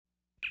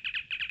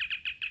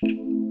You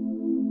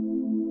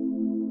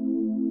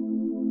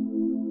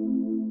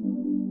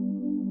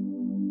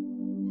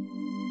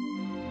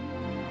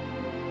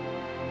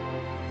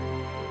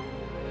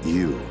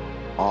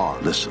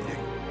are listening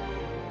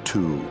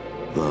to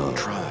the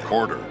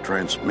Tricorder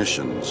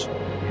Transmissions.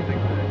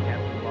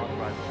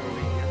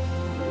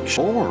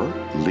 Or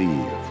leave.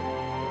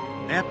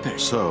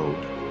 Episode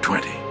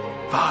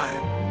 25.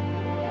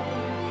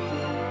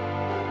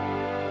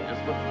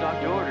 Just what the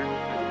doctor ordered.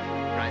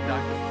 Right,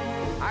 doctor?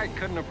 I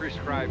couldn't have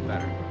prescribed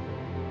better.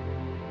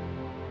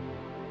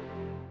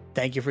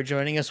 Thank you for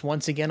joining us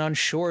once again on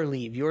Shore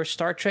Leave, your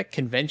Star Trek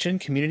Convention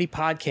Community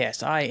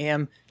Podcast. I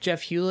am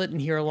Jeff Hewlett, and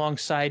here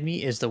alongside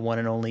me is the one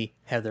and only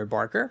Heather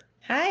Barker.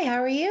 Hi,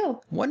 how are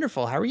you?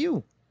 Wonderful. How are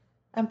you?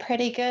 I'm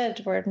pretty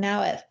good. We're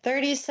now at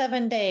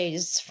 37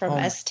 days from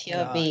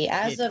STOV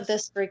as of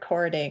this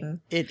recording.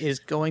 It is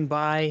going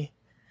by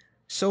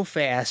so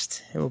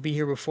fast. It will be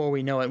here before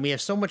we know it. And we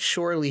have so much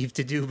shore leave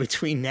to do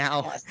between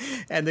now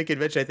and the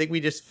convention. I think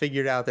we just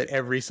figured out that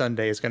every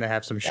Sunday is going to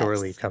have some shore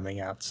leave coming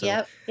out. So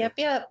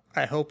Yep.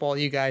 I hope all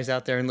you guys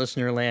out there in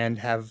listener land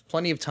have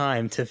plenty of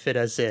time to fit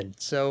us in.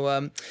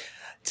 So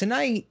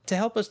tonight, to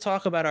help us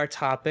talk about our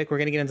topic, we're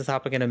going to get into the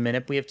topic in a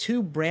minute. We have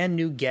two brand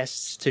new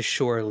guests to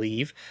Shore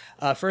Leave.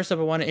 First up,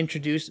 I want to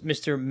introduce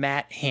Mr.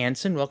 Matt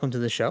Hansen. Welcome to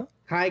the show.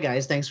 Hi,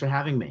 guys. Thanks for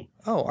having me.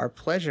 Oh, our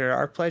pleasure.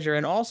 Our pleasure.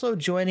 And also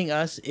joining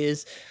us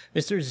is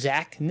Mr.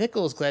 Zach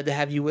Nichols. Glad to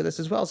have you with us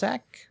as well,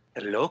 Zach.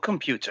 Hello,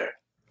 computer.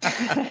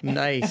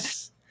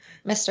 Nice.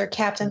 Mr.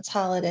 Captain's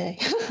Holiday.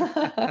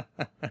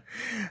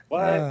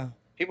 What?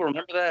 People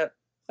remember that?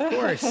 Of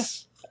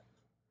course.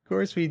 Of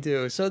course we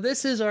do. So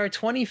this is our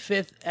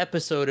 25th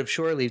episode of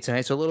Shore Leave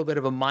tonight, so a little bit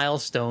of a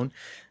milestone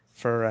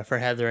for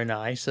Heather and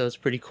I, so it's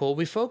pretty cool.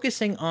 We're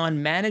focusing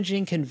on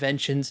managing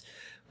conventions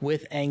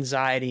with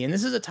anxiety, and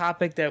this is a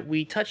topic that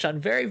we touched on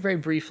very, very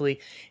briefly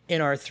in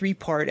our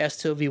three-part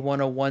STOV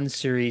 101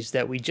 series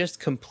that we just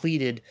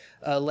completed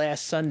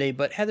last Sunday.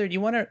 But Heather, do you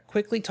want to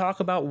quickly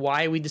talk about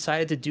why we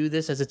decided to do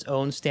this as its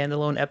own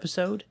standalone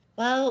episode?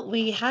 Well,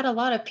 we had a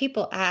lot of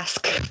people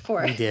ask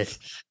for it. We did.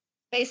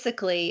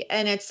 Basically,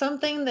 and it's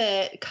something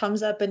that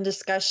comes up in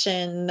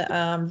discussion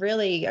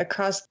really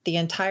across the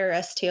entire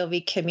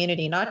STLV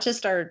community, not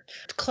just our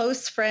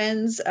close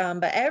friends,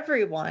 but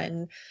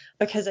everyone,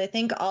 because I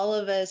think all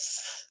of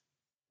us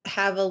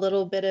have a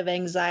little bit of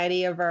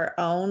anxiety of our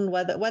own,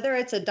 whether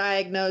it's a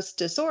diagnosed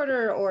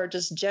disorder or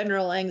just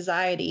general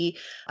anxiety.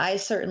 I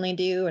certainly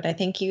do, and I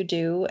think you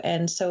do.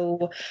 And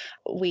so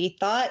we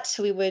thought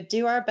we would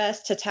do our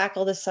best to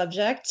tackle the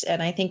subject,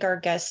 and I think our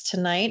guests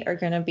tonight are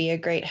going to be a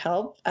great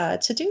help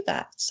to do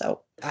that. So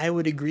I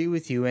would agree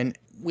with you, and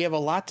we have a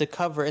lot to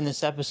cover in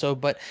this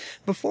episode, but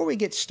before we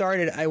get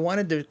started, I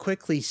wanted to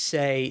quickly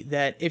say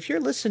that if you're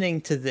listening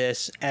to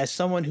this as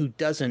someone who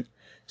doesn't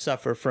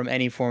suffer from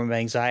any form of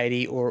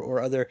anxiety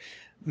or other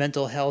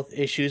mental health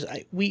issues,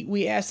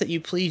 we ask that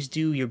you please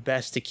do your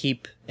best to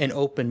keep an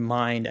open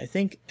mind. I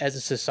think as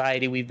a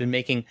society, we've been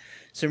making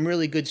some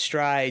really good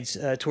strides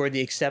toward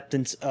the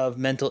acceptance of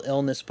mental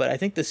illness, but I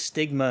think the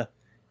stigma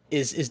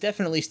is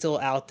definitely still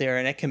out there,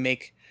 and it can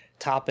make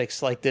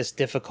topics like this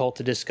difficult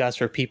to discuss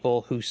for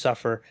people who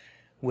suffer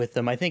with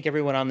them. I think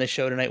everyone on this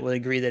show tonight will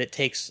agree that it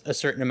takes a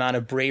certain amount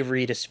of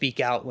bravery to speak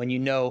out when you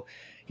know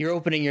you're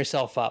opening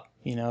yourself up,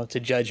 to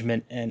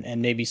judgment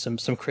and maybe some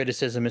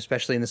criticism,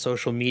 especially in the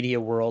social media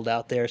world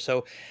out there.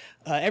 So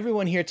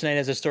everyone here tonight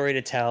has a story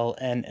to tell,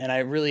 and I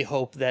really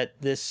hope that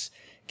this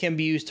can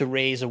be used to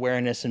raise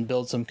awareness and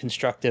build some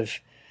constructive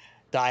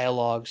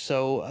dialogue.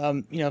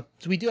 So,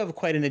 we do have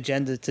quite an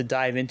agenda to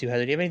dive into.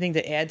 Heather, do you have anything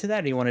to add to that,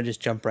 or do you want to just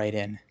jump right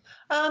in?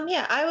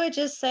 I would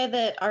just say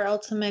that our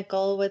ultimate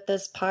goal with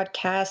this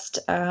podcast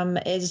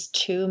is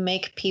to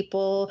make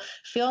people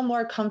feel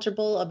more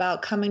comfortable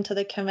about coming to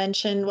the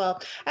convention. Well,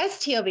 as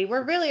TLB,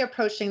 we're really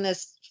approaching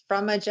this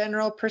from a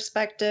general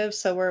perspective.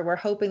 So we're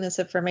hoping this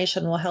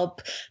information will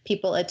help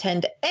people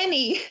attend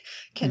any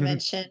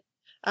convention.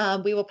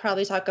 We will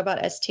probably talk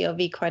about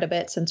STLV quite a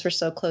bit since we're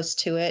so close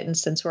to it and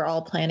since we're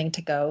all planning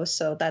to go.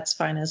 So that's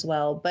fine as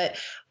well. But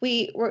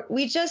we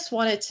just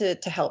wanted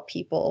to help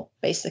people,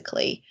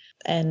 basically.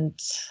 And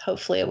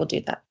hopefully it will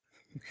do that.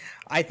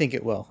 I think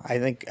it will. I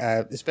think,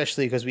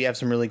 especially because we have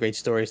some really great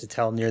stories to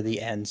tell near the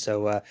end.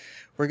 So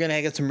we're going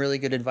to get some really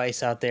good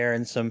advice out there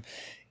and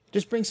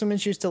just bring some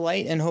issues to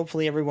light, and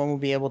hopefully everyone will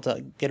be able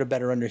to get a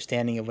better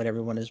understanding of what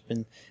everyone has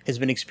been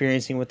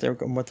experiencing, what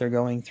they're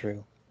going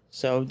through.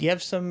 So do you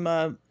have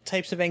some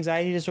types of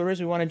anxiety disorders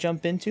we want to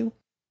jump into?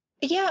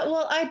 Yeah,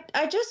 well,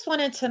 I just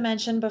wanted to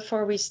mention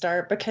before we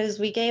start, because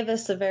we gave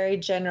this a very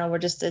general,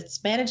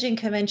 it's managing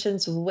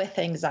conventions with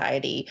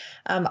anxiety.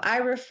 I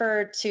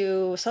refer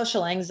to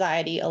social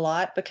anxiety a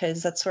lot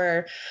because that's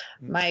where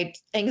my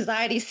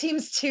anxiety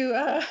seems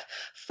to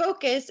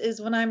focus,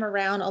 is when I'm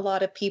around a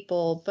lot of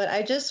people. But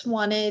I just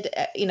wanted,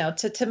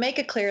 to make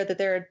it clear that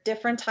there are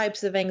different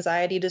types of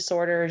anxiety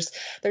disorders.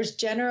 There's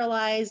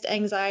generalized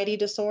anxiety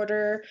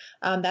disorder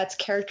that's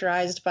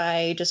characterized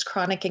by just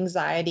chronic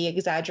anxiety,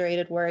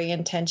 exaggerated worry,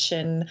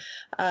 intention.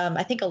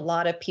 I think a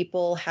lot of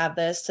people have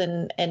this,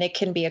 and it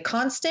can be a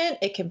constant.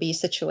 It can be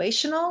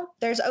situational.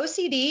 There's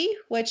OCD,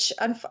 which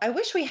I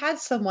wish we had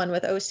someone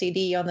with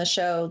OCD on the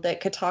show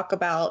that could talk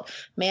about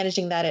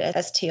managing that at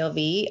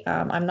STLV.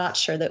 I'm not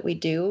sure that we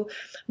do,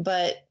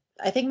 but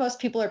I think most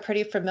people are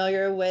pretty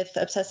familiar with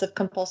obsessive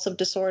compulsive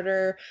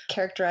disorder,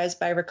 characterized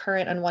by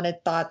recurrent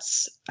unwanted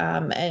thoughts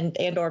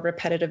and or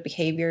repetitive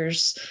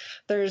behaviors.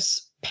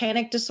 There's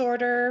panic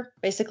disorder,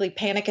 basically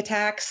panic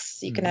attacks.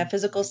 You can have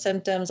physical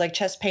symptoms like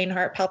chest pain,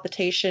 heart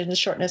palpitations,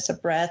 shortness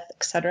of breath,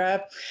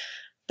 etc.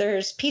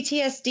 There's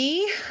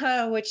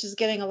PTSD, which is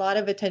getting a lot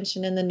of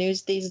attention in the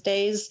news these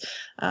days.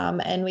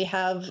 And we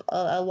have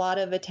a lot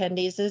of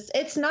attendees.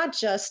 It's not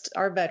just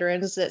our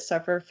veterans that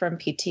suffer from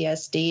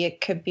PTSD.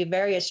 It could be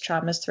various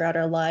traumas throughout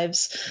our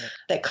lives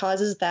that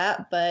causes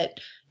that. But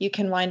you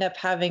can wind up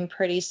having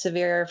pretty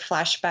severe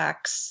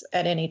flashbacks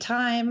at any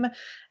time.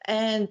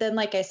 And then,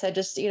 like I said,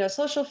 just,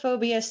 social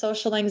phobia,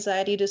 social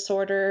anxiety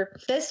disorder.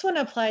 This one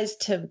applies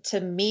to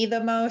me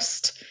the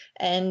most.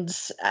 And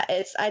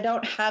I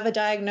don't have a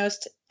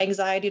diagnosed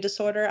anxiety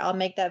disorder. I'll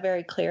make that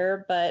very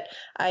clear. But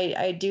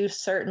I do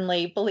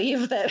certainly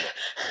believe that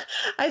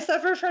I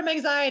suffer from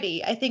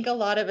anxiety. I think a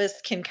lot of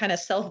us can kind of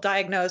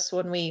self-diagnose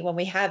when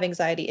we have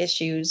anxiety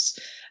issues.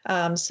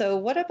 So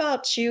what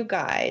about you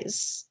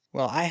guys?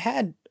 Well, I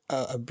had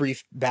a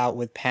brief bout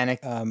with panic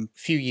a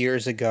few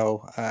years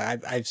ago.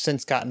 I've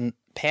since gotten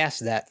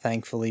past that,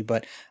 thankfully,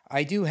 but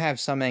I do have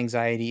some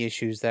anxiety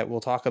issues that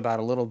we'll talk about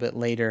a little bit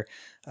later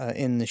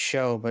in the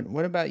show. But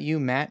what about you,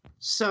 Matt?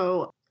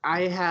 So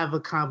I have a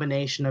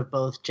combination of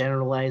both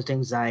generalized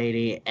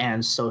anxiety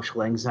and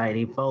social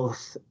anxiety,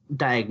 both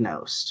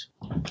diagnosed.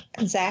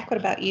 Zach, what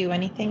about you?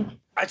 Anything?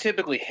 I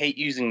typically hate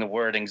using the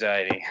word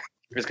anxiety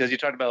because you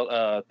talked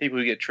about people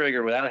who get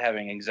triggered without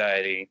having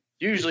anxiety.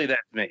 Usually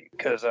that's me,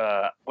 because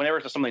whenever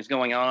something's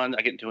going on,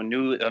 I get into a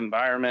new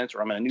environment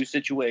or I'm in a new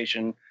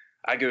situation,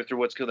 I go through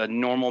what's called the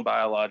normal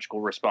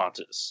biological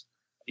responses.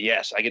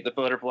 Yes, I get the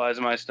butterflies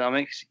in my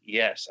stomach.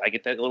 Yes, I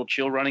get that little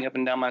chill running up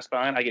and down my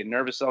spine. I get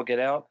nervous, I'll get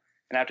out,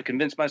 and I have to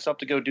convince myself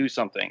to go do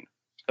something.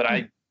 But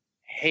I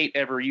hate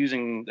ever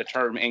using the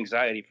term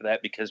anxiety for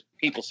that, because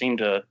people seem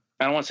to,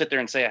 I don't want to sit there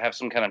and say I have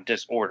some kind of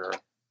disorder,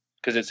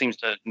 because it seems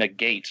to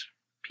negate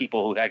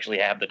people who actually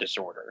have the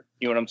disorder.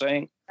 You know what I'm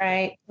saying?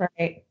 Right.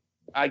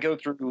 I go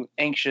through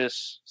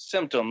anxious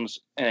symptoms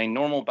in a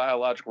normal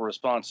biological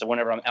response to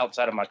whenever I'm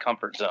outside of my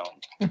comfort zone.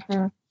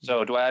 Mm-hmm.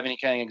 So do I have any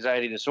kind of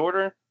anxiety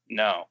disorder?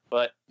 No,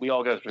 but we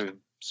all go through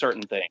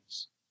certain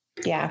things.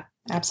 Yeah,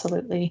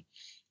 absolutely.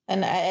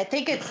 And I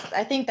think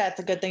that's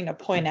a good thing to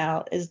point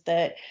out, is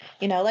that,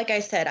 like I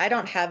said, I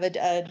don't have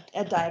a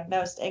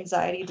diagnosed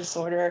anxiety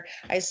disorder.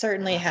 I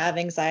certainly have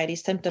anxiety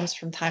symptoms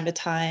from time to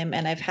time,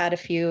 and I've had a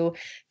few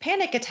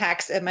panic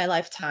attacks in my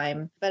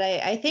lifetime. But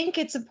I think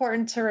it's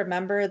important to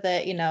remember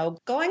that,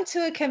 going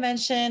to a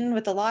convention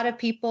with a lot of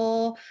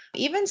people,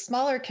 even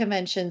smaller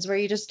conventions where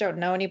you just don't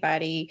know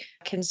anybody,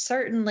 can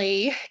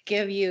certainly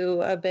give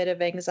you a bit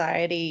of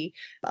anxiety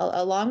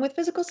along with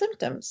physical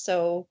symptoms.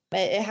 So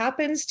it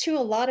happens to a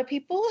lot of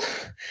people,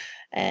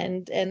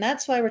 and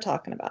that's why we're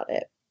talking about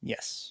it.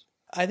 Yes.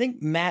 I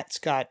think Matt's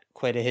got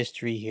quite a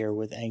history here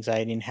with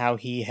anxiety and how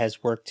he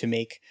has worked to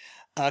make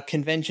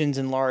conventions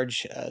and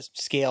large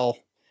scale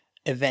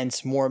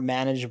events more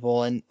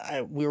manageable. And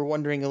we were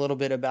wondering a little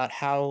bit about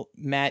how,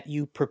 Matt,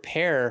 you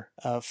prepare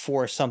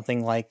for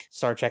something like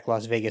Star Trek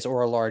Las Vegas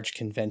or a large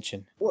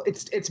convention. Well,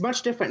 it's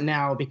much different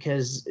now,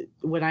 because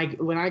when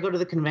I go to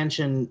the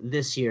convention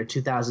this year,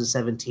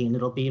 2017,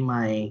 it'll be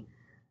my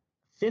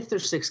 5th or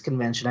 6th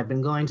convention. I've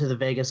been going to the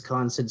Vegas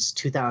Con since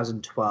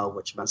 2012,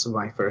 which was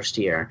my first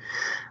year.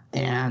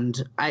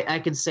 And I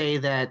can say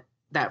that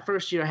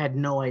first year I had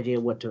no idea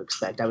what to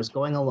expect. I was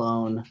going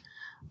alone.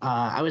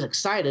 I was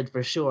excited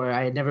for sure.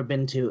 I had never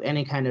been to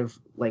any kind of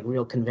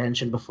real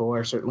convention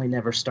before, certainly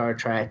never Star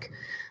Trek.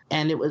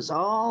 And it was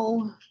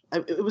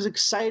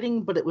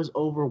exciting, but it was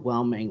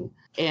overwhelming.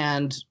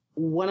 And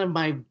one of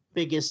my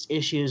biggest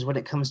issues when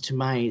it comes to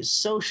my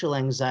social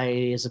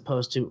anxiety as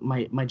opposed to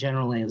my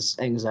general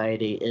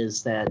anxiety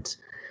is that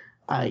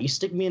you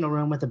stick me in a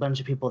room with a bunch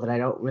of people that I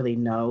don't really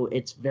know.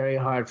 It's very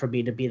hard for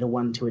me to be the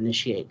one to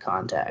initiate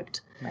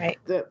contact. Right.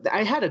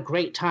 I had a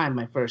great time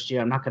my first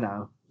year. I'm not going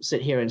to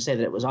sit here and say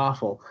that it was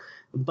awful,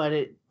 but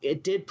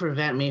it did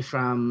prevent me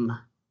from,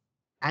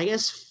 I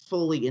guess,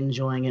 fully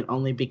enjoying it,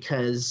 only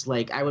because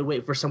I would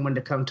wait for someone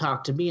to come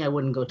talk to me. I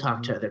wouldn't go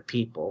talk to other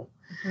people.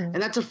 Mm-hmm.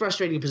 And that's a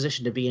frustrating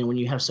position to be in when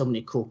you have so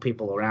many cool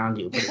people around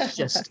you. But it's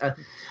just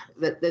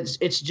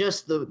it's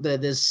just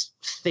this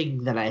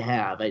thing that I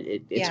have.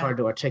 It's hard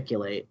to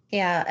articulate.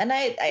 Yeah, and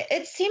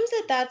it seems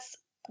that that's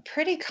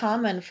pretty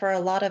common for a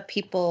lot of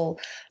people.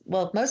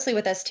 Well, mostly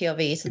with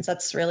STLV, since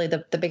that's really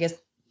the biggest,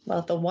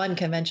 the one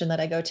convention that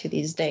I go to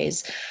these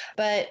days.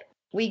 But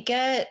we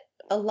get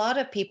a lot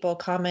of people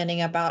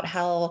commenting about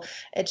how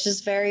it's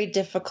just very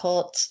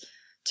difficult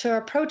to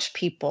approach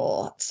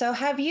people. So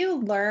have you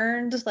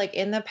learned,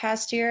 in the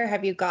past year,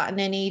 have you gotten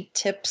any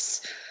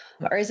tips,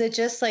 or is it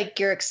just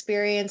your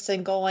experience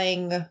in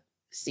going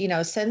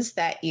since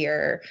that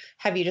year?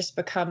 Have you just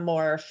become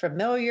more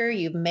familiar?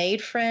 You've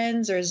made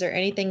friends, or is there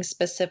anything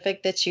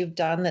specific that you've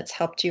done that's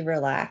helped you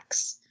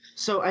relax?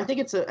 So I think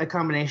it's a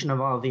combination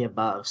of all of the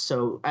above.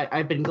 So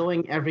I've been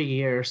going every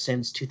year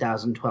since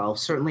 2012.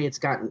 Certainly it's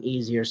gotten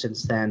easier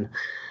since then.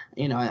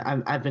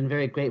 I've been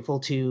very grateful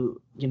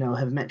to,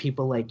 have met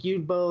people like you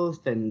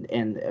both and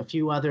a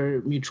few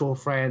other mutual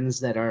friends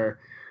that are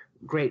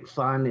great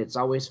fun. It's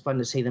always fun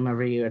to see them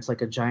every year. It's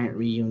like a giant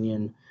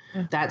reunion.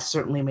 That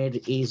certainly made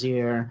it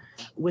easier.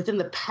 Within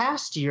the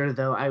past year,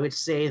 though, I would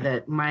say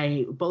that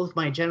both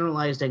my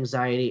generalized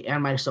anxiety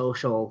and my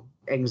social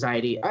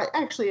anxiety,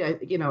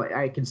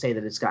 I can say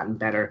that it's gotten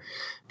better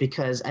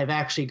because I've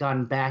actually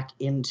gone back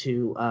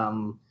into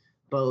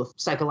both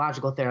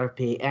psychological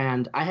therapy,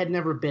 and I had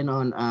never been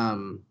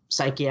on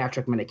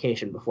psychiatric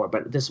medication before,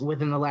 but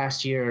within the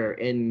last year,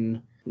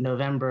 in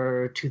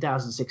November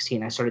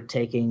 2016, I started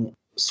taking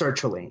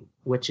sertraline,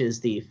 which is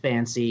the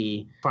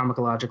fancy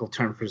pharmacological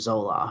term for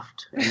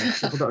Zoloft. And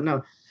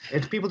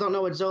if people don't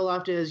know what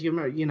Zoloft is, you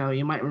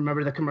might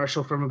remember the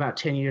commercial from about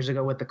 10 years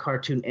ago with the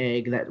cartoon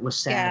egg that was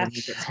sad and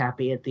it gets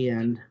happy at the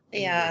end.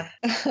 Yeah.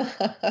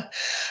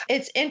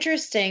 It's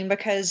interesting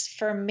because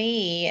for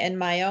me, in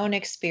my own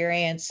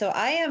experience, so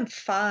I am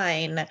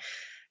fine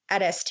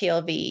at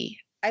STLV.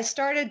 I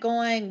started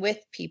going with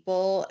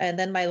people and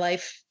then my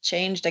life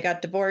changed. I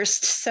got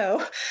divorced.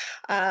 So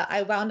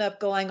I wound up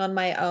going on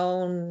my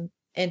own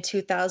in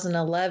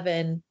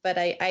 2011. But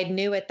I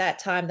knew at that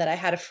time that I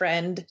had a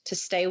friend to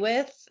stay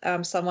with,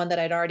 someone that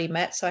I'd already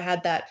met. So I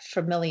had that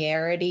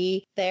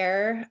familiarity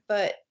there.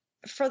 But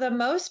for the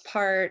most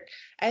part,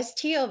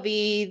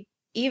 STLV,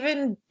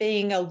 even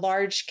being a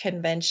large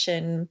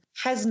convention,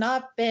 has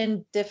not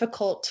been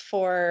difficult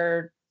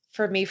for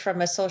me from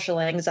a social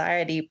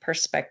anxiety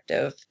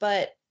perspective.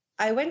 But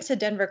I went to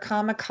Denver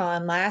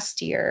Comic-Con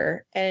last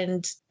year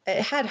and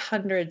it had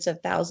hundreds of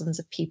thousands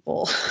of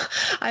people.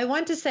 I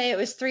want to say it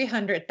was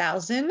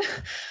 300,000.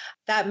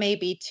 That may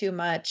be too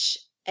much.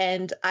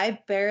 And I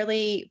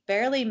barely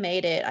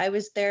made it. I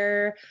was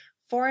there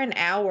for an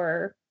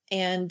hour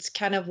and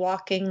kind of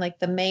walking like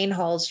the main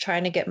halls,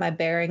 trying to get my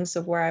bearings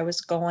of where I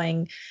was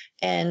going,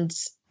 and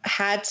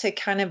had to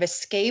kind of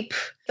escape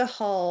the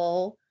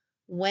hall,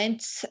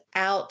 went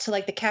out to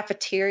like the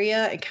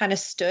cafeteria and kind of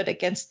stood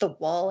against the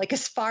wall, like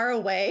as far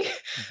away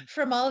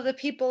from all of the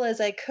people as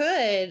I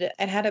could,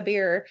 and had a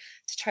beer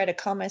to try to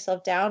calm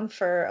myself down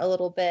for a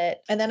little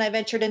bit. And then I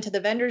ventured into the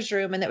vendor's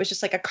room and it was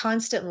just like a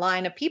constant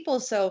line of people.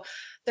 So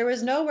there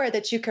was nowhere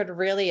that you could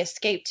really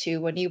escape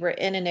to when you were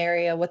in an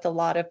area with a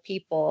lot of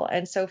people.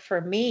 And so for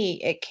me,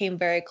 it came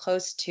very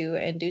close to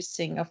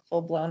inducing a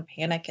full-blown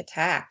panic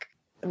attack.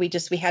 We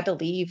had to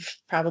leave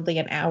probably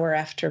an hour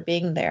after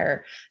being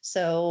there.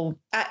 So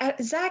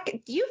Zach,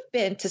 you've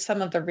been to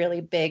some of the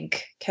really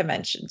big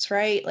conventions,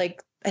 right?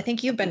 Like, I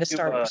think you've been to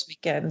Star Wars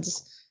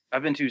weekends.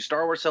 I've been to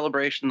Star Wars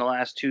Celebration the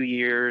last 2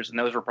 years, and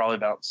those were probably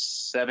about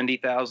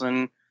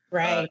 70,000.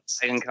 Right.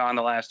 Con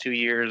the last 2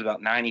 years,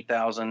 about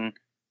 90,000.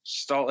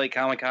 Salt Lake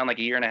Comic Con like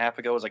a year and a half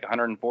ago was like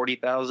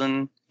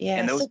 140,000. Yeah.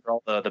 And those are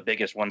all the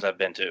biggest ones I've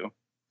been to.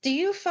 Do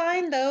you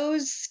find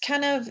those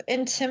kind of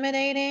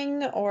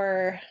intimidating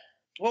or...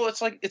 Well,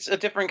 it's a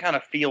different kind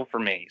of feel for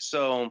me.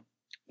 So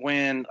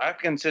when I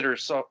consider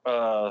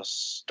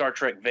Star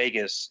Trek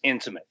Vegas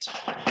intimate,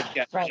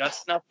 it's got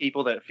just enough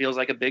people that it feels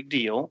like a big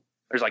deal.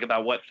 There's like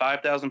about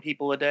 5,000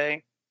 people a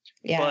day.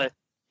 Yeah. But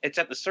it's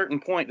at the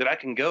certain point that I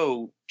can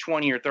go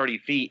 20 or 30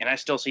 feet and I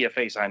still see a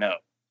face I know.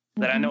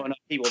 That I know enough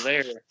people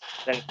there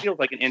that it feels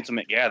like an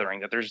intimate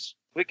gathering. That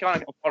we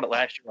kind of called it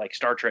last year like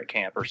Star Trek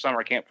camp or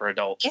summer camp for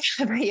adults.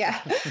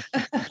 Yeah.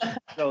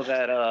 So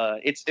that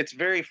it's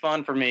very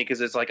fun for me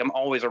because it's like I'm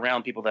always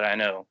around people that I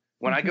know.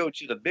 When I go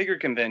to the bigger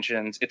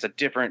conventions, it's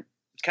kind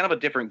of a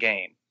different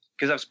game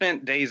because I've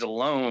spent days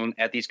alone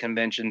at these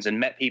conventions and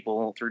met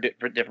people through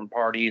different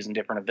parties and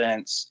different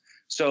events.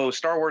 So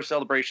Star Wars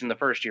Celebration the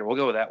first year, we'll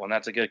go with that one.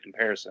 That's a good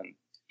comparison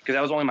because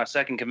that was only my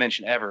second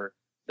convention ever.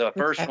 The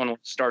first one was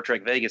Star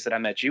Trek Vegas that I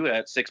met you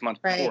at 6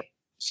 months before.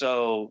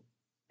 So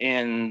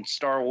in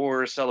Star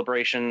Wars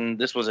Celebration,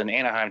 this was in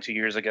Anaheim 2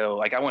 years ago.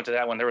 Like I went to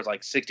that one, there was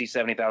like 60,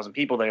 70,000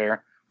 people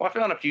there. Well, I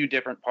found a few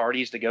different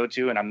parties to go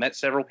to and I met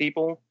several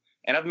people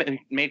and I've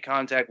made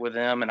contact with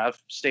them and I've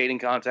stayed in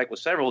contact with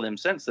several of them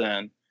since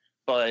then.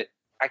 But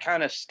I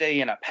kind of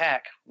stay in a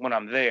pack when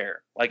I'm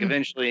there. Like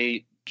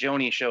eventually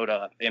Joni showed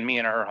up and me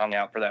and her hung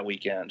out for that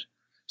weekend.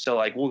 So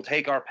like we'll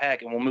take our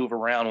pack and we'll move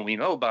around when we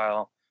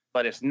mobile.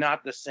 But it's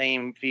not the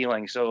same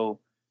feeling. So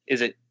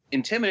is it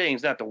intimidating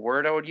is not the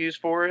word I would use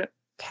for it.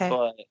 Okay.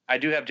 But I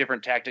do have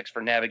different tactics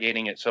for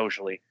navigating it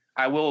socially.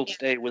 I will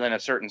stay within a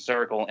certain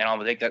circle and I'll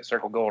make that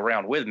circle go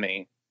around with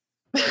me.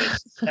 But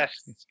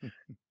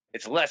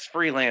it's less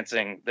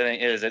freelancing than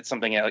it is at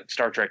something like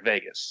Star Trek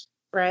Vegas.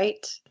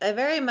 Right. I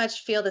very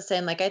much feel the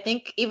same. Like, I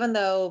think even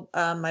though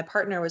my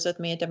partner was with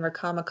me at Denver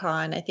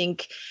Comic-Con, I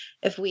think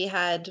if we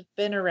had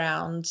been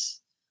around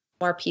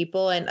more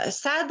people. And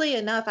sadly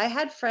enough, I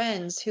had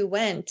friends who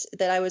went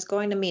that I was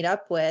going to meet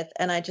up with,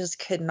 and I just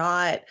could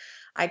not.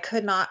 I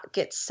could not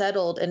get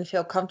settled and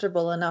feel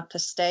comfortable enough to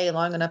stay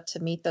long enough to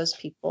meet those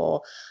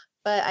people.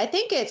 But I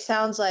think it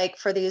sounds like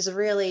for these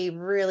really,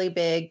 really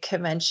big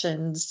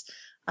conventions,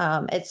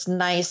 it's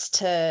nice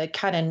to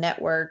kind of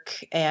network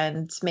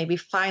and maybe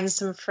find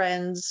some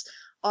friends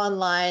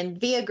online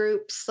via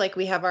groups. Like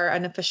we have our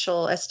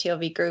unofficial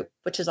STLV group,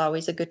 which is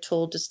always a good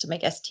tool just to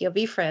make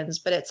STLV friends.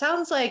 But it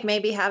sounds like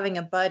maybe having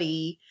a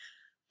buddy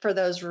for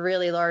those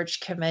really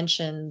large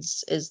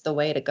conventions is the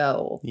way to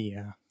go.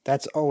 Yeah,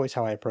 that's always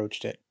how I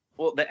approached it.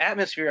 Well, the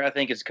atmosphere, I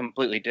think, is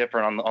completely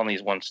different on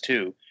these ones,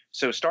 too.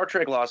 So Star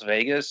Trek Las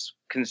Vegas,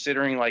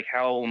 considering like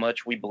how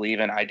much we believe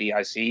in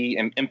IDIC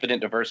and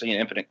infinite diversity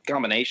and infinite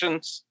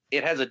combinations,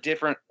 it has a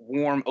different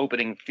warm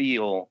opening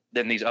feel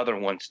than these other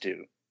ones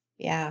do.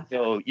 Yeah.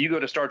 So you go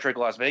to Star Trek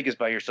Las Vegas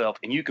by yourself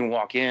and you can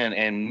walk in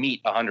and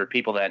meet 100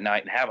 people that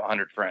night and have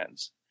 100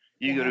 friends.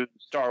 You go to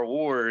Star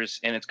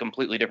Wars and it's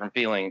completely different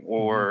feeling,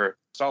 or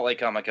Salt Lake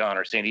Comic Con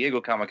or San Diego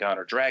Comic Con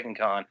or Dragon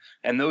Con.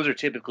 And those are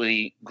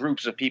typically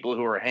groups of people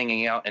who are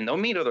hanging out, and they'll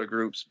meet other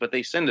groups, but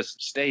they tend to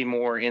stay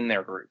more in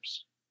their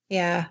groups.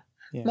 Yeah.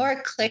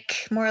 More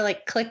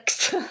like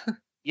clicks.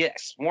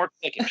 Yes, more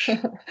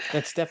clickish.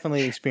 That's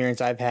definitely the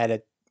experience I've had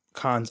at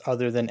cons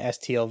other than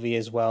STLV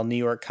as well. New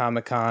York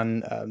Comic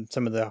Con,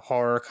 some of the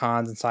horror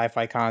cons and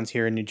sci-fi cons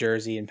here in New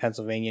Jersey and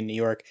Pennsylvania and New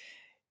York.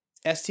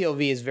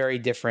 STLV is very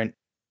different.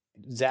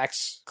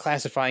 Zach's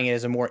classifying it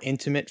as a more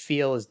intimate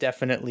feel is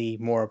definitely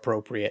more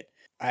appropriate.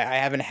 I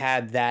haven't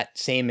had that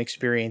same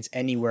experience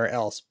anywhere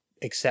else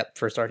except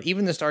for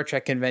even the Star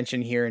Trek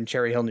convention here in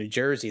Cherry Hill, New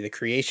Jersey, the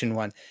Creation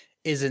one,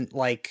 isn't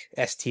like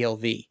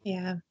STLV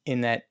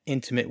in that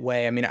intimate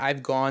way. I mean,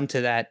 I've gone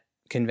to that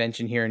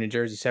convention here in New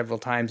Jersey several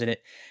times,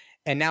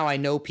 and now I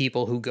know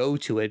people who go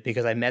to it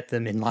because I met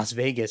them in Las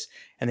Vegas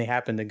and they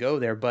happen to go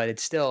there, but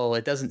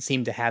it doesn't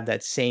seem to have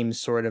that same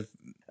sort of,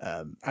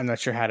 I'm not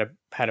sure how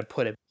to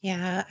put it.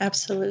 Yeah,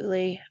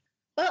 absolutely.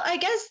 Well, I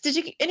guess,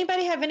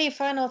 anybody have any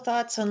final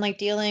thoughts on like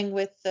dealing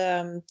with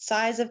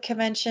size of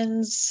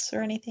conventions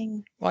or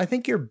anything? Well, I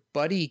think your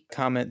buddy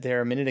comment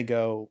there a minute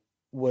ago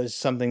was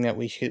something that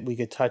we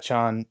could touch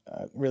on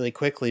really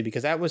quickly,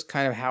 because that was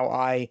kind of how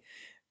I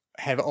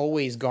have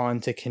always gone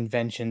to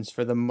conventions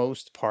for the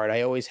most part.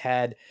 I always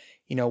had,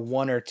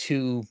 one or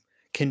two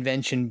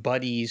convention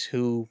buddies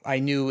who I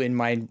knew in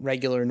my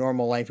regular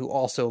normal life who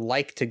also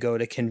liked to go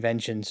to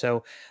conventions.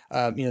 So,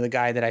 the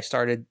guy that I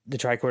started the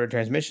Tricorder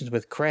Transmissions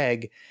with,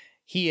 Craig,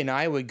 he and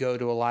I would go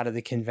to a lot of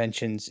the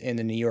conventions in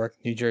the New York,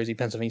 New Jersey,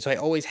 Pennsylvania. So I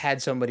always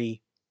had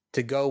somebody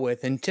to go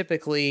with. And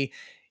typically,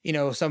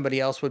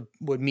 somebody else would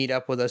meet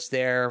up with us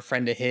there, a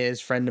friend of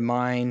his, friend of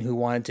mine who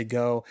wanted to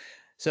go.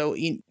 So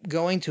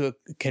going to a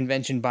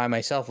convention by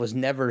myself was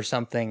never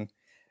something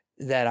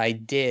that I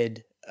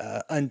did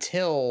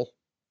until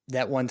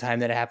that one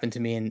time that it happened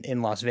to me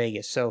in Las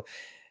Vegas. So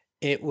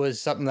it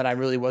was something that I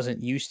really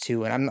wasn't used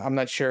to. And I'm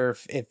not sure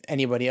if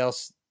anybody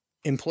else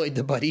employed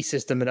the buddy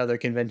system at other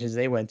conventions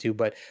they went to,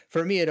 but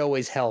for me, it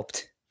always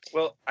helped.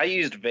 Well, I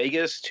used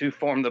Vegas to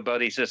form the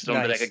buddy system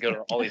that I could go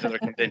to all these other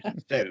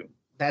conventions too.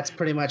 That's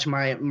pretty much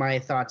my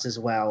thoughts as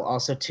well.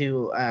 Also,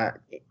 too,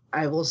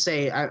 I will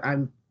say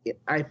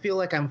I feel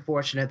like I'm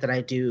fortunate that I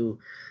do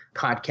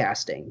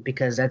podcasting,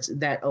 because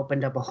that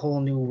opened up a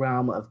whole new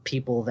realm of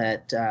people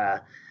that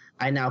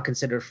I now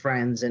consider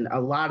friends, and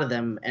a lot of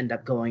them end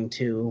up going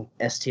to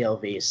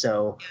STLV.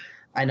 So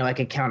I know I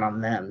can count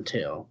on them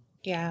too.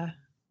 Yeah.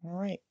 All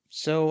right.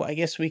 So I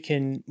guess we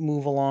can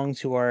move along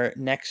to our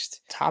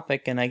next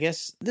topic. And I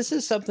guess this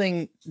is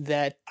something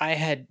that I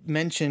had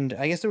mentioned.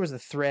 I guess there was a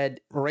thread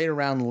right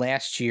around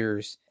last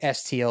year's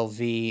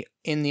STLV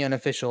in the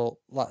unofficial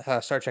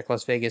Star Trek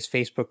Las Vegas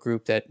Facebook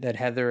group that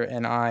Heather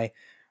and I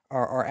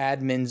are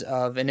admins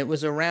of. And it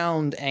was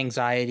around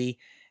anxiety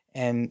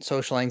and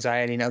social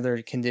anxiety and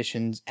other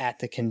conditions at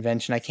the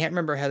convention. I can't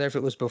remember, Heather, if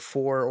it was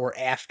before or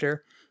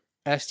after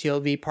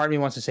STLV. Part of me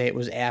wants to say it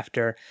was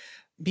after.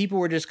 People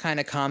were just kind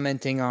of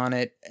commenting on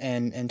it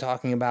and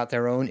talking about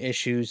their own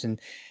issues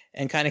and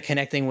kind of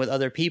connecting with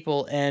other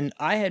people. And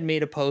I had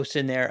made a post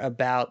in there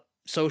about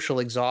social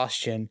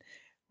exhaustion,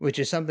 which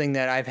is something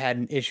that I've had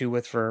an issue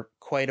with for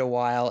quite a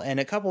while. And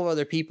a couple of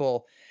other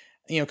people,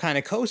 kind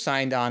of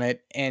co-signed on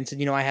it and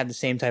said, I had the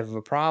same type of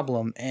a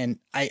problem. And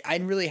I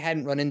really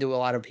hadn't run into a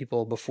lot of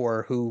people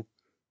before who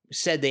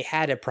said they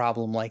had a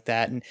problem like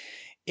that. And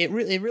it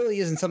really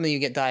isn't something you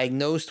get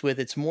diagnosed with.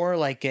 It's more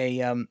like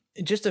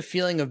just a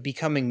feeling of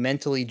becoming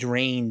mentally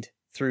drained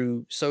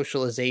through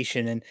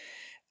socialization and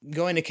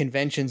going to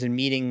conventions and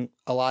meeting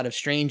a lot of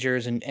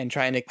strangers and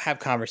trying to have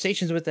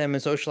conversations with them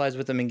and socialize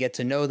with them and get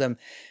to know them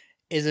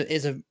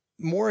is a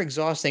more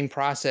exhausting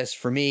process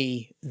for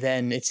me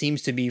than it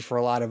seems to be for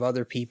a lot of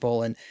other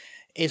people. And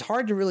it's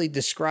hard to really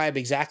describe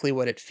exactly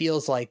what it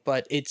feels like,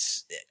 but I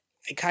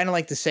kind of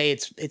like to say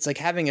it's like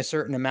having a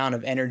certain amount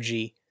of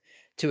energy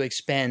to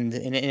expend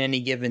in any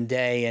given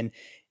day. And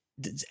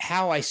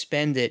how I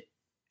spend it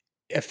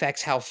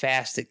affects how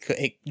fast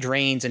it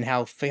drains and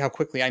how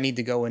quickly I need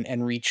to go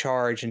and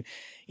recharge. And,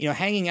 you know,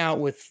 hanging out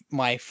with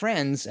my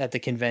friends at the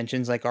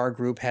conventions, like our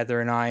group, Heather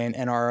and I,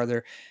 and our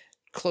other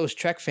close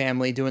Trek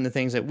family, doing the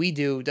things that we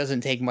do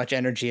doesn't take much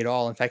energy at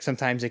all. In fact,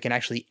 sometimes it can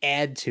actually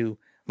add to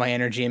my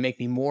energy and make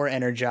me more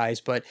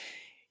energized. But,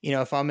 you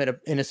know, if I'm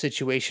in a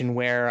situation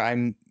where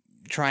I'm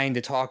trying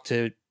to talk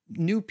to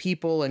new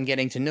people and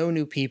getting to know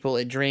new people,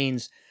 it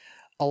drains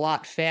a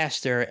lot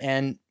faster.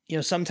 And, you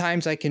know,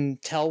 sometimes I can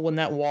tell when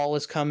that wall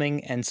is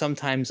coming, and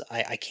sometimes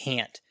I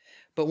can't.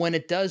 But when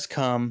it does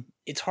come,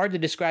 it's hard to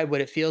describe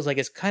what it feels like.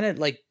 It's kind of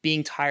like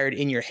being tired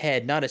in your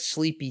head, not a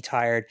sleepy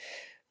tired,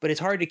 but it's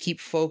hard to keep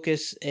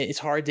focus. It's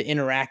hard to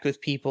interact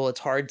with people. It's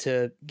hard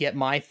to get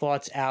my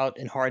thoughts out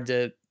and hard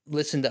to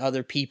listen to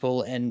other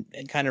people and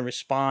kind of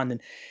respond.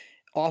 And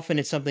often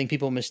it's something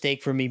people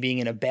mistake for me being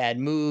in a bad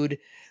mood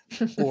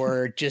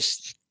or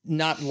just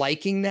not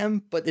liking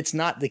them, but it's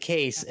not the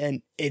case.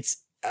 And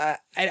it's,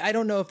 I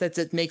don't know if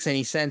that makes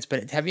any sense,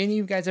 but have any of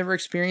you guys ever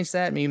experienced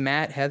that? Maybe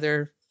Matt,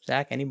 Heather,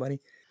 Zach, anybody?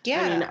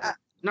 Yeah. I mean,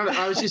 no,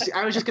 I was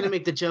just gonna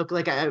make the joke.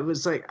 I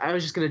was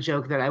just gonna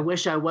joke that I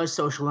wish I was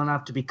social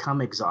enough to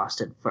become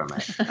exhausted from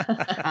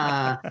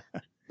it.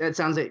 That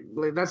sounds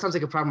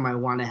like a problem I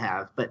want to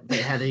have. But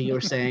Heather, you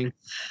were saying.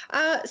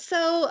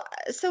 So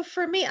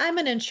for me, I'm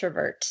an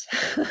introvert.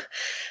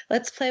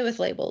 Let's play with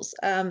labels.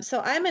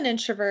 So I'm an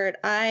introvert.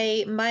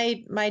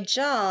 My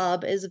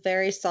job is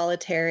very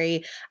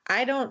solitary.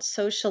 I don't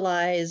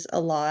socialize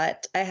a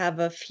lot. I have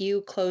a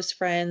few close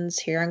friends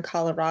here in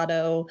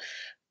Colorado.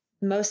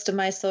 Most of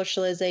my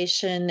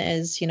socialization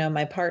is, you know,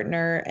 my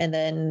partner, and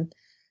then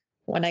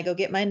when I go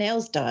get my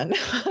nails done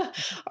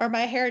or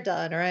my hair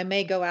done, or I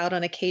may go out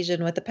on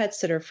occasion with a pet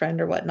sitter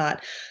friend or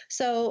whatnot.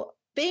 So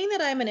being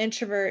that I'm an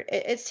introvert,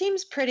 it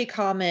seems pretty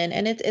common,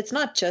 and it's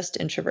not just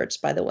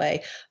introverts, by the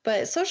way,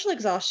 but social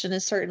exhaustion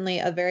is certainly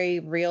a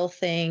very real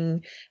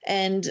thing.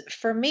 And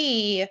for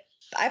me,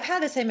 I've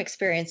had the same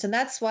experience, and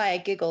that's why I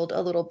giggled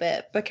a little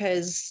bit,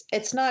 because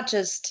it's not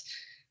just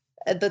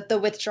the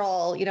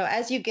withdrawal. You know,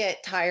 as you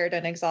get tired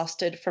and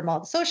exhausted from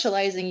all the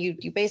socializing,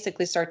 you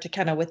basically start to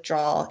kind of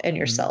withdraw in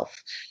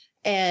yourself.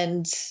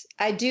 And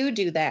I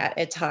do that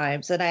at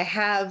times.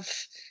 And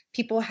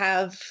people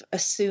have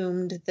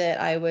assumed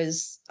that I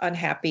was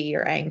unhappy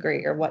or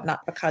angry or whatnot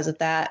because of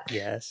that.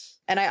 Yes.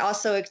 And I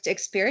also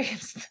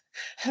experienced,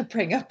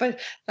 bring up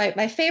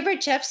my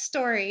favorite Jeff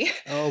story.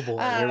 Oh boy,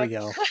 here we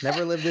go.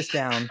 Never live this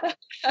down.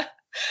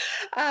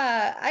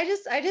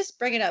 I just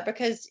bring it up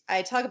because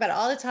I talk about it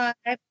all the time.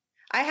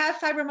 I have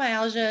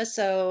fibromyalgia,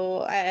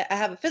 so I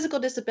have a physical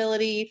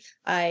disability.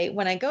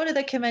 When I go to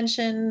the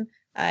convention,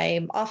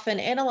 I'm often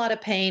in a lot of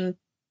pain,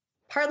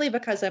 partly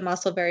because I'm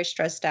also very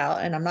stressed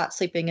out and I'm not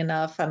sleeping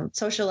enough. I'm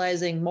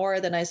socializing more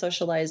than I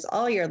socialize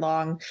all year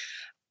long.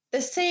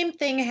 The same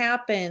thing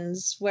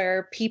happens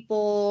where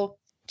people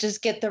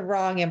just get the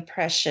wrong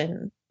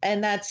impression.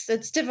 And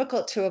it's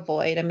difficult to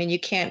avoid. I mean, you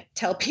can't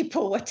tell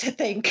people what to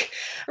think.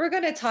 We're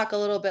going to talk a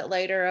little bit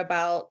later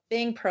about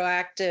being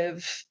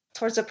proactive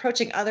towards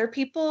approaching other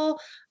people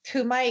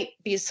who might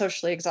be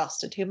socially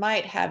exhausted, who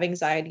might have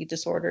anxiety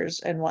disorders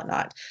and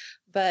whatnot.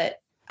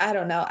 But I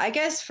don't know. I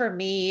guess for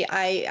me,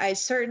 I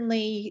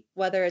certainly,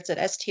 whether it's at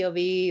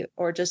STLV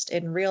or just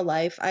in real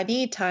life, I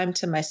need time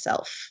to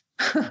myself.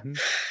 Mm-hmm.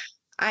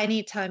 I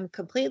need time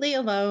completely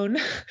alone,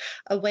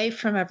 away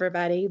from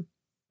everybody.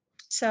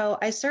 So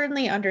I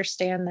certainly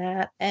understand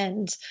that.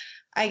 And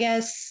I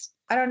guess,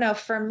 I don't know,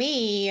 for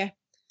me,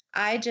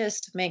 I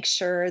just make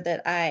sure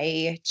that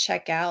I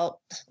check out,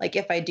 like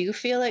if I do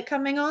feel it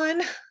coming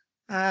on,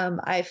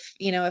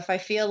 if I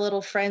feel a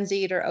little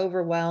frenzied or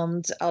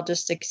overwhelmed, I'll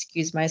just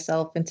excuse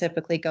myself and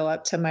typically go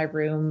up to my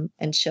room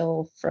and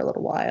chill for a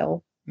little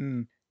while.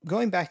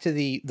 Going back to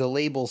the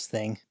labels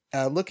thing,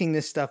 looking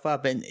this stuff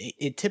up, and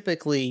it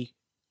typically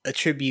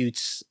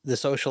attributes the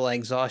social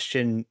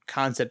exhaustion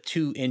concept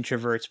to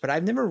introverts, but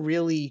I've never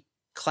really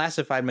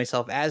classified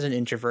myself as an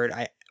introvert.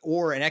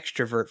 Or an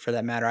extrovert for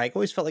that matter. I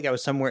always felt like I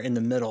was somewhere in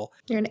the middle.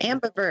 You're an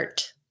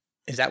ambivert.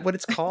 Is that what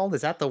it's called?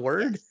 Is that the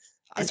word?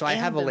 Yes, so I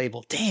have a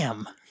label.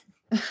 Damn.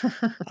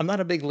 I'm not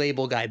a big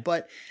label guy,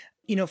 but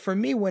you know, for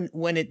me,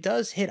 when it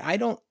does hit, I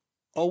don't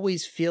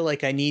always feel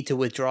like I need to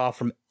withdraw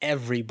from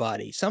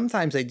everybody.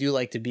 Sometimes I do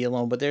like to be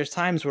alone, but there's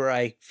times where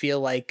I feel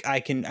like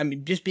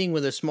just being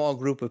with a small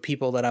group of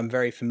people that I'm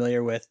very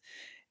familiar with,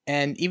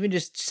 and even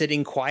just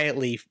sitting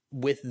quietly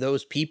with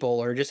those people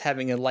or just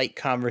having a light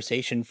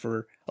conversation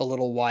for a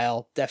little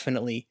while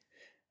definitely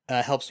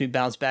helps me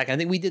bounce back. I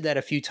think we did that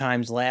a few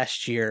times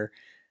last year.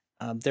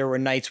 There were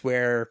nights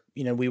where,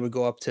 you know, we would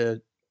go up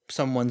to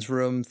someone's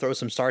room, throw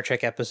some Star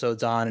Trek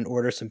episodes on and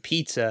order some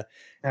pizza.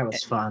 That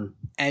was fun.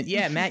 And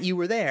yeah, Matt, you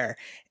were there.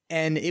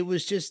 And it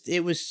was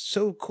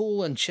so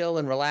cool and chill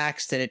and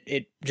relaxed. And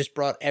it just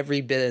brought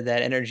every bit of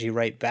that energy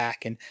right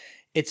back. And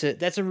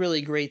that's a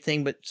really great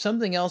thing. But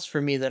something else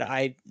for me that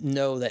I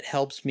know that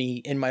helps me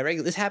in my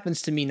this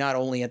happens to me not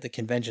only at the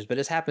conventions, but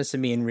this happens to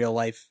me in real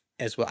life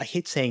as well. I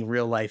hate saying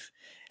real life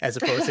as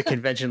opposed to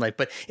convention life,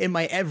 but in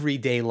my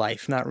everyday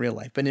life, not real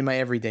life, but in my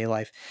everyday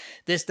life,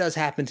 this does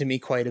happen to me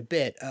quite a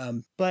bit.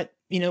 But,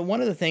 you know, one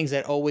of the things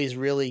that always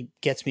really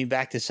gets me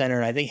back to center,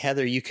 and I think,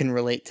 Heather, you can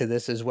relate to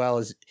this as well,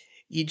 is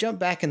you jump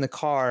back in the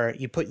car,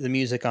 you put the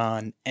music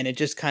on, and it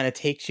just kind of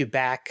takes you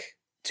back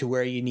to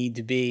where you need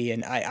to be.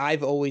 And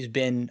I've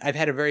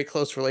had a very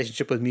close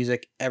relationship with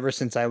music ever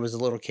since I was a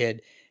little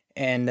kid.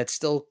 And that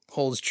still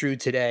holds true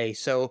today.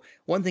 So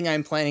one thing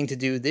I'm planning to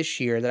do this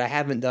year that I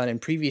haven't done in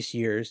previous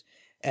years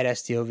at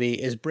STLV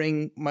is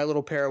bring my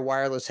little pair of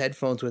wireless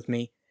headphones with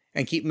me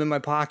and keep them in my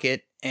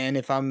pocket. And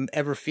if I'm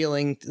ever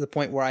feeling to the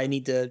point where I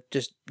need to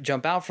just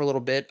jump out for a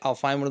little bit, I'll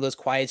find one of those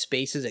quiet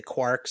spaces at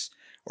Quarks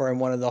or in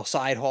one of the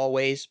side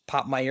hallways,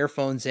 pop my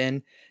earphones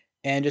in,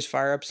 and just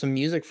fire up some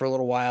music for a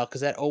little while,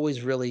 because that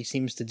always really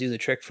seems to do the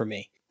trick for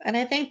me. And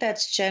I think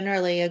that's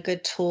generally a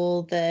good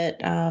tool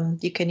that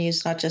you can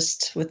use not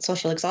just with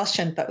social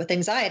exhaustion, but with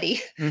anxiety,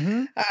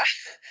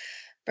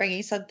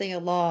 bringing something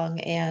along.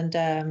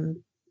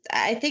 And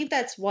I think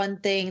that's one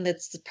thing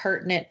that's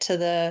pertinent to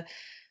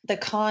the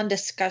con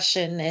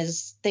discussion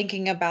is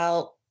thinking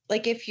about,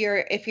 like, if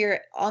you're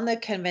on the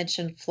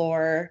convention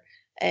floor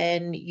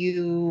and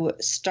you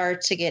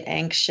start to get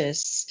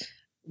anxious,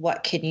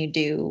 what can you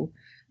do?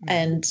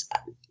 And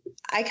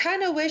I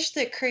kind of wish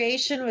that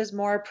creation was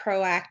more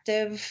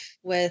proactive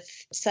with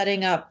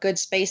setting up good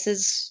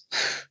spaces,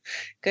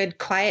 good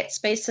quiet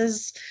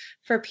spaces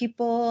for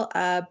people.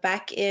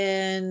 Back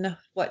in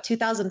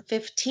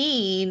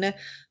 2015,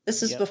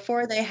 this is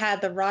before they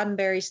had the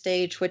Roddenberry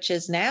stage, which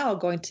is now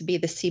going to be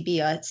the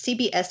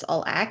CBS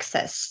All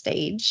Access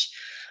stage.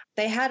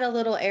 They had a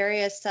little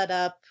area set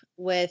up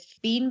with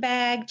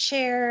beanbag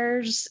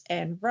chairs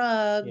and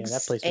rugs. Yeah,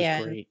 that place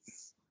was great.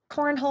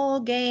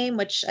 Cornhole game,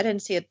 which I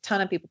didn't see a ton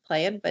of people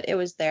playing, but it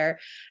was there.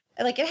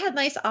 Like, it had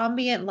nice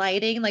ambient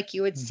lighting like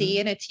you would see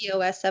in a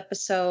TOS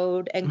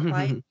episode, and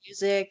quiet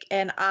music.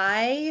 And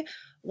I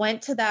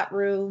went to that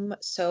room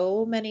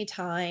so many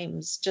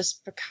times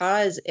just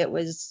because it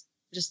was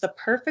just the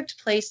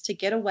perfect place to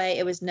get away.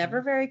 It was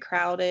never very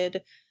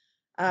crowded,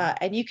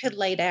 and you could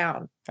lay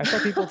down. I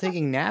saw people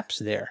taking naps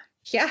there.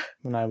 Yeah.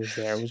 When I was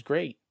there. It was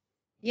great.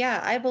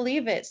 Yeah, I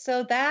believe it.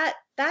 So that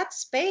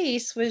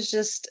space was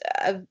just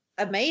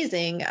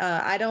amazing.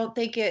 I don't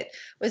think it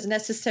was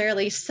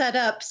necessarily set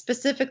up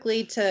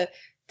specifically to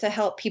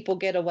help people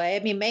get away. I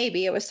mean,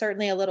 maybe it was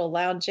certainly a little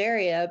lounge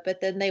area, but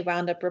then they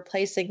wound up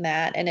replacing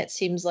that. And it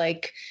seems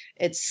like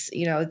it's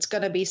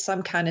going to be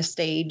some kind of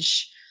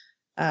stage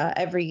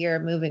every year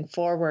moving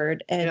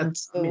forward. And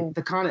so, I mean,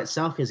 the con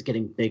itself is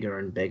getting bigger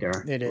and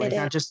bigger. It is. Like,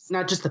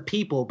 not just the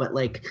people, but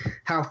like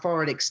how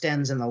far it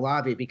extends in the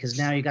lobby, because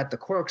now you got the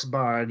Quarks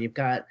bar and you've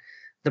got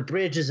the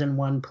bridges in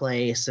one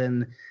place.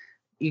 And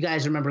you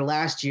guys remember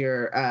last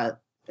year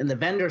in the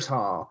vendors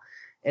hall,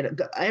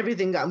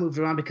 everything got moved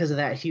around because of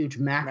that huge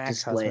Mac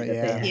display that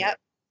they had.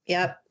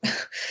 Yep.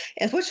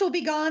 And which will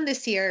be gone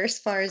this year, as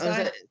far as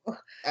I know.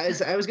 I was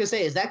going to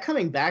say, is that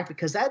coming back?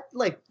 Because that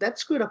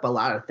screwed up a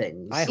lot of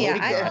things. I really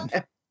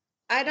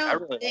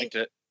liked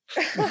it.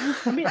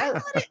 I mean, I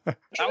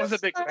was a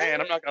big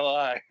fan. I'm not gonna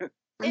lie. I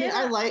mean,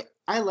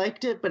 I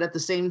liked it, but at the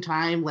same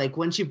time, like,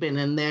 once you've been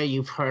in there,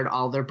 you've heard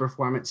all their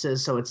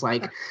performances, so it's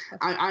like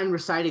I'm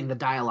reciting the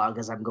dialogue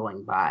as I'm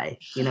going by.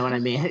 You know what I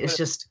mean? It's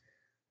just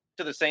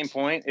to the same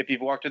point. If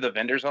you've walked through the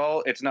vendors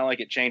hall, it's not like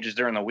it changes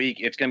during the week.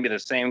 It's going to be the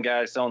same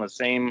guy selling the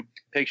same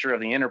picture of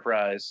the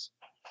Enterprise.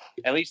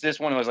 At least this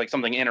one was like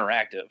something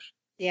interactive.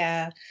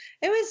 Yeah,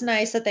 it was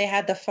nice that they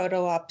had the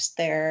photo ops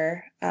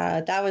there.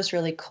 That was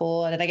really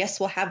cool. And I guess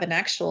we'll have an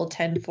actual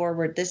 10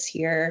 forward this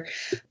year.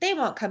 They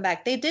won't come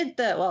back. They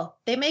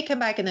may come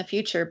back in the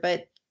future,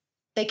 but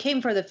they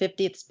came for the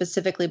 50th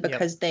specifically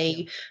because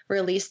they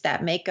released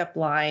that makeup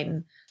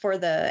line for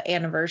the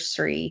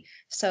anniversary.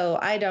 So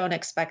I don't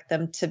expect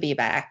them to be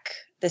back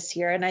this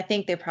year. And I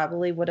think they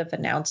probably would have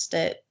announced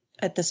it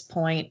at this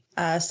point.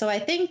 So I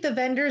think the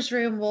vendors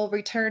room will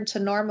return to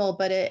normal,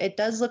 but it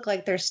does look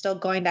like they're still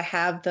going to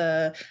have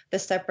the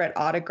separate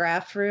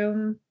autograph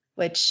room,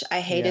 which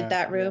I hated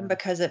that room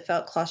because it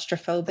felt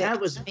claustrophobic.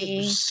 That was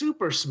a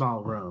super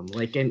small room.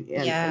 Like,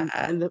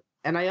 and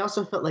I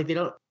also felt like they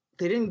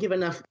didn't give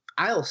enough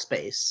aisle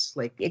space.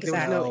 Like,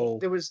 exactly.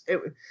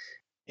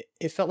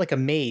 It felt like a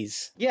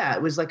maze. Yeah,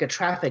 it was like a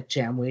traffic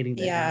jam waiting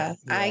to happen.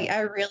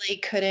 I really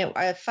couldn't.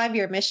 A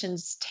 5-year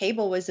missions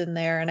table was in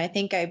there, and I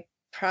think I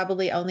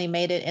probably only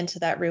made it into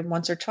that room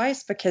once or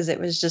twice because it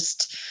was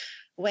just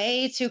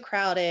way too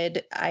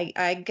crowded.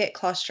 I get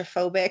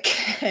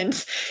claustrophobic,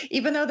 and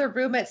even though the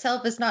room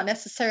itself is not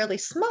necessarily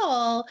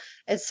small,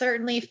 it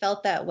certainly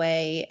felt that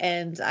way.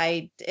 And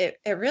it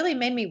really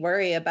made me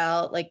worry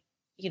about, like,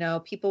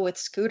 people with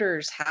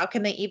scooters, how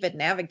can they even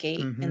navigate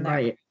in there?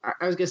 Right.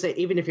 I was gonna say,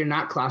 even if you're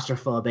not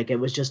claustrophobic, it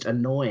was just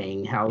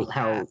annoying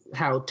how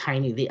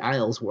tiny the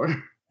aisles were.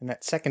 And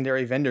that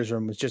secondary vendors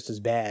room was just as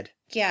bad.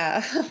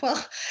 Yeah.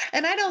 Well,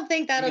 and I don't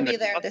think that'll In the be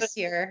there closet? this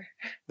year.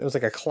 It was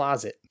like a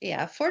closet.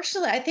 Yeah.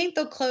 Fortunately, I think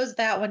they'll close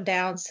that one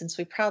down since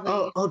we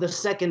probably. Oh, the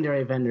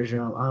secondary vendors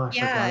room. Oh, I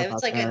Yeah, forgot it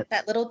was about like that.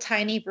 that little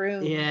tiny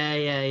room,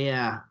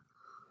 Yeah.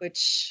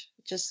 which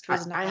just I,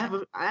 was I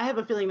not. have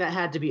a feeling that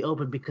had to be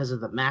open because of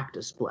the Mac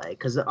display,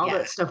 because all Yeah.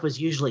 that stuff was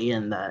usually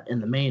in the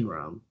main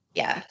room.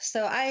 Yeah.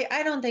 So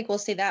I don't think we'll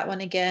see that one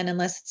again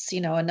unless it's,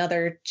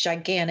 another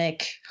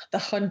gigantic, the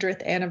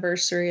 100th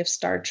anniversary of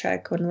Star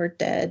Trek when we're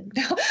dead.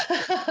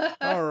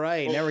 All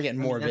right, now we're getting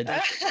morbid.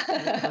 That's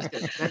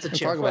a Talk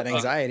cheerful about thought.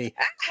 anxiety.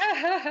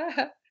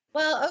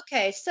 Well,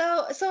 okay.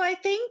 So I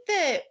think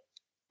that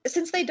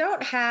since they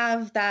don't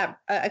have that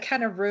a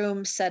kind of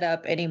room set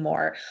up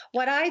anymore,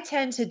 what I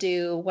tend to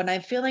do when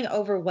I'm feeling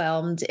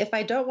overwhelmed, if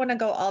I don't want to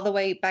go all the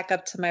way back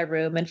up to my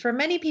room, and for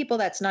many people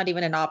that's not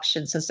even an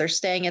option since they're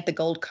staying at the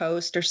Gold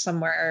Coast or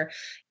somewhere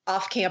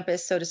off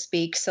campus, so to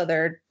speak, so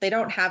they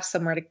don't have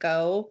somewhere to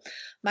go.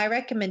 My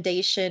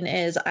recommendation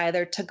is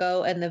either to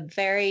go in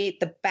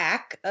the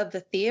back of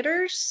the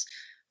theaters,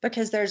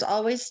 because there's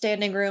always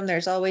standing room,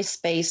 there's always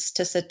space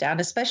to sit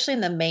down, especially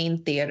in the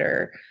main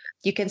theater.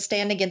 You can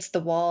stand against the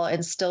wall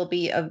and still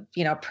be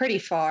pretty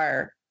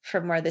far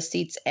from where the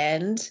seats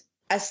end.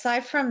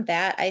 Aside from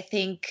that, I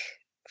think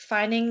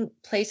finding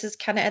places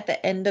kind of at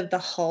the end of the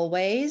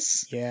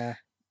hallways. Yeah.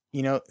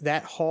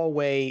 That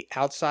hallway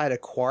outside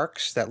of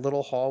Quark's, that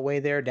little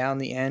hallway there down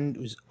the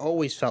end,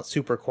 always felt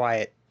super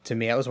quiet to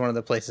me. That was one of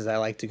the places I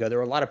like to go. There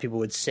were a lot of people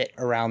who would sit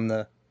around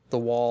the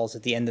walls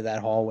at the end of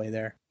that hallway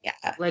there.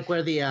 Yeah. Like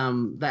where the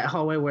that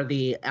hallway where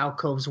the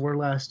alcoves were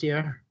last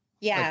year.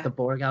 Yeah. Like the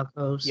Borg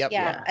alcoves. Yep.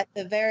 Yeah, at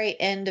the very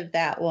end of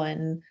that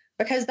one.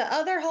 Because the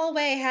other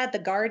hallway had the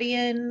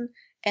Guardian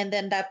and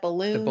then that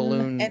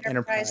balloon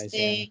Enterprise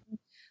thing. Yeah.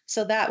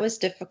 So that was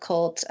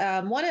difficult.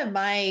 One of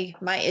my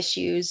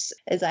issues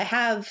is I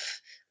have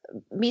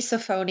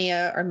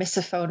misophonia or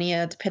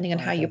misophonia, depending on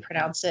how you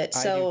pronounce it.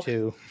 So I do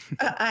too.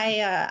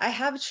 I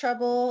have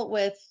trouble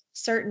with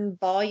certain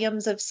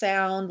volumes of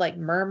sound, like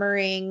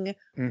murmuring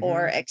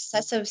or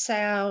excessive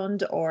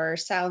sound, or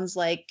sounds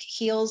like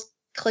heels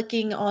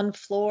clicking on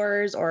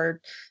floors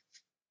or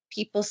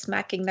people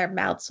smacking their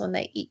mouths when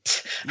they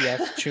eat.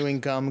 Yes,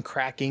 chewing gum,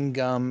 cracking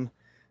gum.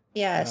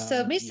 Yeah,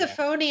 so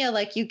misophonia,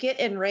 like you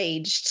get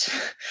enraged.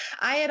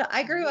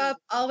 I grew up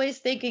always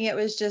thinking it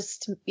was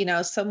just,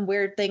 some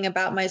weird thing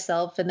about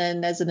myself. And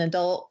then as an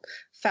adult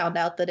found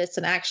out that it's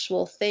an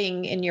actual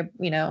thing in your,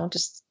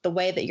 just the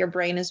way that your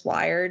brain is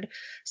wired.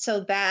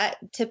 So that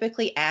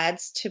typically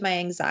adds to my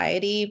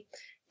anxiety.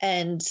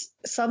 And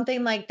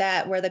something like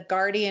that, where the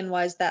Guardian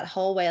was that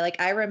hallway, like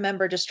I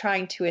remember just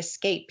trying to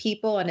escape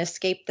people and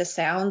escape the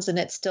sounds, and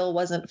it still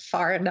wasn't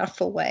far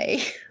enough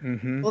away.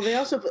 Mm-hmm. Well,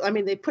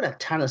 they put a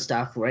ton of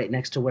stuff right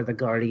next to where the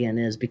Guardian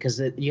is,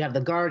 because you have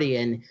the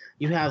Guardian,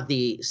 you have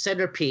the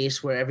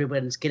centerpiece where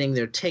everyone's getting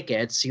their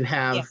tickets, you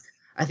have,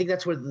 I think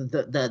that's where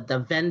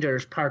the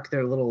vendors park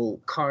their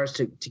little cars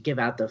to give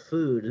out the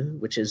food,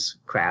 which is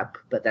crap,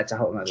 but that's a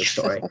whole other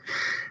story.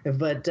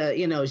 But so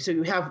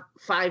you have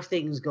 5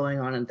 things going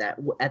on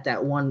at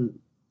that one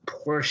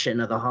portion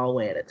of the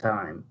hallway at a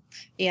time.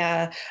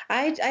 Yeah,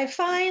 I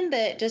find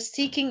that just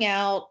seeking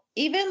out,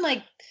 even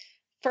like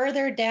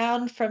further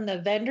down from the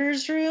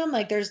vendor's room,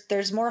 like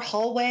there's more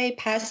hallway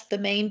past the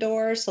main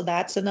door, so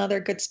that's another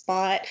good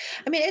spot.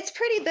 I mean, it's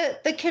pretty,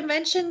 the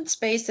convention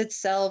space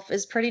itself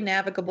is pretty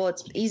navigable.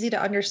 It's easy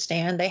to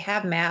understand. They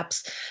have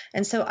maps.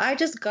 And so I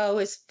just go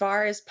as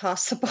far as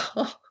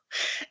possible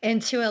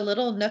into a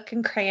little nook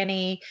and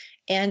cranny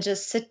and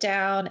just sit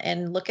down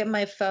and look at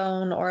my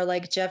phone, or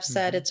like Jeff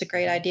said, it's a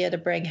great idea to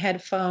bring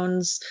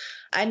headphones.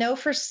 I know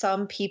for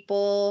some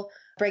people,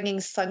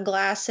 bringing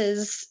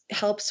sunglasses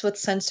helps with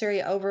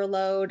sensory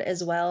overload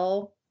as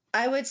well.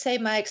 I would say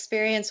my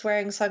experience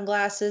wearing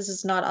sunglasses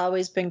has not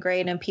always been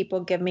great, and people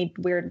give me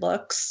weird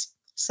looks.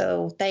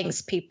 So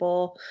thanks,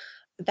 people.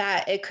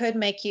 That it could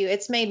make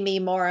it's made me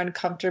more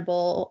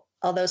uncomfortable,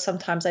 although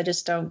sometimes I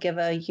just don't give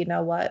a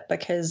what,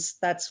 because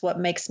that's what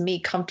makes me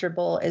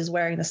comfortable, is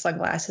wearing the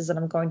sunglasses, and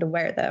I'm going to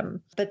wear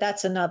them. But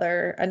that's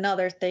another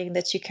thing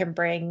that you can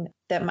bring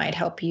that might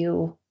help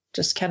you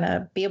just kind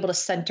of be able to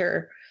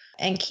center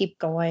and keep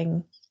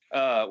going.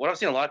 What I've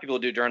seen a lot of people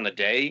do during the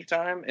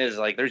daytime is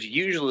like there's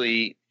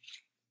usually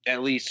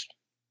at least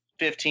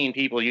 15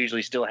 people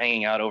usually still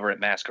hanging out over at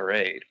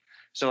Masquerade.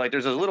 So like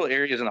there's those little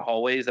areas in the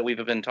hallways that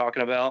we've been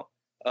talking about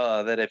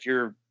that if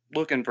you're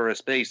looking for a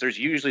space, there's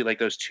usually like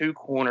those 2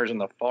 corners in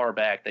the far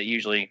back that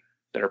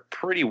are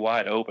pretty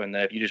wide open,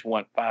 that if you just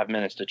want 5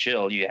 minutes to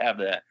chill, you have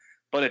that.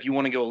 But if you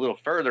want to go a little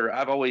further,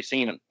 I've always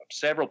seen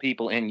several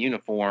people in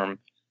uniform,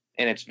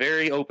 and it's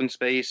very open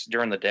space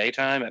during the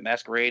daytime at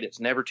Masquerade.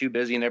 It's never too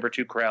busy, never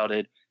too crowded.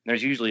 And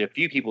there's usually a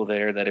few people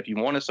there that if you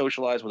want to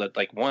socialize with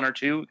like 1 or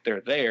 2,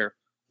 they're there.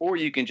 Or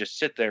you can just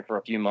sit there for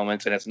a few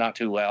moments, and it's not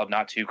too loud,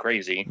 not too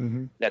crazy.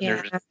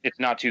 It's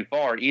not too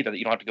far either, that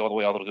you don't have to go all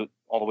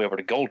the way over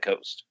to Gold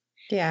Coast.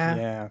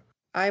 Yeah.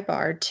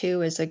 iBar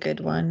too is a good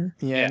one.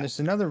 Yeah, and there's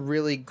another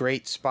really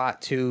great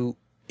spot too.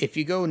 If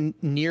you go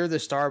near the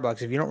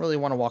Starbucks, if you don't really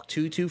want to walk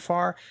too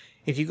far,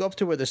 if you go up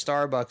to where the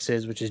Starbucks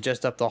is, which is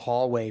just up the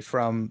hallway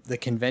from the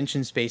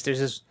convention space, there's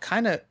this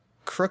kind of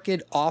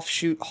crooked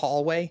offshoot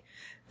hallway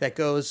that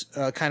goes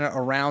kind of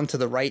around to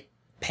the right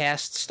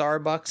past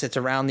Starbucks. It's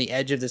around the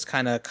edge of this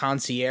kind of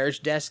concierge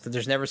desk that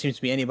there's never seems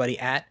to be anybody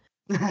at.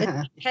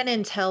 Penn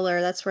and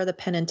Teller. That's where the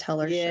Penn and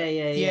Teller.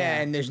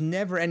 Yeah, and there's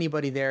never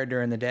anybody there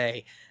during the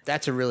day.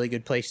 That's a really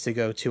good place to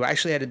go to. I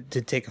actually had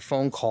to take a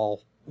phone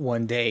call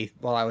one day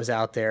while I was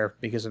out there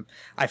because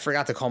I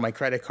forgot to call my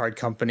credit card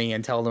company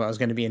and tell them I was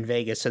going to be in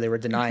Vegas, so they were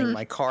denying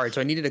my card.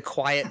 So I needed a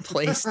quiet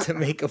place to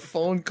make a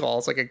phone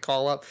call so I could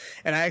call up.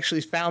 And I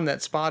actually found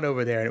that spot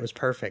over there, and it was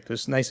perfect. It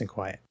was nice and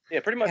quiet. Yeah,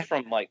 pretty much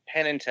from like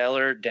Penn and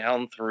Teller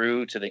down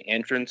through to the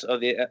entrance of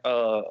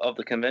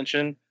the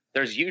convention.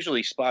 There's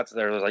usually spots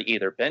that are like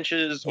either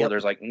benches or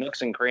there's like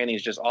nooks and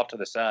crannies just off to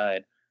the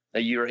side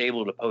that you're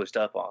able to post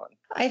up on.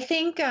 I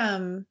think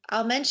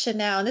I'll mention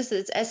now, and this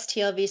is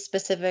STLV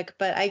specific,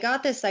 but I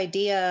got this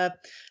idea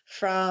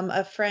from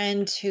a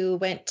friend who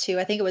went to,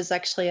 I think it was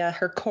actually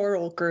her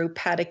choral group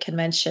had a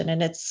convention,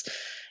 and it's,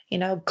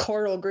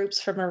 choral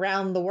groups from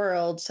around the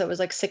world. So it was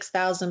like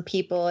 6,000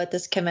 people at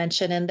this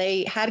convention, and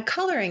they had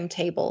coloring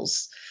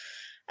tables.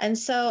 And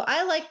so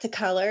I like to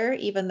color,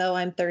 even though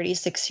I'm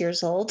 36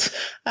 years old.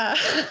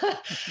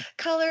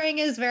 Coloring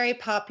is very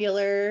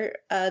popular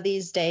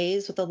these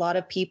days with a lot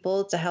of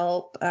people to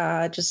help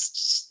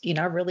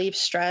relieve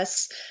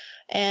stress.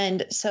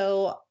 And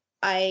so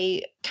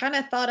I kind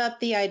of thought up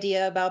the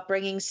idea about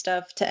bringing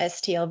stuff to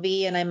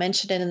STLV, and I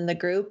mentioned it in the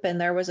group, and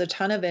there was a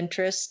ton of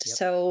interest. Yep.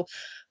 So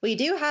we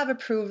do have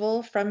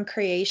approval from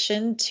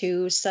Creation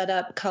to set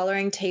up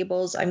coloring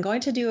tables. I'm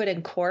going to do it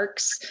in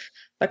Quarks,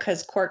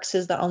 because Quarks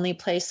is the only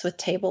place with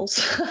tables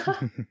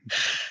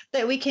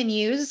that we can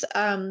use.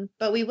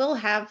 But we will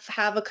have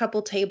a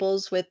couple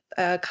tables with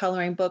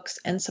coloring books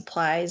and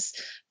supplies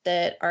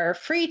that are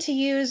free to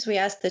use. We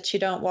ask that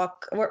you don't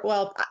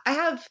I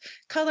have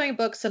coloring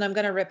books and I'm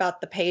going to rip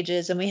out the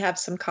pages, and we have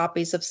some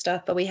copies of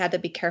stuff, but we had to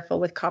be careful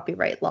with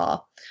copyright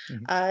law.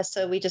 Mm-hmm.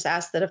 So we just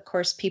ask that, of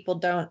course, people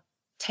don't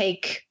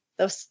take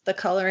the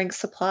coloring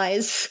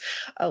supplies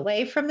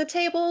away from the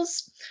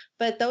tables,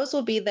 but those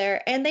will be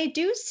there. And they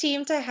do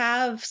seem to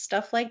have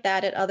stuff like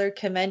that at other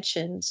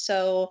conventions.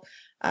 So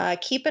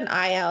keep an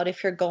eye out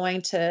if you're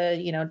going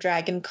to,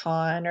 Dragon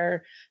Con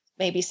or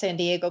maybe San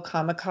Diego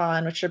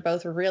Comic-Con, which are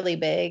both really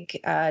big.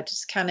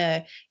 Just kind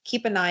of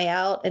keep an eye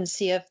out and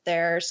see if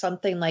there's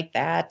something like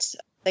that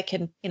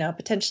can,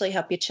 potentially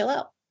help you chill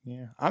out.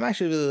 Yeah, I'm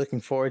actually really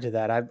looking forward to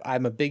that.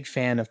 I'm a big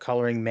fan of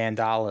coloring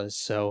mandalas,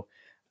 so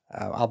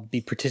I'll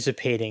be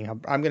participating.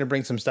 I'm going to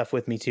bring some stuff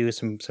with me too,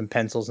 some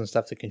pencils and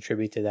stuff to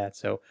contribute to that.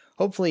 So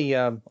hopefully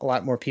a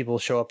lot more people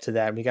show up to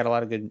that. We got a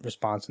lot of good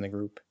response in the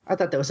group. I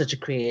thought that was such a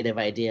creative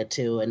idea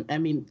too. And I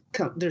mean,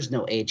 there's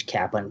no age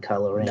cap on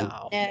coloring.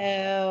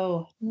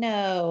 No.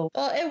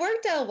 Well, it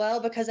worked out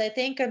well because I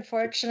think,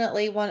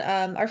 unfortunately,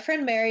 our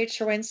friend Mary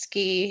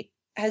Cherwinski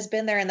has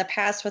been there in the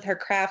past with her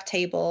craft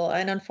table.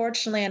 And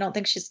unfortunately, I don't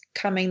think she's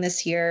coming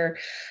this year.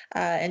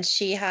 And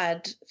she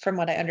had, from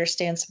what I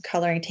understand, some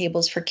coloring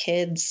tables for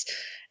kids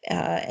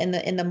in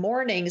the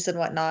mornings and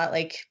whatnot,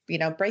 like,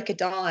 break of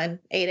dawn,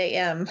 8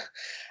 a.m.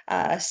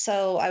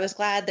 So I was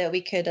glad that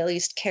we could at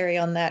least carry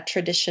on that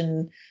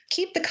tradition,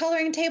 keep the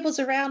coloring tables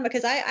around,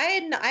 because I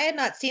had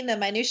not seen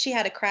them. I knew she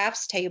had a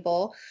crafts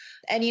table.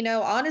 And,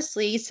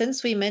 honestly,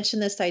 since we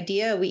mentioned this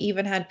idea, we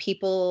even had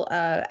people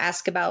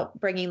ask about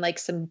bringing like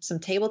some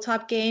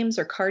tabletop games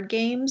or card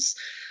games.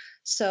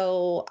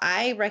 So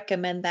I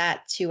recommend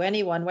that to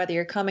anyone, whether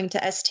you're coming to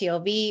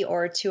STLV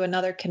or to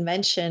another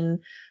convention.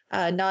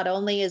 Not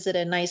only is it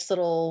a nice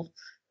little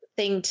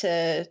thing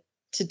to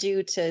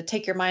do to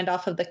take your mind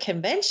off of the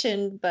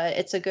convention, but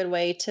it's a good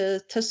way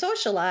to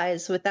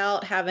socialize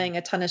without having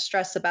a ton of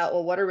stress about,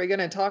 well, what are we going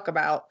to talk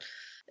about?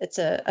 It's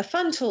a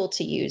fun tool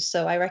to use.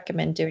 So I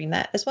recommend doing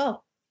that as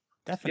well.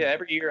 Definitely. Yeah,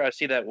 every year I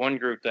see that one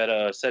group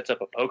that sets up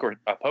a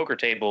poker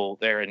table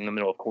there in the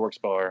middle of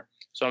Quarks Bar.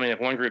 So, I mean, if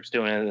one group's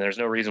doing it, there's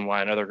no reason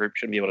why another group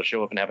shouldn't be able to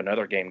show up and have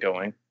another game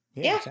going.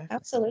 Yeah, exactly.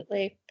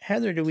 Absolutely.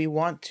 Heather, do we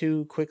want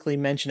to quickly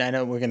mention, I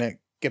know we're going to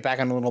get back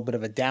on a little bit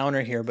of a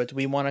downer here, but do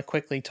we want to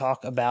quickly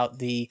talk about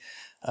the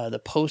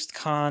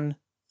post-con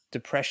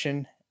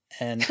depression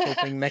and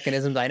coping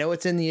mechanisms? I know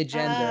it's in the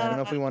agenda. I don't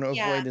know if we want to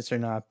avoid this or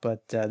not,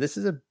 but this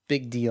is a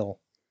big deal.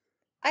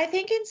 I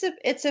think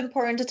it's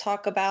important to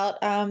talk about.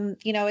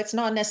 It's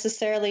not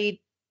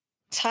necessarily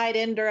tied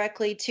in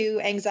directly to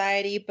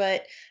anxiety,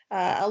 but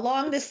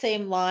along the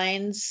same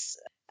lines,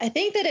 I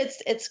think that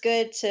it's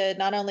good to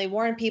not only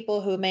warn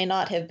people who may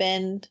not have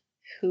been,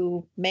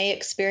 who may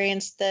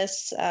experience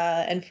this,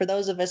 and for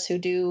those of us who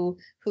do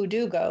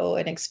go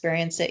and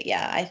experience it,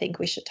 I think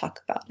we should talk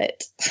about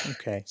it.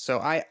 Okay, so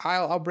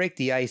I'll break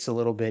the ice a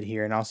little bit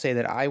here, and I'll say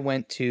that I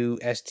went to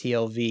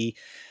STLV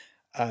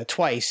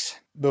twice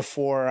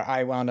before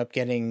I wound up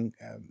getting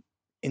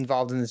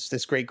involved in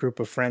this great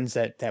group of friends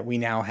that we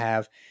now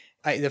have.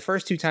 The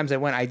first two times I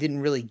went, I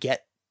didn't really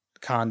get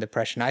con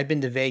depression. I'd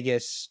been to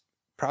Vegas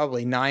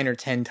probably 9 or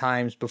 10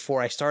 times before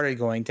I started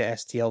going to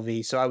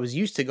STLV. So I was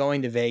used to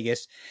going to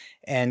Vegas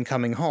and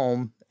coming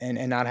home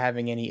and not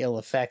having any ill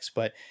effects.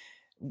 But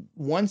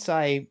once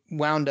I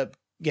wound up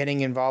getting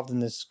involved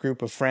in this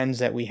group of friends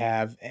that we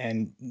have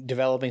and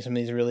developing some of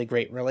these really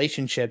great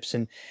relationships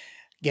and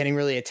getting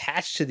really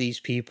attached to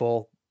these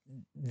people,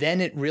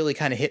 then it really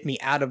kind of hit me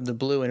out of the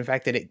blue. And in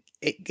fact, that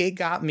it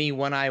got me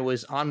when I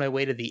was on my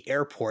way to the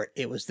airport.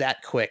 It was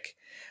that quick.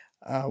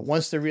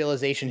 Once the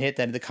realization hit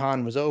that the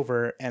con was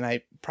over and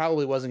I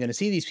probably wasn't going to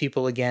see these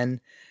people again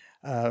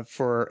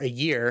for a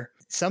year,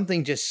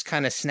 something just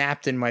kind of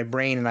snapped in my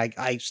brain, and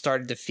I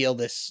started to feel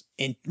this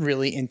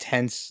really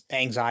intense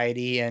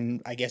anxiety,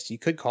 and I guess you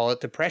could call it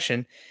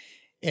depression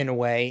in a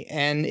way.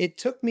 And it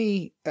took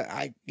me,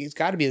 it's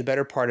got to be the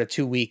better part of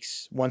 2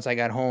 weeks once I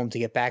got home to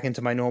get back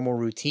into my normal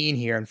routine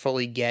here and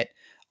fully get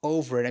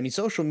over it. I mean,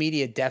 social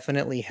media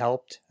definitely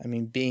helped. I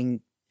mean,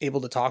 being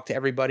able to talk to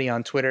everybody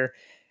on Twitter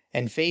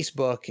and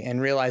Facebook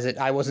and realize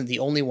that I wasn't the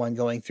only one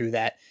going through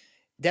that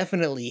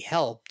definitely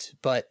helped,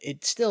 but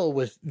it still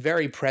was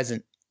very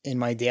present in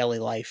my daily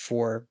life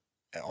for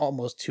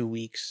almost 2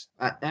 weeks.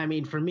 I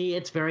mean, for me,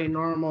 it's very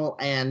normal.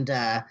 And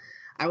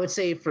I would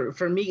say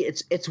for me,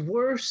 it's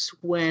worse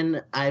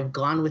when I've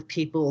gone with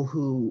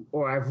people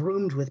or I've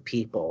roomed with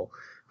people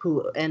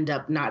who end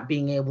up not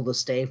being able to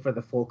stay for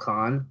the full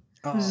con.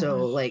 Oh,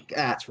 so like,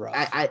 that's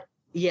rough.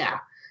 Yeah.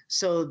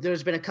 So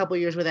there's been a couple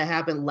years where that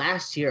happened.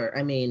 Last year,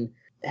 I mean,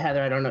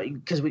 Heather, I don't know,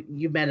 because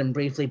you met him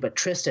briefly, but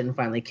Tristan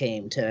finally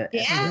came to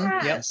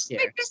Yes. year.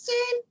 Hi,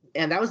 Tristan.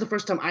 And that was the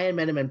first time I had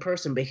met him in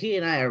person, but he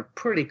and I are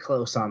pretty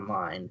close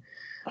online.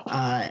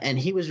 And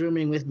he was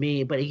rooming with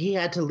me, but he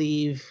had to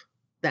leave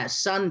that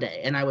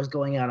Sunday, and I was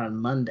going out on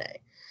Monday.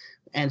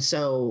 And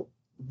so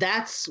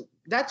that's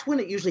when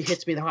it usually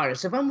hits me the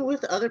hardest. If I'm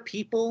with other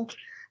people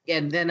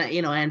and then,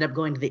 I end up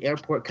going to the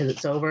airport because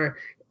it's over,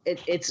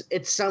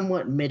 it's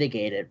somewhat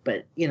mitigated,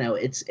 but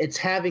it's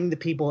having the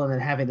people and then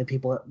having the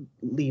people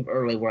leave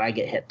early where I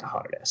get hit the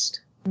hardest.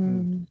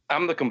 Mm.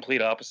 I'm the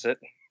complete opposite.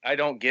 I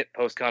don't get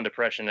post-con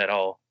depression at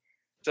all.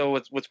 So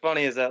what's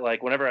funny is that,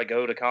 like, whenever I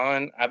go to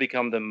con, I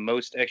become the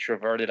most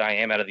extroverted I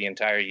am out of the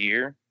entire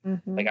year.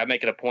 Mm-hmm. Like, I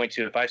make it a point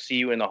to, if I see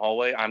you in the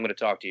hallway, I'm going to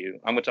talk to you.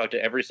 I'm going to talk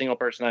to every single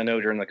person I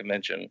know during the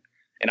convention.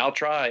 And I'll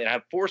try, and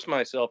I've forced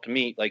myself to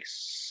meet like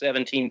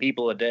 17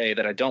 people a day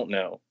that I don't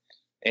know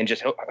and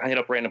just hit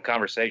up random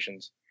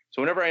conversations.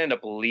 So whenever I end up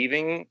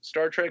leaving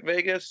Star Trek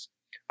Vegas,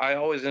 I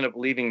always end up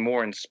leaving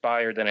more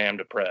inspired than I am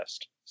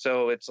depressed.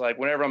 So it's like,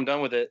 whenever I'm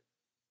done with it,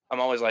 I'm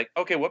always like,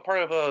 okay, what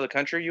part of the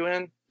country are you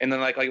in? And then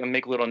like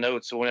make little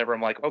notes. So whenever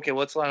I'm like, okay,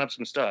 let's line up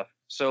some stuff.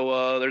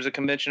 So there's a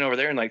convention over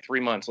there in like 3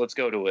 months. Let's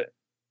go to it.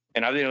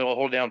 And I've been able to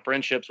hold down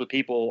friendships with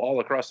people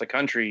all across the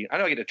country. I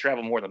know I get to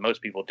travel more than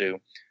most people do,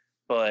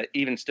 but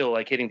even still,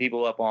 like hitting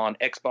people up on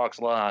Xbox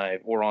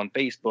Live or on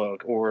Facebook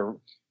or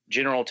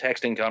general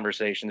texting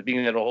conversations,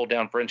 being able to hold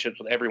down friendships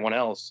with everyone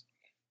else.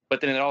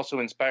 But then it also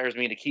inspires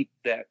me to keep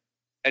that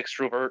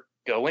extrovert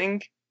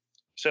going.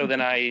 So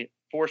then I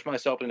force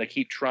myself into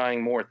keep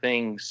trying more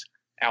things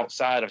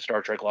outside of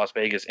Star Trek Las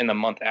Vegas in the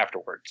month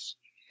afterwards.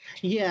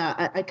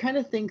 Yeah, I kind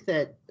of think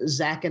that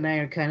Zach and I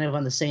are kind of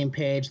on the same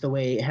page the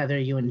way, Heather,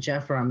 you and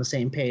Jeff are on the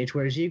same page,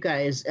 whereas you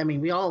guys, I mean,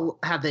 we all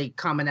have the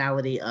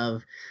commonality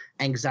of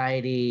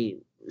anxiety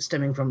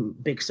stemming from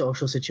big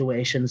social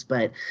situations,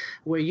 but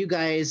where you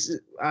guys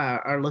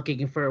are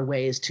looking for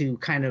ways to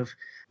kind of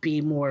be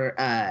more,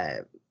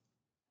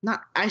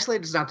 not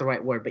isolated is not the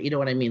right word, but you know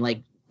what I mean,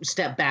 like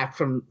step back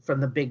from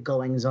the big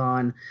goings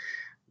on.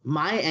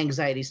 My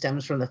anxiety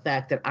stems from the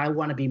fact that I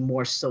want to be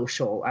more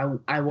social.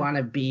 I want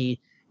to be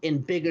in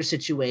bigger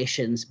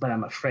situations, but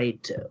I'm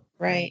afraid to.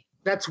 Right.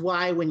 That's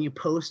why when you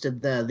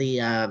posted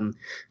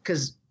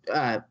because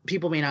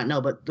people may not know,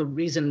 but the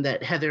reason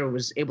that Heather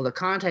was able to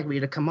contact me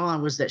to come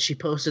on was that she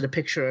posted a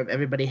picture of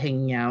everybody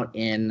hanging out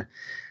in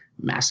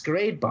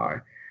Masquerade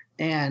Bar.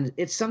 And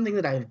it's something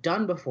that I've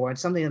done before.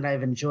 It's something that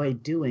I've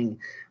enjoyed doing.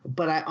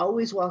 But I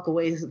always walk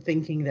away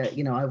thinking that,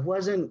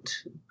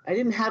 I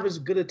didn't have as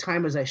good a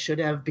time as I should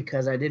have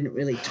because I didn't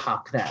really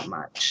talk that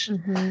much.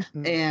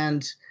 Mm-hmm.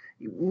 And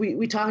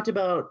we talked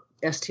about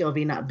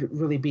STLV not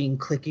really being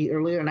cliquey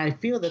earlier, and I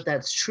feel that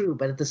that's true.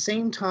 But at the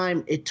same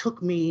time, it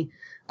took me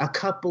a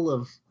couple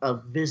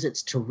of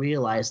visits to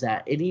realize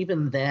that. And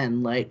even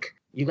then, like,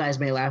 you guys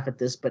may laugh at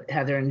this, but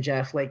Heather and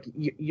Jeff, like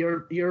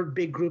you're a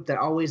big group that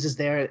always is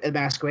there at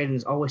Masquerade and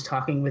is always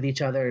talking with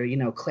each other.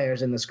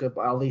 Claire's in this group,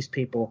 all these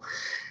people.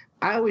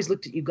 I always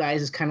looked at you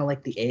guys as kind of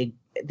like the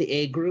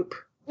A group.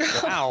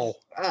 Wow.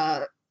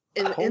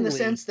 In the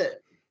sense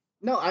that,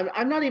 no,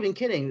 I'm not even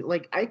kidding.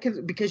 Like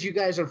because you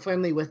guys are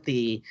friendly with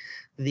the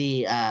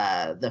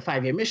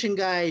 5-year mission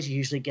guys. You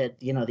usually get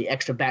the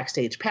extra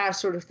backstage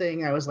pass sort of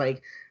thing. I was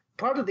like,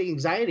 part of the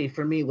anxiety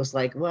for me was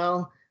like,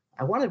 well,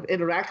 I want to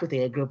interact with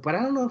the A group, but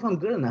I don't know if I'm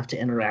good enough to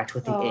interact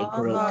with the A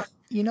group.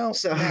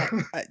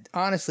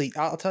 Honestly,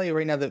 I'll tell you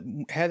right now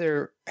that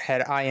Heather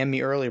had IM'd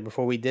me earlier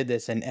before we did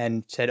this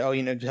and said,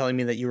 telling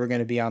me that you were going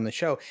to be on the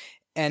show.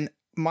 And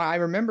I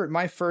remember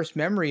my first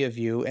memory of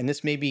you, and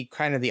this may be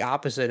kind of the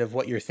opposite of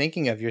what you're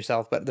thinking of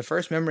yourself, but the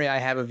first memory I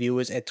have of you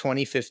was at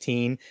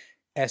 2015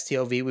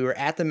 STLV. We were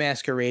at the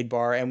Masquerade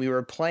Bar and we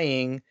were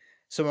playing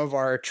some of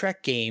our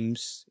Trek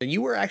games.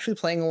 You were actually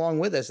playing along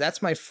with us.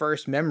 That's my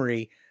first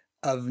memory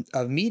of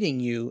meeting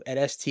you at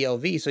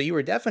STLV. So you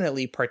were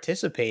definitely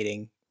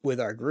participating with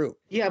our group.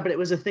 Yeah, but it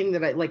was a thing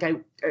that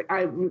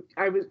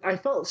I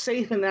felt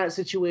safe in that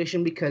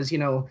situation because, you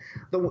know,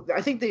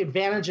 I think the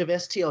advantage of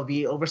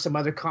STLV over some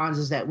other cons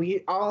is that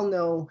we all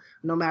know,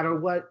 no matter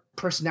what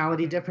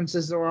personality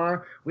differences there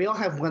are, we all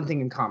have one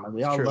thing in common.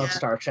 We all love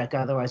Star Trek,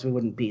 otherwise we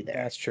wouldn't be there.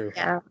 That's true.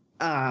 Yeah.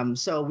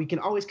 So we can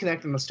always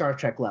connect on the Star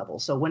Trek level.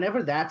 So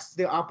whenever that's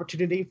the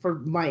opportunity for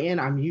my in,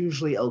 I'm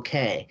usually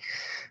okay.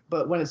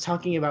 But when it's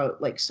talking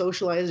about like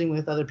socializing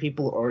with other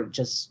people or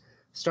just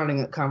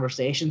starting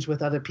conversations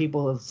with other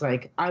people, it's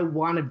like I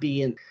want to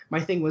be in. My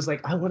thing was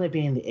like I want to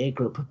be in the A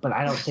group, but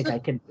I don't think I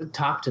can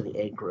talk to the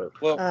A group.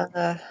 Well,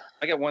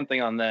 I got one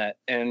thing on that,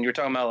 and you're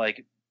talking about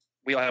like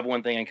we all have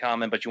one thing in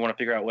common, but you want to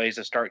figure out ways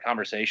to start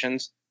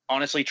conversations.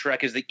 Honestly,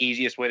 Trek is the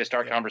easiest way to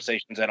start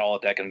conversations at all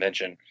at that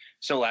convention.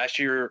 So last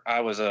year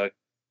I was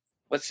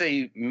let's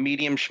say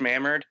medium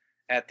schmammered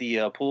at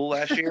the pool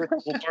last year,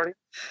 pool party.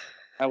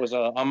 I was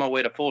on my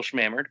way to full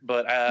schmammered,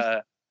 but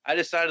I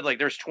decided like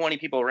there's 20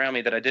 people around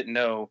me that I didn't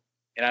know.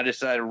 And I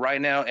decided right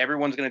now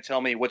everyone's going to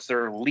tell me what's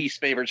their least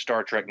favorite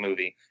Star Trek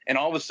movie. And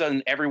all of a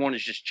sudden everyone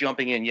is just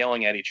jumping in,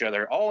 yelling at each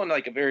other, all in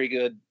like a very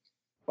good,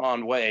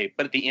 fond way.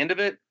 But at the end of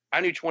it,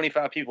 I knew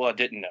 25 people I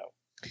didn't know.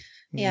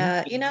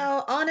 Yeah, you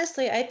know,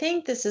 honestly, I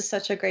think this is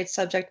such a great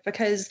subject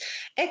because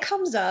it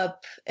comes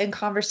up in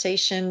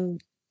conversation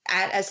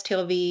at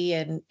STLV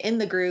and in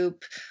the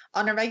group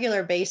on a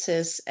regular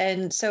basis.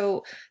 And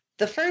so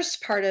the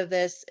first part of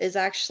this is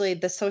actually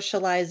the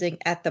socializing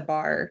at the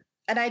bar.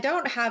 And I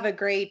don't have a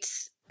great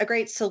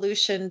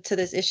solution to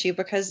this issue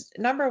because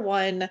number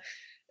one,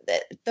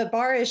 the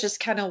bar is just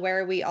kind of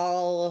where we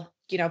all,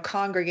 you know,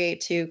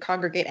 congregate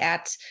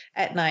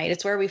at night.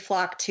 It's where we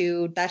flock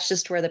to. That's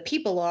just where the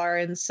people are.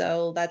 And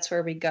so that's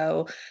where we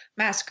go.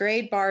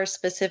 Masquerade Bar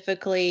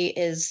specifically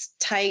is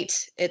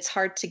tight. It's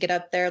hard to get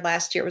up there.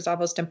 Last year it was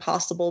almost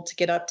impossible to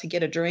get up to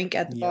get a drink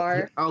at the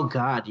bar. Oh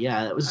God.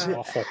 Yeah. That was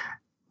awful.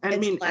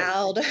 It's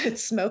loud.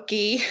 It's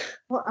smoky.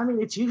 Well, I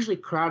mean, it's usually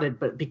crowded,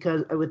 but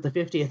because with the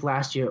 50th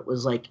last year, it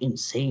was like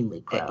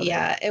insanely crowded.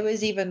 Yeah, it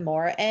was even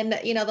more. And,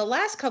 you know, the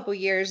last couple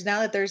years,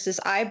 now that there's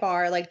this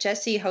iBar, like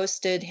Jesse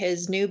hosted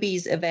his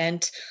newbies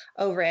event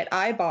over at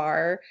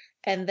iBar.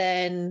 And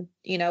then,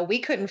 you know, we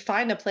couldn't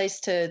find a place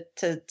to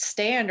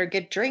stand or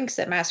get drinks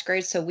at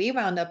Masquerade. So we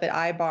wound up at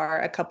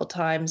iBar a couple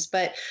times.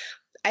 But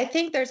I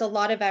think there's a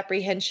lot of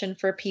apprehension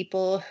for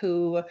people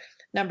who,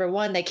 number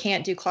one, they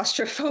can't do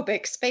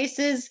claustrophobic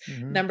spaces.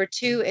 Mm-hmm. Number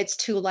two, it's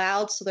too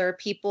loud. So there are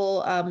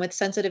people with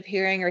sensitive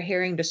hearing or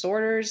hearing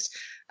disorders.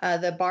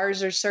 The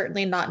bars are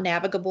certainly not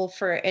navigable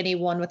for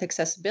anyone with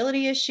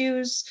accessibility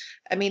issues.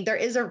 I mean, there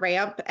is a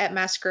ramp at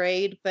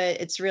Masquerade,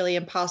 but it's really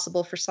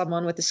impossible for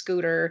someone with a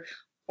scooter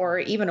or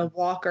even a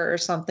walker or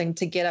something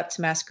to get up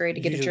to Masquerade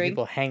to get a drink.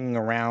 People hanging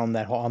around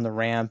on the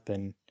ramp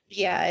and...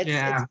 Yeah,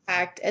 it's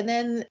packed. And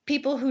then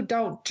people who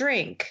don't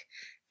drink.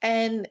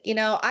 And, you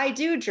know, I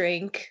do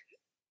drink.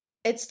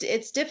 It's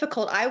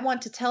difficult. I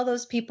want to tell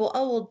those people,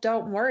 oh, well,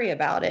 don't worry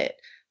about it,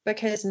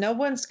 because no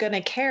one's going to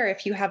care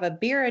if you have a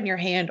beer in your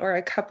hand or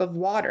a cup of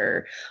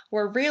water.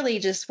 We're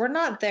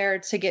not there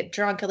to get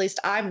drunk. At least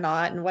I'm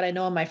not. And what I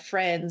know of my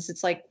friends,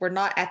 it's like we're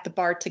not at the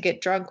bar to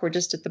get drunk. We're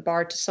just at the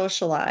bar to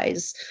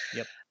socialize.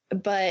 Yep.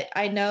 But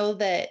I know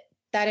that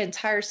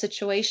entire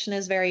situation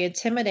is very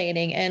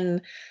intimidating.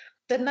 And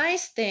the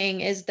nice thing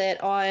is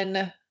that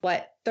on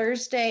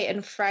Thursday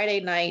and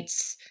Friday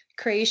nights,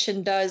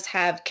 Creation does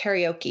have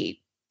karaoke.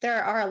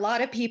 There are a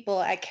lot of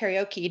people at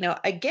karaoke. You know,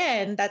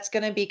 again, that's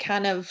going to be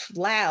kind of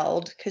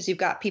loud because you've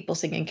got people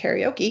singing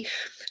karaoke,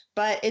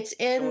 but it's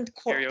in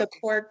the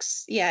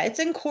Quarks. Yeah, it's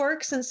in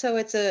Quarks, and so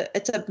it's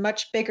a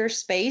much bigger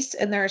space,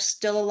 and there are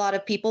still a lot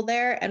of people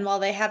there. And while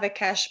they have a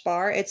cash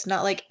bar, it's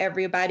not like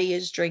everybody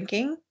is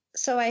drinking.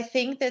 So I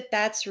think that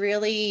that's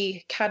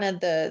really kind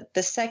of the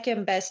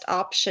second best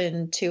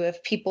option to,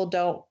 if people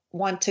don't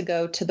want to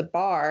go to the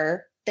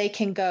bar, they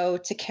can go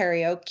to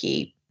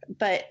karaoke.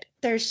 But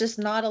there's just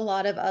not a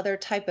lot of other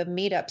type of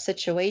meetup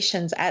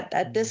situations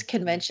at this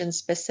convention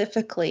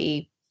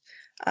specifically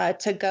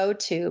to go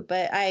to.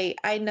 But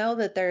I know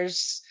that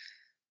there's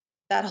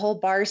that whole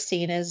bar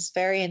scene is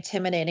very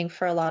intimidating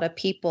for a lot of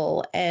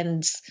people.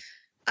 And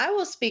I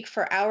will speak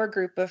for our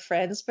group of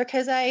friends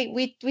because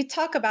we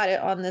talk about it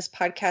on this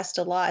podcast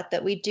a lot,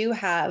 that we do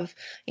have,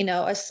 you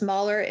know, a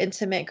smaller,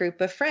 intimate group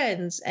of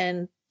friends.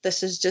 And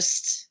this is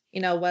just,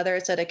 you know, whether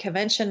it's at a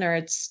convention or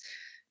it's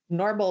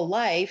normal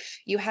life,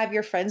 you have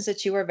your friends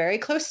that you are very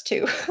close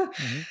to.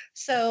 Mm-hmm.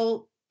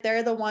 So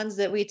they're the ones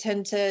that we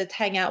tend to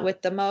hang out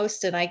with the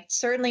most. And I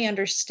certainly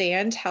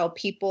understand how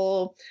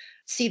people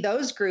see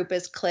those group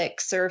as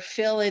cliques or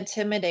feel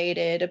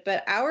intimidated.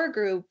 But our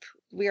group,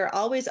 we are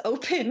always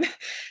open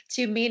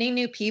to meeting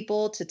new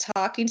people, to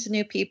talking to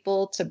new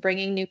people, to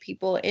bringing new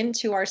people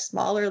into our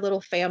smaller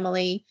little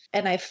family.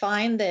 And I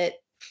find that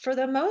for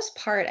the most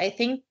part, I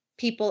think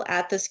people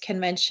at this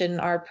convention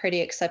are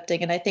pretty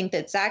accepting. And I think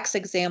that Zach's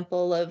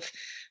example of,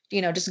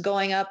 just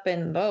going up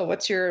and, oh,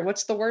 what's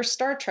the worst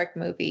Star Trek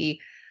movie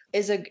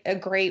is a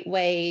great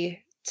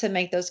way to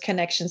make those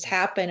connections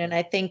happen. And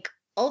I think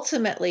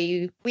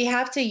ultimately we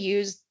have to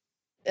use,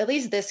 at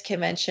least this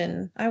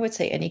convention, I would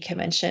say any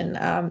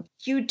convention,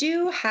 you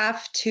do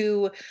have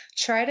to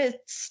try to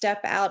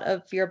step out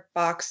of your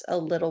box a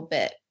little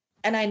bit.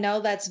 And I know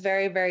that's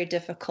very, very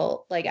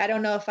difficult. Like, I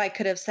don't know if I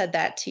could have said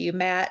that to you,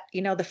 Matt,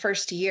 the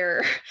first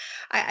year.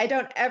 I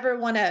don't ever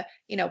want to,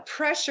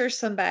 pressure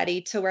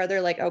somebody to where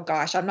they're like, oh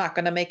gosh, I'm not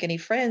going to make any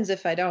friends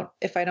if I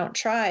don't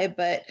try.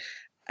 But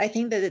I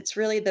think that it's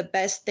really the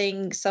best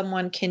thing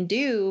someone can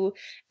do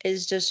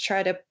is just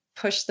try to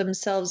push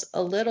themselves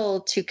a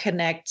little to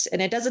connect. And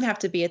it doesn't have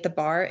to be at the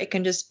bar. It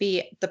can just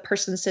be the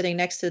person sitting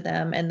next to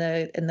them in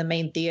the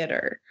main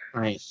theater.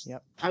 Right.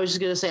 Yep. I was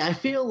just going to say, I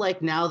feel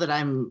like now that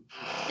I'm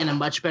in a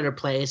much better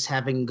place,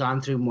 having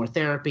gone through more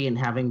therapy and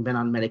having been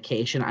on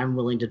medication, I'm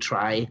willing to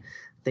try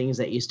things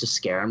that used to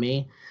scare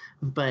me.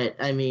 But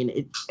I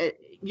mean,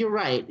 you're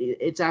right.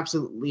 It's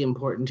absolutely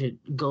important to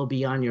go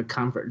beyond your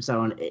comfort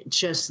zone. It's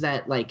just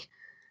that, like,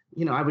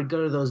 I would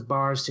go to those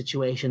bar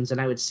situations and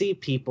I would see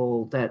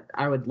people that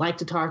I would like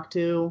to talk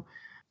to.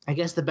 I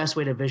guess the best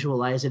way to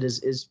visualize it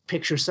is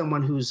picture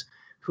someone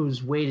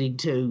who's waiting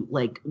to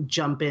like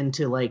jump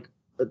into like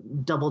a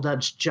double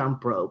Dutch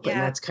jump rope. Yeah,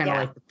 and that's kind of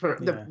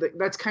Yeah. like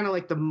that's kind of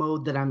like the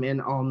mode that I'm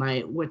in all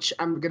night, which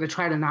I'm going to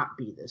try to not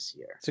be this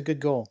year. It's a good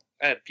goal.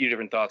 I had a few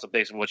different thoughts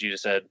based on what you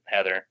just said,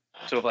 Heather.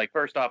 So, like,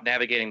 first off,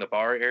 navigating the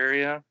bar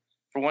area.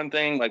 For one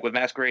thing, like with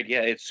Masquerade,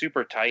 yeah, it's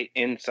super tight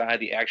inside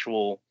the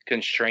actual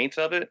constraints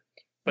of it,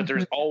 but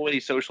there's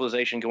always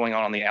socialization going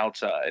on the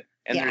outside.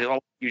 And there's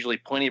usually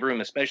plenty of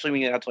room, especially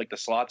when you get out to like the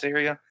slots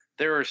area.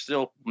 There are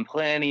still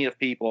plenty of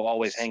people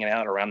always hanging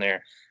out around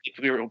there. If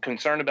you're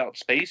concerned about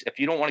space, if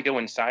you don't want to go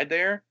inside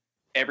there,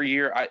 every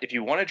year, if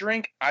you want to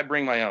drink, I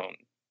bring my own.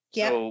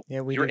 Yeah. So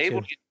Yeah, you're do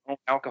able too. to get your own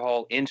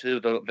alcohol into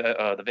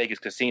the Vegas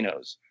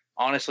casinos.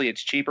 Honestly,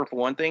 it's cheaper for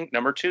one thing.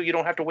 Number two, you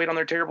don't have to wait on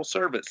their terrible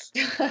service.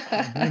 You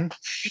have to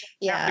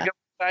go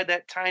inside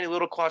that tiny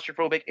little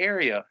claustrophobic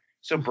area.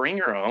 So bring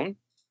your own.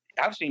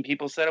 I've seen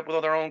people set up with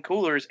their own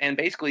coolers, and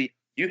basically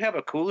you have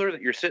a cooler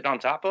that you're sitting on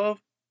top of.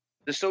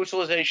 The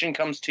socialization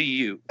comes to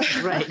you.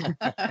 Right.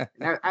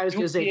 I was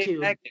going to say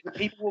too.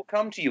 People will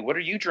come to you. What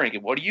are you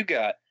drinking? What do you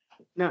got?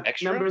 No,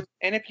 Extra.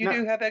 And if you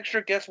do have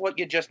extra, guess what?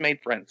 You just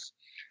made friends.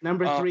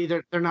 Number three,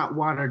 they're not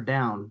watered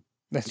down.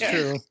 That's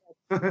Yeah.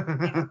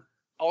 true.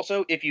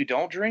 Also, if you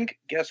don't drink,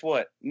 guess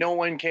what? No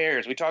one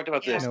cares. We talked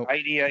about this. Nope.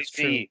 That's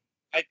true. IDIC.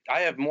 I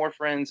have more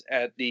friends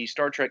at the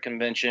Star Trek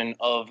convention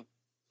of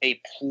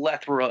a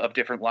plethora of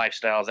different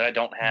lifestyles that I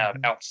don't have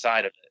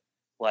outside of it.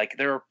 Like,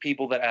 there are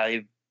people that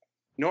I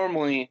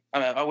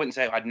wouldn't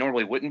say I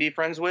normally wouldn't be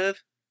friends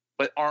with,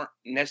 but aren't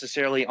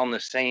necessarily on the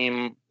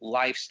same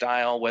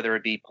lifestyle, whether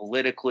it be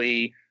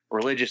politically,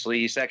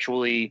 religiously,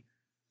 sexually,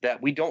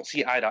 that we don't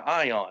see eye to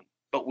eye on.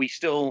 But we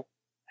still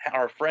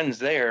are friends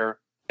there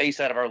based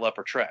out of our love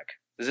for Trek.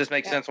 Does this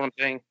make sense what I'm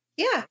saying?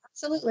 Yeah,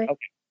 absolutely. Okay.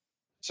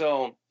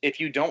 So if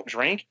you don't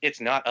drink, it's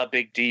not a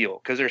big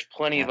deal because there's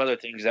plenty of other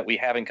things that we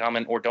have in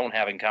common or don't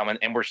have in common,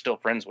 and we're still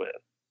friends with.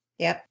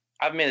 Yep.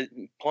 I've made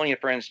plenty of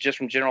friends just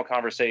from general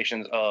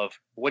conversations of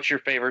what's your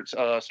favorite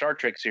Star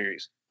Trek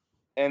series.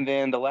 And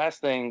then the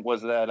last thing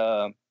was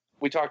that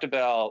we talked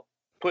about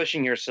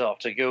pushing yourself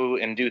to go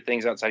and do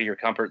things outside of your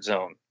comfort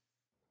zone.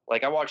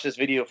 Like, I watched this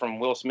video from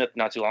Will Smith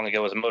not too long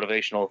ago as a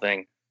motivational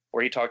thing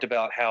where he talked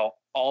about how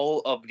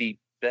all of the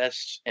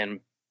best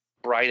and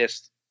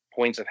brightest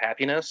points of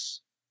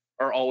happiness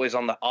are always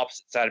on the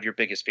opposite side of your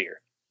biggest fear.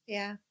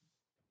 Yeah.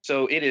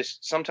 So it is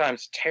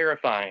sometimes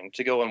terrifying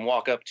to go and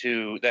walk up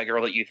to that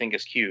girl that you think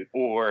is cute,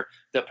 or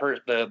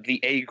the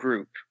A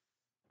group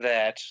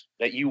that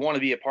you want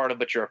to be a part of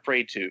but you're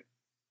afraid to.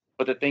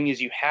 But the thing is,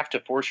 you have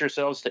to force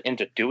yourselves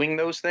into doing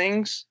those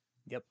things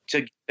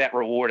to get that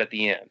reward at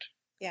the end.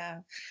 Yeah.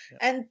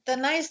 And the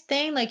nice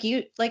thing,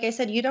 like I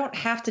said, you don't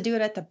have to do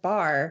it at the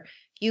bar.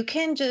 You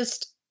can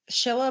just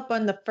show up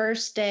on the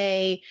first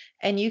day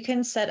and you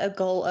can set a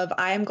goal of,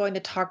 I am going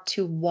to talk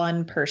to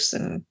one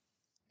person.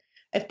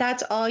 If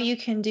that's all you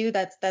can do,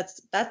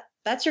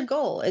 that's your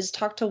goal, is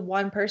talk to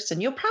one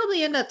person. You'll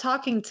probably end up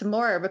talking to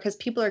more because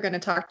people are going to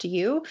talk to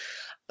you,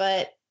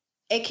 but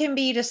it can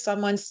be just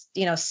someone,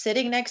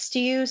 sitting next to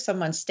you,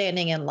 someone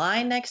standing in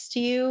line next to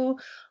you,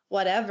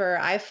 whatever.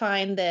 I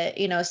find that,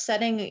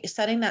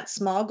 setting that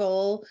small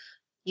goal,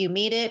 you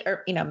meet it,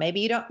 or, maybe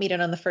you don't meet it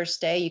on the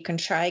first day, you can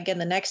try again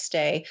the next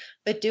day,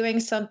 but doing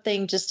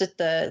something just at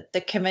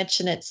the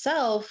convention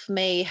itself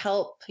may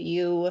help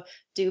you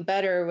do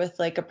better with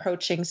like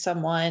approaching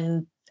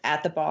someone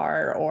at the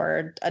bar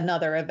or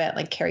another event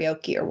like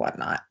karaoke or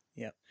whatnot.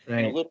 Yep. Right.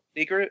 And a little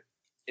secret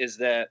is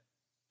that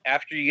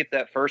after you get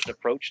that first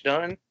approach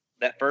done,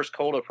 that first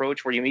cold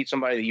approach where you meet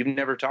somebody that you've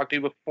never talked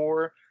to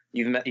before,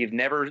 you've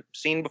never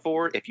seen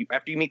before.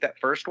 After you meet that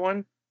first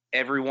one,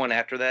 everyone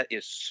after that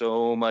is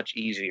so much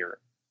easier.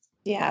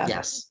 Yeah.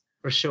 Yes,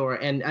 for sure.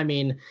 And I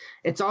mean,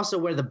 it's also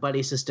where the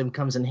buddy system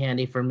comes in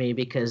handy for me,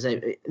 because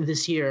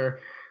this year,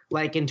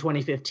 like in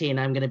 2015,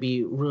 I'm going to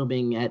be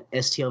rooming at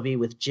STLV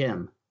with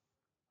Jim,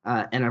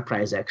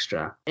 Enterprise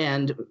Extra,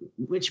 and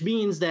which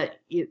means that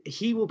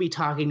he will be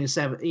talking to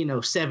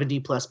 70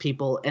 plus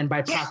people, and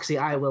by proxy,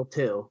 I will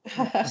too.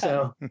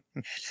 So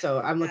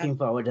I'm looking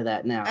forward to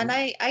that now. And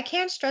I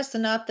can't stress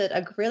enough that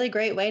a really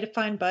great way to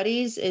find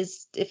buddies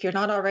is, if you're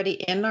not already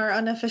in our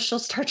unofficial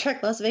Star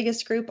Trek Las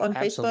Vegas group on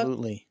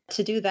Absolutely. Facebook,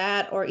 to do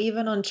that, or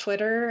even on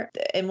Twitter.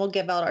 And we'll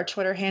give out our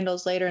Twitter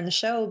handles later in the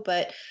show,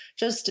 but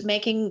just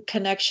making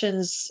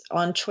connections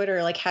on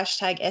Twitter, like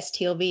hashtag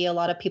STLV, a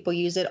lot of people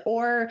use it,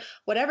 or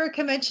whatever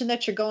convention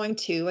that you're going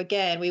to.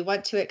 Again, we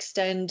want to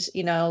extend,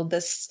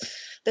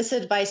 this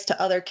advice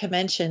to other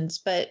conventions,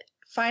 but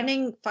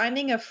finding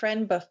a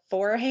friend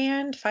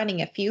beforehand,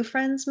 finding a few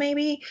friends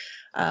maybe,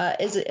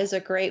 is a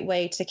great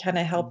way to kind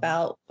of help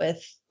out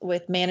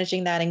with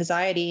managing that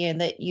anxiety,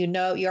 and that you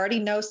already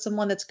know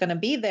someone that's going to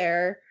be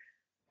there.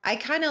 I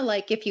kind of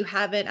like, if you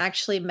haven't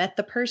actually met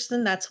the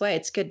person, that's why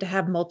it's good to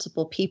have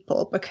multiple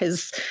people,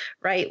 because,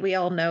 right, we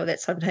all know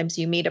that sometimes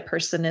you meet a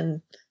person and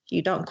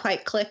you don't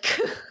quite click.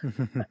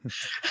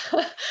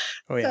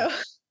 Oh, yeah. So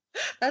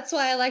that's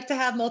why I like to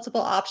have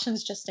multiple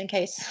options, just in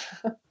case.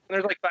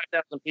 There's like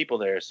 5,000 people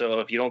there. So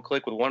if you don't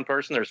click with one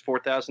person, there's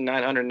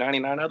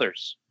 4,999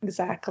 others.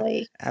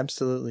 Exactly.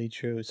 Absolutely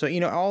true. So,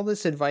 all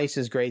this advice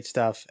is great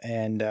stuff.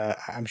 And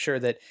I'm sure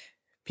that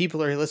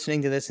people are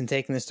listening to this and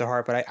taking this to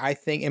heart. But I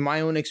think in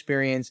my own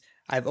experience,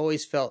 I've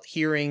always felt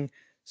hearing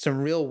some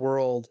real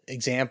world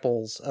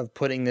examples of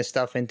putting this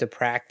stuff into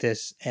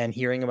practice and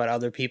hearing about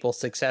other people's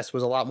success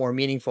was a lot more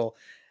meaningful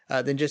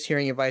than just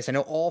hearing advice. I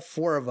know all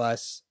four of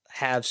us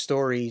have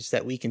stories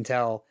that we can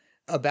tell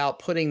about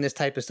putting this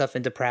type of stuff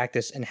into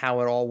practice and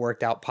how it all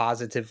worked out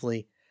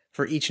positively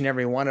for each and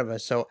every one of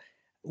us. So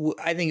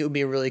I think it would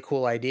be a really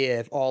cool idea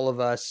if all of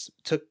us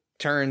took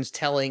turns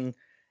telling,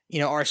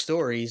 our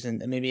stories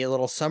and maybe a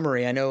little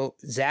summary. I know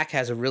Zach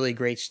has a really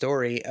great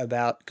story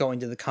about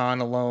going to the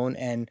con alone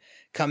and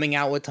coming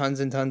out with tons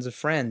and tons of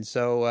friends.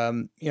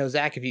 So,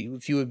 Zach,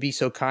 if you would be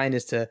so kind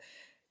as to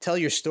tell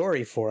your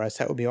story for us,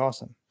 that would be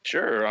awesome.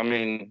 Sure. I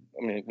mean,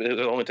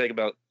 it'll only take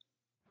about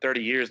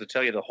 30 years to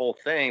tell you the whole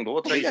thing, but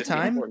we'll tell you the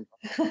time. Important.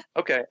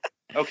 Okay.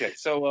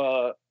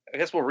 So I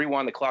guess we'll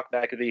rewind the clock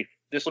back.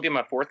 This will be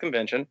my fourth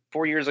convention.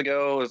 4 years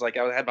ago, it was like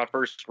I had my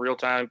first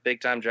real-time,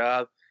 big-time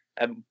job,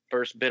 had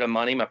first bit of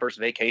money, my first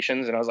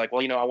vacations, and I was like,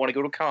 well, I want to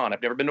go to a con.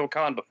 I've never been to a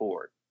con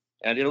before.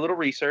 And I did a little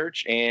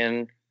research,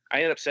 and I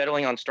ended up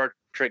settling on Star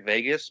Trek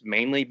Vegas,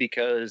 mainly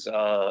because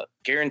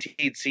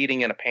guaranteed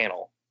seating in a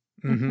panel.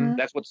 Mm-hmm.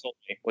 That's what sold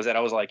me, was that I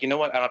was like, you know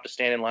what? I don't have to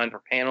stand in line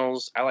for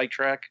panels. I like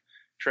Trek.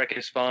 Trek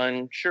is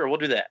fun. Sure, we'll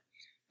do that.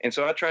 And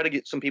so I tried to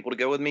get some people to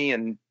go with me,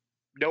 and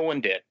no one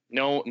did.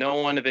 No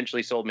one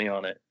eventually sold me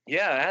on it.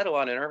 Yeah, I had a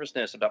lot of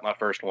nervousness about my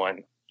first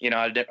one.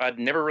 I'd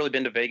never really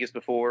been to Vegas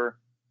before.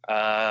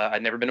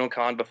 I'd never been to a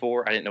con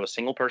before. I didn't know a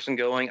single person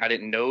going. I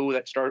didn't know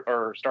that Star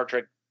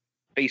Trek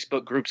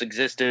Facebook groups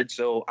existed.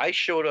 So I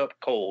showed up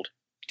cold,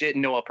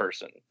 didn't know a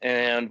person.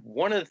 And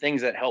one of the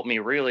things that helped me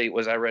really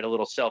was I read a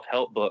little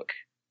self-help book,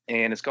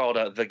 and it's called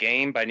The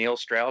Game by Neil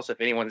Strauss, if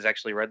anyone has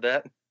actually read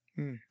that.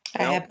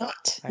 I have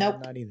not. I Nope.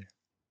 have not either.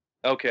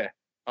 Okay.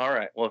 All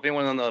right. Well, if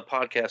anyone on the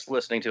podcast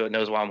listening to it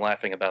knows why I'm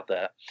laughing about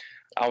that,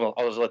 I'll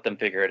just let them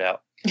figure it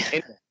out.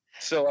 Anyway,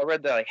 so I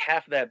read like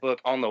half of that book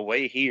on the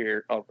way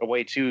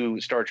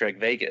to Star Trek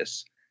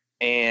Vegas.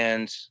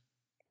 And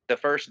the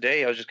first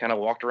day I was just kind of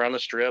walked around the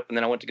strip, and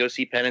then I went to go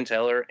see Penn and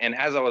Teller. And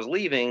as I was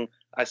leaving,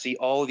 I see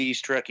all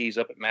these Trekkies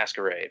up at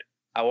Masquerade.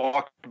 I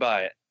walked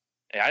by it.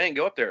 And I didn't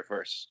go up there at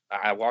first.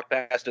 I walked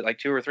past it like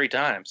 2 or 3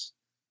 times.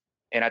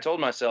 And I told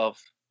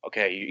myself,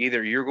 okay,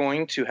 either you're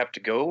going to have to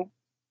go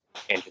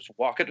and just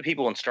walk up to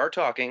people and start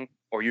talking,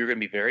 or you're going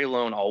to be very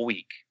alone all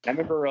week. I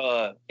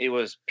remember it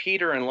was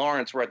Peter and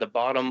Lawrence were at the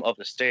bottom of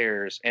the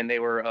stairs, and they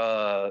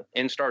were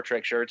in Star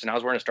Trek shirts, and I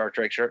was wearing a Star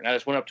Trek shirt. And I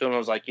just went up to them and I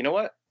was like, you know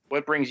what?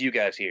 What brings you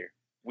guys here?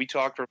 We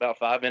talked for about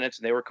 5 minutes,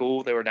 and they were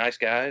cool. They were nice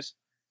guys.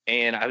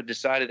 And I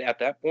decided at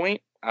that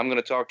point, I'm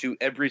going to talk to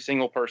every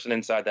single person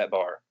inside that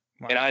bar.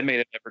 Wow. And I made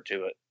an effort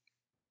to it.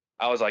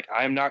 I was like,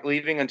 I'm not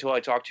leaving until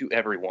I talk to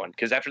everyone.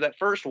 Because after that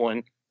first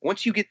one,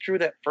 once you get through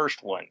that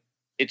first one,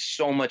 it's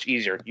so much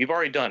easier. You've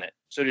already done it.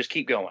 So just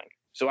keep going.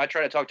 So I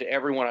tried to talk to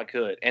everyone I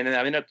could. And then I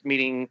ended up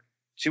meeting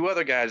 2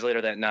 other guys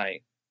later that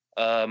night,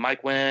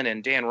 Mike Wynn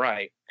and Dan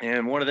Wright.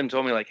 And one of them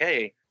told me, like,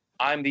 hey,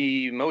 I'm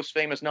the most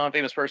famous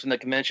non-famous person at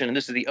the convention, and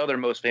this is the other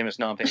most famous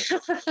non-famous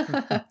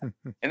person.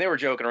 And they were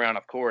joking around,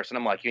 of course. And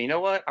I'm like, you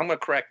know what? I'm going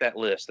to crack that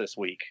list this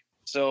week.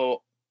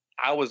 So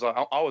I was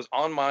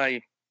on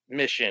my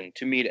mission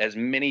to meet as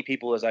many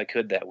people as I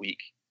could that week.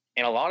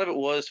 And a lot of it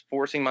was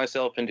forcing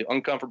myself into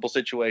uncomfortable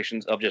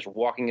situations of just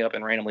walking up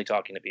and randomly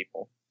talking to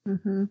people.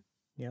 Mm-hmm.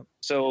 Yep.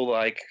 So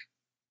like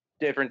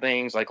different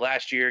things, like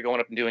last year going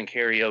up and doing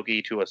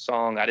karaoke to a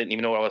song I didn't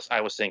even know what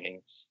I was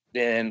singing.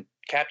 Then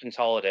Captain's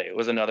Holiday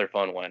was another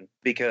fun one,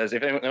 because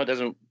if anyone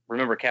doesn't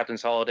remember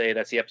Captain's Holiday,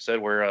 that's the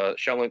episode where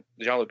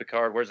Jean-Luc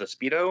Picard wears a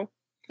Speedo,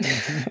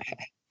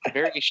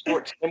 very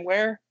short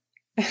swimwear.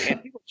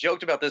 And people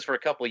joked about this for a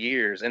couple of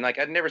years, and like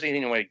I'd never seen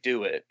anyone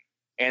do it.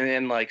 And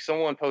then like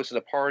someone posted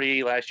a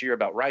party last year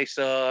about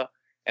Risa,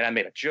 and I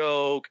made a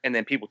joke, and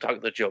then people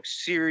took the joke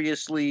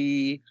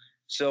seriously.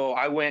 So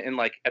I went and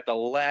like at the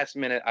last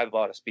minute, I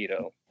bought a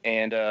Speedo,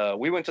 and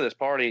we went to this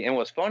party. And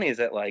what's funny is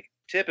that like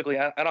typically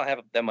I don't have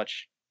that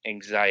much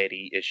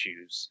anxiety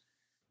issues,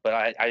 but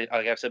I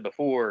like I've said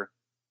before,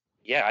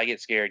 yeah, I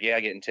get scared, yeah, I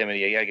get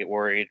intimidated, yeah, I get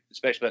worried,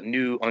 especially about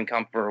new,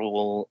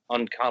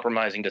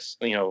 uncompromising,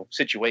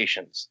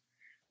 situations.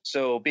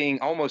 So being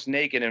almost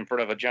naked in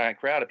front of a giant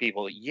crowd of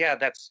people, yeah,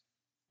 that's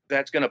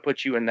going to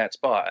put you in that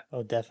spot.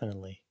 Oh,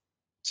 definitely.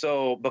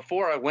 So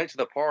before I went to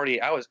the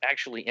party, I was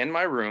actually in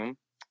my room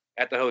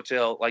at the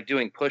hotel, like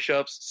doing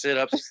push-ups,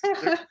 sit-ups,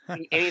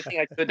 anything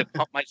I could to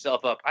pump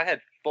myself up. I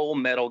had Full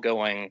Metal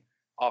going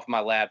off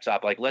my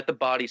laptop, like Let the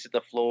Bodies Hit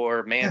the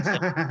Floor,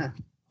 Man,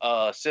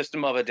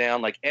 System of a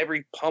Down, like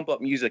every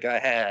pump-up music I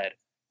had.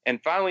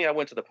 And finally I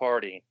went to the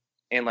party,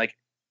 and like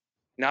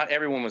not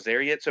everyone was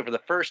there yet. So for the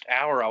first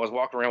hour, I was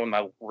walking around with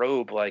my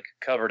robe like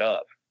covered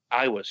up.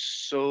 I was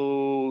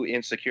so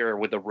insecure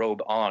with the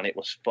robe on. It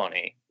was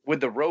funny. With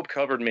the robe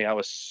covered me, I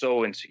was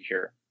so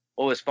insecure.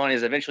 What was funny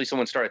is eventually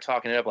someone started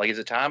talking it up, like, is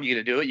it time? You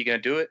going to do it? You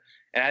going to do it?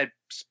 And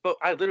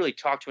I literally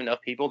talked to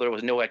enough people, there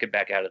was no way I could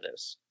back out of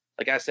this.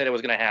 Like I said, it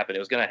was going to happen. It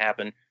was going to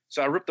happen.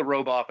 So I ripped the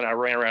robe off and I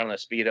ran around in a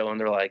Speedo, and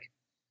they're like,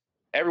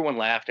 everyone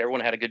laughed.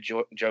 Everyone had a good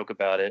joke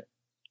about it.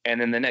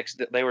 And then the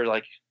next, they were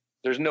like,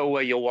 there's no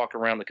way you'll walk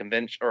around the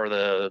convention or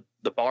the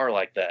bar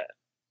like that.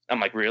 I'm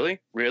like, really?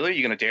 Really?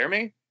 You going to dare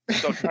me?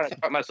 So I'm trying to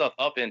talk myself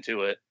up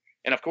into it.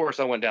 And of course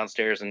I went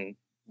downstairs and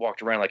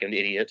walked around like an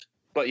idiot.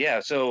 But yeah,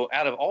 so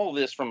out of all of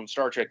this from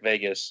Star Trek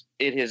Vegas,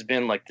 it has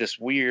been like this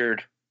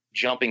weird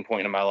jumping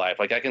point in my life.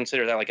 Like I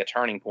consider that like a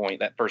turning point,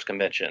 that first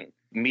convention,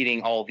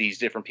 meeting all these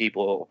different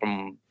people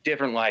from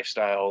different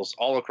lifestyles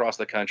all across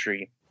the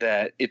country,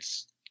 that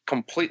it's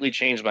completely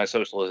changed my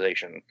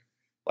socialization.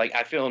 Like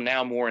I feel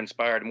now more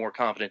inspired, more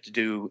confident to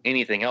do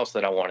anything else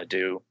that I want to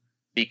do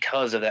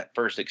because of that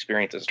first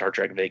experience at Star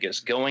Trek Vegas,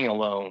 going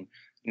alone,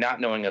 not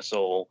knowing a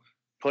soul,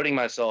 putting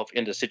myself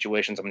into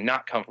situations I'm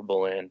not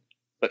comfortable in,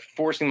 but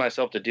forcing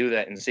myself to do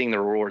that and seeing the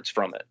rewards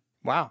from it.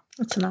 Wow.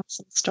 That's an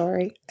awesome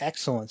story.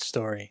 Excellent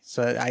story.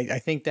 So I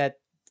think that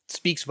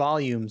speaks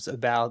volumes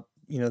about,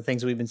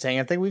 things we've been saying.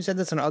 I think we've said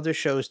this on other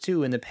shows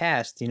too in the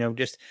past,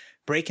 just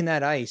breaking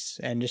that ice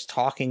and just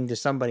talking to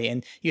somebody.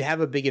 And you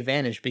have a big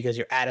advantage because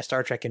you're at a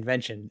Star Trek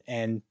convention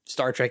and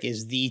Star Trek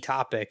is the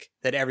topic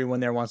that everyone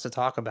there wants to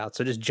talk about.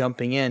 So just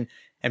jumping in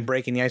and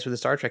breaking the ice with a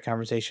Star Trek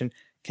conversation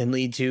can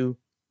lead to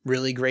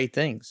really great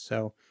things.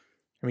 So,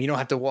 I mean, you don't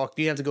have to walk,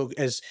 you have to go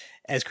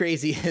as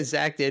crazy as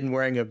Zach did and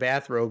wearing a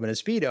bathrobe and a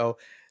Speedo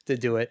to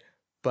do it.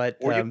 But,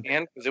 or you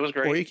can, because it was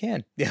great. Or you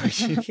can. Yeah,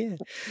 you can.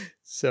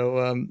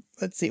 So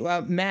let's see.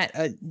 Well, Matt,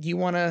 do you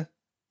want to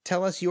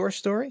tell us your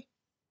story?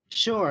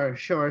 Sure.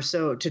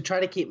 So to try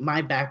to keep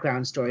my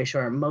background story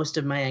short, most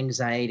of my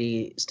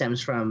anxiety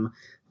stems from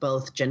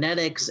both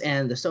genetics,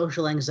 and the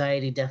social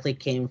anxiety definitely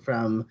came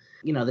from,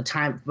 the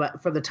time,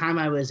 but for the time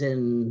I was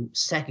in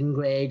second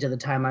grade to the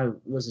time I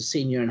was a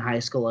senior in high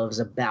school, I was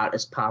about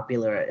as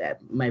popular at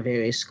my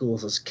various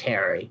schools as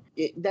Carrie.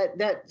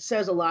 That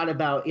says a lot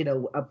about,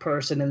 a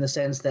person in the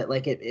sense that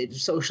like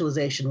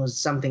socialization was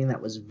something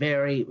that was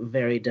very,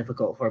 very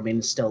difficult for me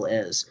and still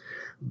is.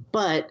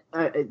 But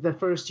the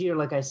first year,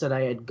 like I said,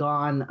 I had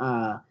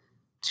gone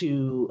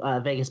to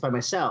Vegas by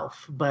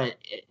myself, but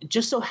it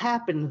just so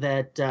happened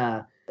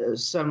that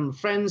some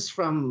friends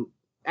from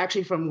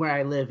where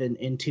I live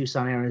in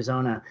Tucson,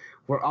 Arizona,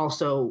 were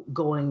also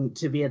going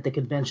to be at the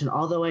convention,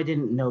 although I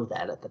didn't know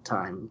that at the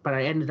time. But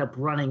I ended up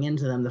running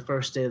into them the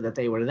first day that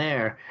they were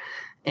there,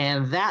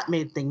 and that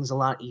made things a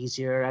lot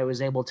easier. I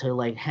was able to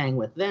like hang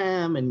with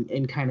them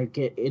and kind of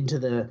get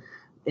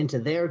into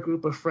their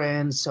group of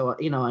friends. So,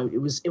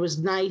 it was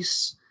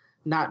nice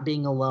not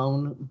being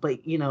alone, but,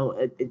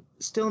 it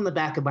still in the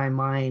back of my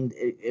mind,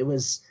 it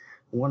was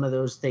one of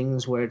those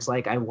things where it's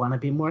like, I want to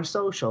be more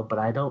social, but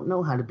I don't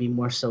know how to be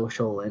more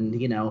social. And,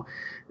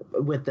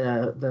 with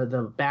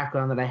the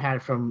background that I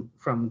had from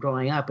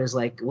growing up is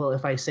like, well,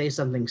 if I say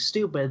something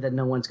stupid, then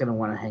no one's going to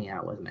want to hang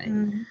out with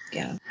me.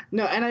 Yeah.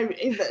 No.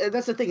 And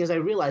that's the thing is I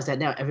realize that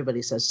now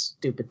everybody says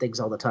stupid things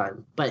all the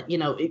time, but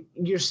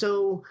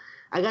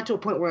I got to a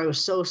point where I was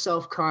so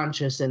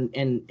self-conscious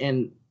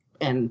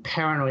and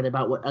paranoid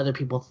about what other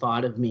people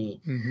thought of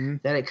me,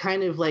 that it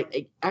kind of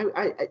like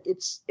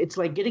it's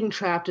like getting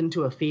trapped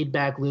into a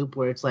feedback loop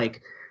where it's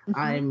like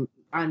I'm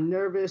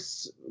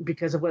nervous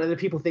because of what other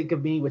people think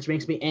of me, which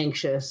makes me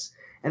anxious,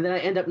 and then I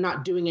end up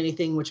not doing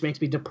anything, which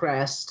makes me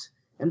depressed,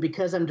 and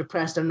because I'm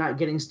depressed, I'm not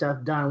getting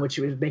stuff done, which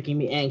is making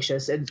me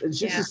anxious, and it's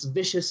just this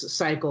vicious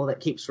cycle that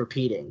keeps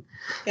repeating.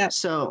 Yeah.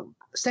 So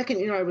second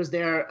year I was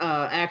there,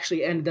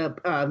 actually ended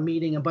up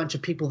meeting a bunch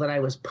of people that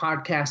I was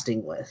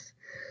podcasting with.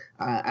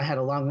 I had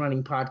a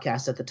long-running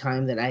podcast at the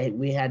time that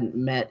we hadn't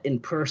met in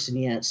person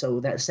yet. So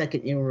that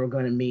second year we were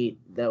going to meet,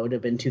 that would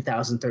have been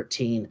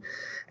 2013.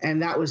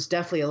 And that was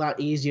definitely a lot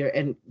easier.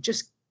 And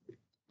just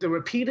the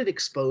repeated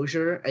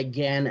exposure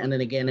again and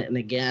then again and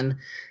again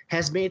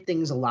has made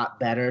things a lot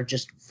better,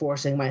 just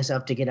forcing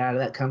myself to get out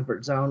of that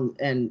comfort zone.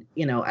 And,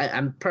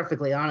 I'm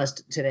perfectly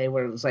honest today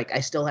where it was like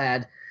I still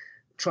had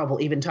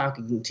trouble even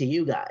talking to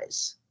you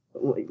guys,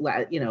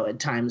 at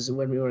times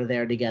when we were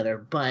there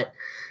together. But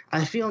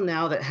I feel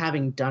now that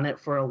having done it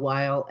for a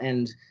while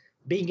and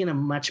being in a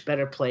much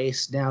better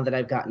place now that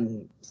I've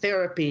gotten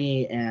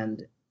therapy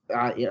and,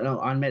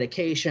 on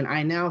medication,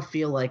 I now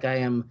feel like I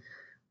am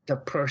the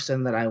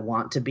person that I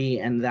want to be,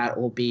 and that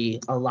will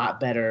be a lot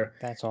better.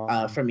 That's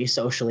awesome. For me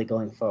socially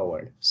going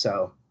forward.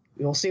 So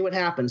we'll see what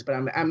happens, but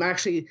I'm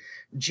actually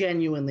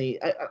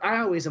genuinely, I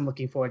always am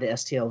looking forward to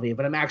STLV,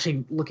 but I'm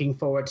actually looking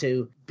forward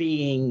to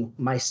being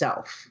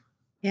myself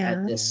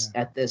at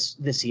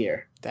this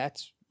year.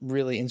 That's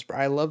really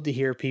inspiring. I love to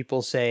hear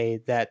people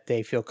say that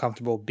they feel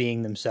comfortable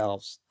being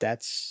themselves.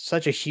 That's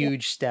such a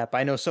huge step.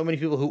 I know so many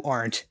people who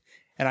aren't,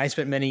 and I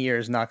spent many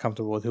years not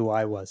comfortable with who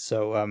I was.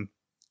 So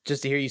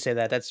just to hear you say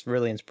that, that's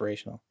really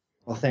inspirational.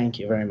 Well, thank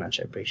you very much.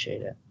 I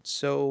appreciate it.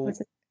 So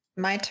Was it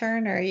my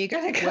turn, or are you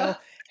going to go?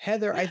 Well,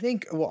 Heather, I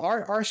think,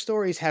 our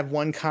stories have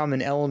one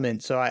common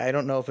element, so I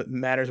don't know if it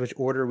matters which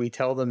order we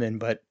tell them in,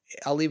 but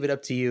I'll leave it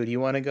up to you. Do you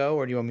want to go,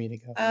 or do you want me to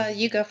go?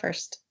 You go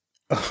first.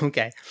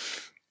 Okay.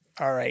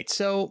 All right.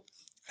 So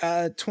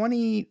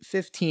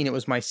 2015, it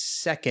was my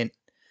second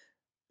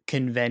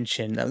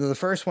convention. The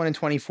first one in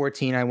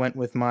 2014, I went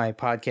with my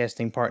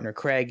podcasting partner,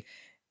 Craig.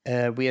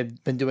 We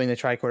had been doing the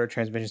tricorder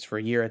transmissions for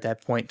a year at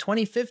that point.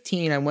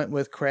 2015, I went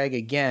with Craig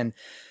again.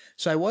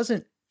 So I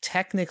wasn't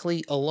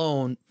technically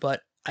alone,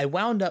 but I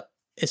wound up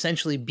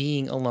essentially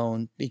being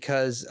alone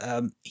because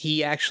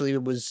he actually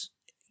was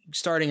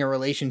starting a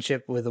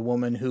relationship with a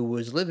woman who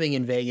was living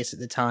in Vegas at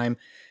the time.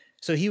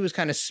 So he was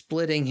kind of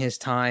splitting his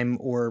time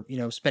or,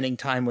 spending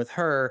time with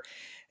her.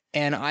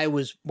 And I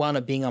wound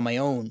up being on my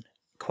own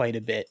quite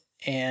a bit.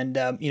 And,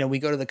 we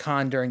go to the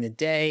con during the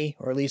day,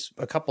 or at least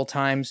a couple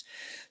times.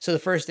 So the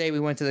first day we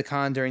went to the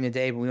con during the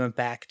day, but we went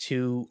back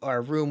to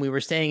our room. We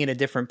were staying in a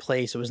different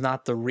place. It was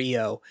not the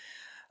Rio.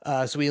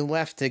 So we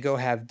left to go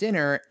have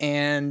dinner.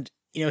 And,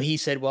 he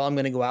said, well, I'm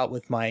going to go out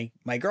with my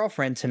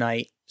girlfriend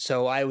tonight.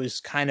 So I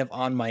was kind of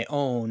on my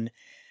own.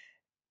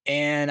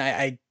 And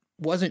I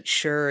wasn't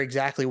sure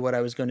exactly what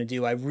I was going to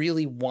do. I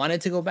really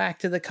wanted to go back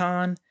to the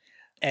con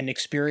and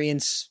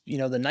experience, the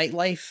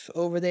nightlife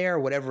over there,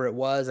 whatever it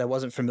was. I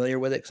wasn't familiar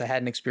with it because I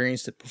hadn't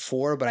experienced it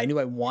before, but I knew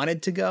I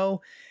wanted to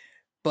go.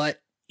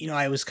 But,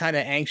 I was kind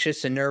of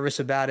anxious and nervous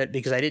about it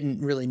because I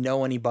didn't really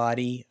know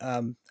anybody.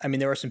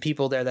 There were some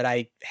people there that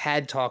I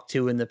had talked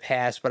to in the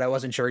past, but I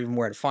wasn't sure even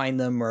where to find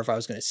them or if I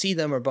was going to see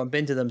them or bump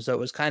into them. So it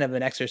was kind of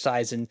an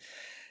exercise in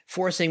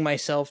forcing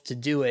myself to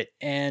do it.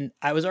 And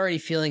I was already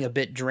feeling a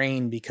bit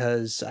drained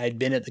because I'd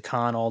been at the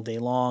con all day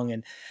long.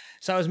 And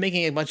so I was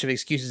making a bunch of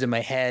excuses in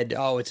my head.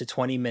 Oh, it's a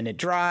 20-minute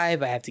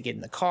drive. I have to get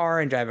in the car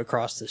and drive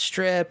across the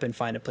strip and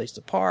find a place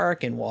to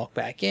park and walk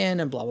back in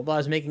and blah, blah, blah. I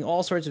was making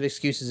all sorts of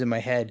excuses in my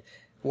head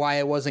why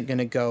I wasn't going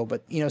to go.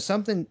 But,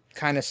 something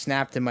kind of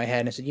snapped in my head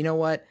and I said, you know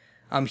what?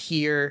 I'm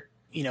here.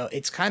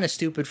 It's kind of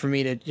stupid for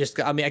me to just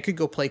go. I could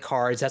go play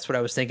cards. That's what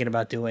I was thinking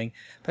about doing.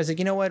 But I was like,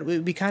 you know what? It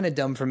would be kind of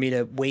dumb for me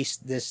to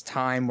waste this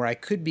time where I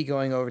could be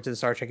going over to the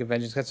Star Trek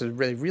conventions. That's what I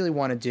really, really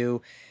want to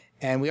do.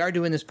 And we are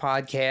doing this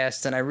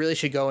podcast, and I really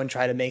should go and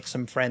try to make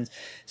some friends.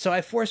 So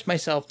I forced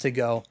myself to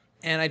go,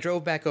 and I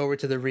drove back over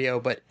to the Rio,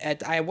 but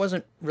I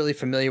wasn't really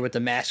familiar with the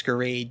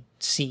masquerade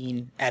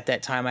scene at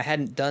that time. I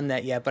hadn't done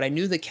that yet, but I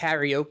knew the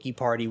karaoke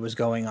party was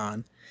going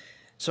on.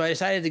 So I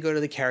decided to go to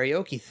the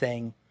karaoke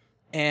thing,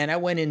 and I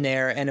went in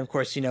there, and of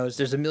course,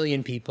 there's a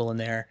million people in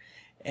there,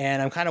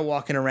 and I'm kind of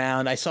walking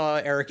around. I saw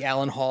Eric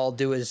Allen Hall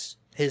do his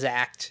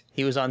act.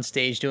 He was on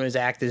stage doing his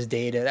act as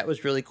Data. That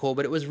was really cool,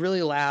 but it was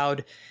really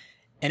loud.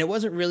 And it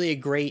wasn't really a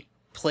great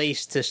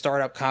place to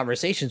start up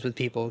conversations with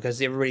people because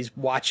everybody's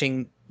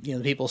watching, the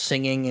people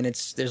singing and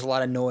there's a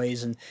lot of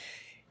noise and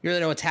you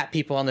really don't want to tap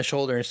people on the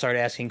shoulder and start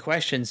asking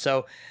questions.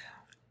 So,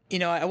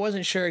 I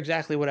wasn't sure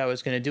exactly what I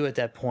was going to do at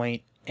that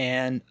point.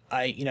 And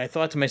I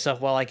thought to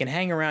myself, well, I can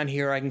hang around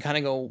here. I can kind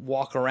of go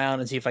walk around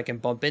and see if I can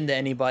bump into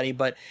anybody.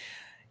 But,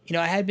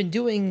 I had been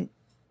doing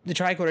the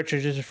tricorder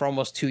transmission for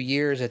almost 2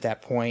 years at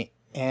that point.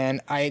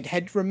 And I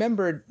had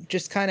remembered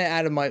just kind of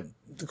out of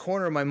the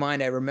corner of my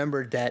mind, I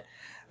remembered that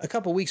a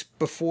couple weeks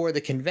before the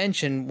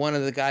convention, one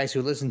of the guys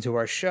who listened to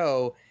our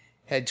show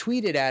had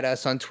tweeted at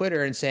us on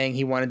Twitter and saying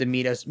he wanted to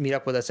meet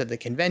up with us at the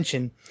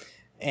convention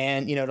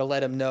and, to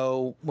let him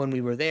know when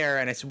we were there.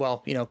 And I said,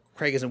 well,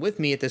 Craig isn't with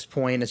me at this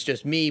point. It's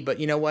just me. But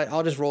you know what?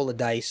 I'll just roll the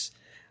dice.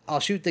 I'll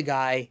shoot the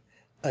guy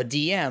a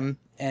DM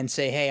and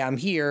say, hey, I'm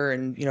here.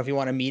 And, if you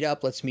want to meet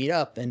up, let's meet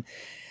up. And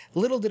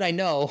little did I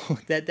know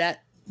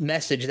that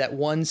message, that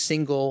one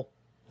single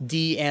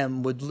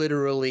DM would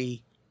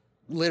literally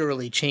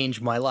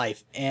change my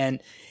life.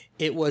 And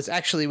it was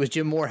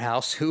Jim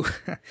Morehouse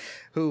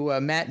who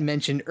Matt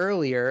mentioned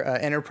earlier,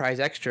 Enterprise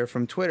Extra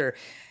from Twitter,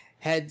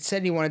 had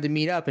said he wanted to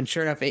meet up, and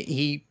sure enough,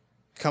 he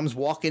comes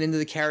walking into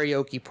the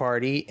karaoke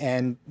party,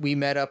 and we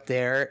met up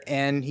there,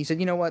 and he said,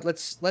 you know what,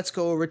 let's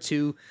go over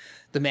to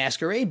the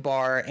Masquerade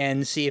bar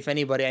and see if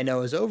anybody I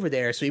know is over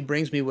there. So he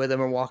brings me with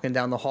him. We're walking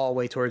down the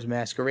hallway towards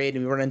Masquerade,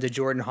 and we run into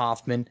Jordan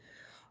Hoffman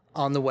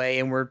on the way,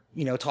 and we're,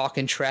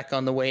 talking Trek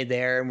on the way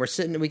there, and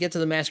we get to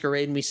the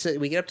Masquerade, and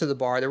we get up to the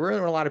bar. There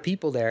weren't a lot of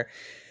people there.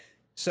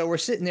 So we're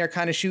sitting there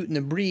kind of shooting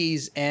the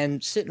breeze,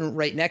 and sitting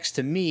right next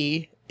to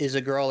me is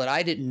a girl that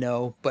I didn't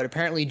know, but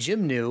apparently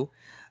Jim knew,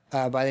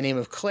 by the name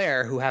of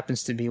Claire, who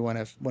happens to be one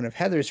of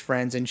Heather's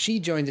friends, and she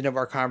joined into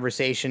our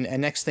conversation,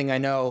 and next thing I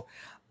know,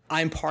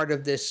 I'm part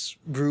of this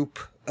group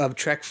of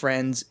Trek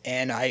friends,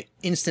 and I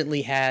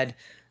instantly had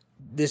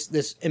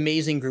this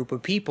amazing group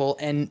of people,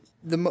 and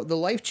the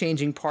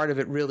life-changing part of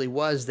it really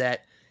was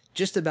that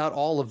just about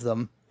all of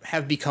them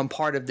have become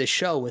part of this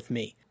show with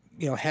me.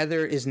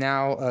 Heather is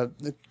now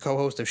the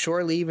co-host of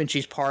Shore Leave, and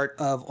she's part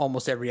of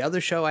almost every other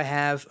show I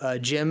have.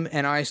 Jim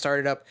and I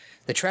started up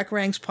the Trek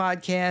Ranks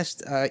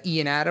podcast.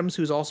 Ian Adams,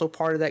 who's also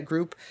part of that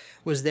group,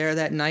 was there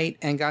that night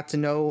and we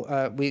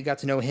got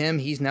to know him.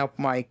 He's now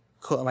my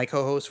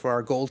co-host for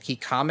our Gold Key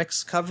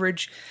Comics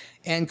coverage,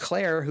 and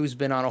Claire, who's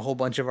been on a whole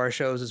bunch of our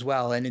shows as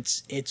well. And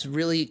it's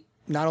really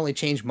not only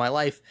changed my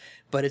life,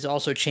 but it's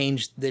also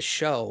changed this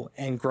show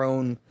and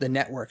grown the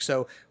network.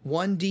 So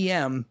one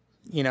DM,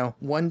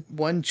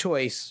 one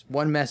choice,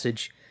 one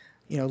message,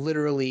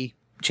 literally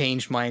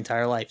changed my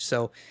entire life.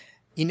 So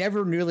you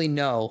never really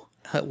know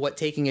what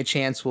taking a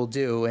chance will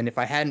do. And if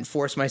I hadn't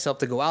forced myself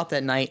to go out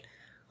that night,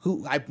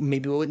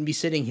 maybe we wouldn't be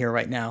sitting here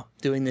right now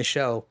doing this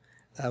show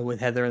with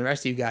Heather and the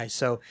rest of you guys.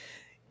 So,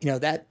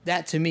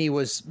 that to me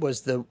was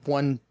the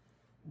one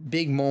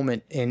big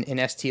moment in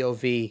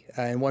STLV,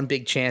 and one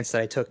big chance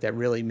that I took that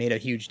really made a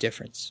huge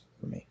difference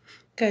for me.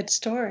 Good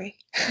story.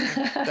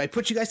 Did I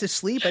put you guys to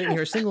sleep? I didn't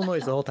hear a single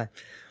noise the whole time.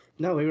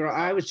 No,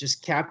 I was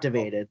just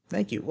captivated.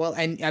 Thank you. Well,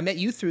 and I met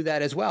you through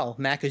that as well,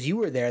 Matt, because you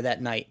were there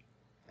that night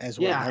as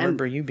well. Yeah, I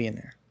remember you being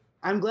there.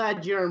 I'm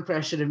glad your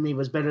impression of me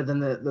was better than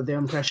the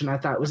impression I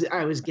thought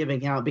I was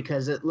giving out,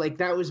 because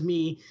that was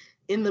me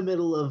in the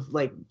middle of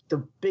the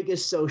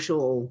biggest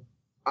social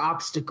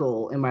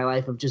obstacle in my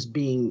life of just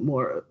being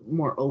more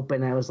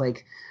open. I was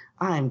like,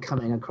 I'm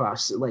coming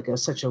across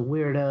such a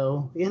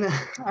weirdo,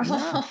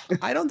 No,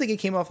 I don't think it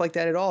came off like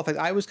that at all. In fact,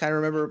 I was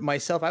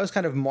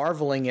kind of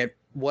marveling at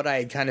what I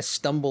had kind of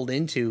stumbled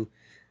into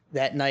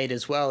that night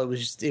as well.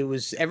 It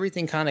was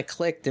everything kind of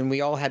clicked, and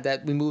we all had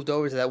that. We moved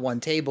over to that one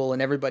table,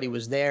 and everybody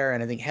was there,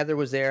 and I think Heather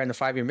was there, and the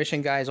 5-Year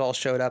Mission guys all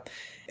showed up,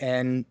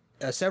 and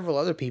several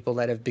other people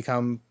that have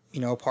become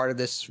a part of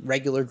this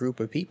regular group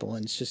of people,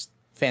 and it's just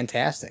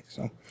fantastic.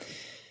 So,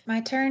 my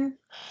turn.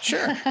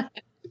 Sure.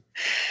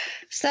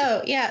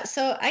 So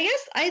I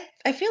guess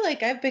I feel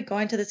like I've been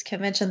going to this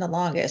convention the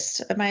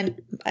longest.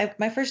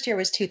 My first year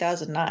was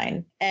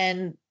 2009,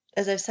 and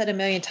as I've said a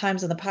million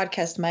times on the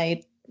podcast,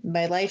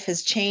 my life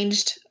has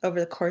changed over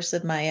the course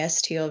of my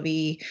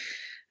STLV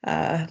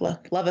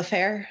love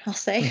affair, I'll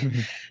say.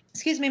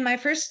 Excuse me, my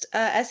first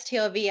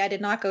STLV I did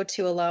not go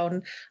to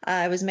alone.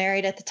 I was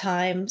married at the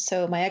time,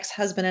 so my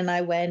ex-husband and I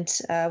went.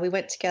 We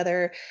went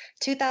together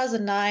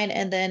 2009,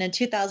 and then in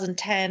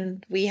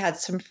 2010, we had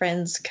some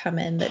friends come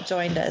in that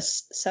joined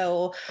us.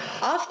 So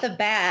off the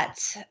bat,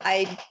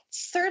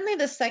 certainly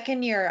the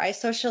second year, I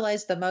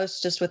socialized the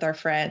most just with our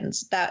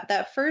friends.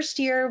 That first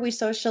year, we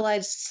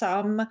socialized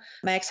some.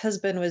 My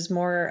ex-husband was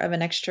more of an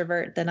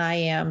extrovert than I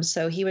am,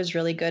 so he was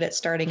really good at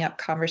starting up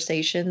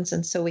conversations,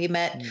 and so we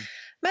met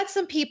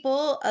some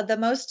people, the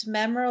most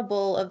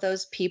memorable of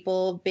those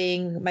people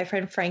being my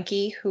friend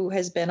Frankie, who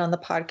has been on the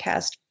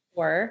podcast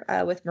before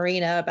with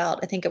Marina about,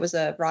 I think it was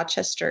a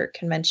Rochester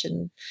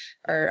convention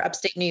or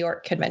upstate New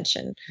York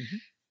convention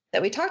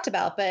that we talked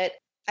about. But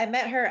I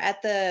met her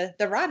at the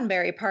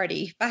Roddenberry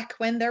party back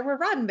when there were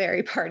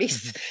Roddenberry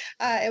parties.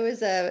 It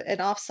was an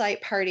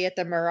offsite party at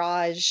the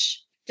Mirage.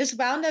 Just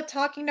wound up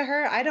talking to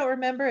her. I don't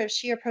remember if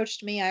she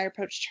approached me, I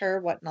approached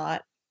her,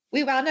 whatnot.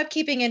 We wound up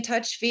keeping in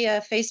touch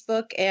via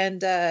Facebook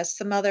and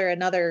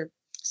another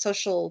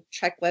social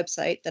Trek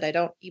website that I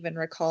don't even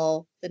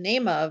recall the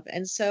name of.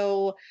 And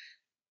so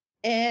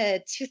in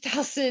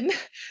 2011,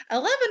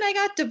 I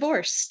got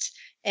divorced.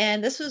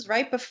 And this was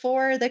right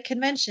before the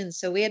convention.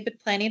 So we had been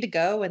planning to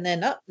go, and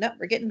then, no,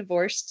 we're getting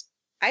divorced.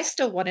 I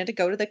still wanted to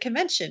go to the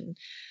convention.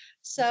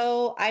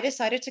 So I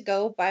decided to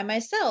go by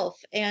myself.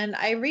 And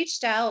I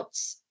reached out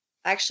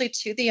actually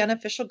to the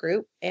unofficial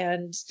group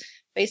and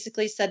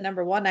basically said,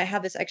 number one, I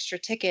have this extra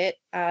ticket.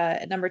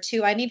 Number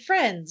two, I need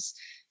friends.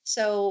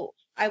 So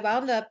I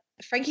wound up,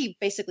 Frankie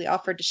basically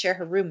offered to share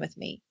her room with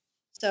me.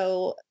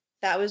 So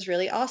that was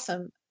really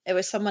awesome. It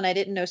was someone I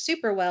didn't know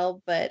super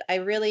well, but I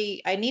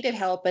needed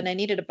help and I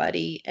needed a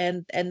buddy.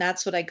 And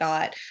that's what I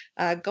got.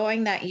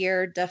 Going that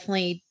year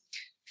definitely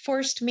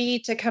forced me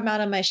to come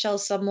out of my shell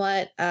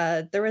somewhat.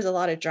 There was a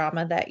lot of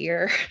drama that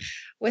year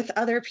with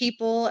other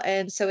people.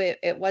 And so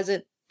it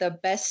wasn't the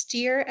best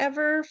year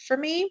ever for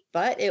me,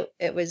 but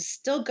it was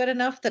still good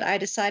enough that I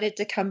decided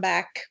to come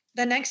back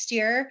the next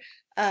year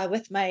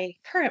with my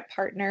current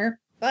partner,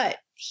 but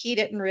he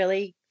didn't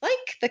really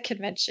like the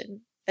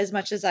convention as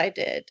much as I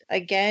did.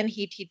 Again,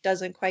 he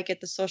doesn't quite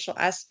get the social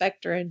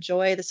aspect or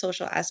enjoy the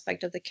social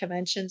aspect of the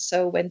convention.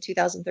 So when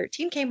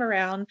 2013 came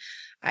around,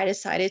 I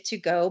decided to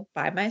go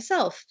by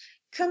myself,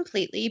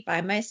 completely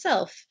by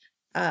myself.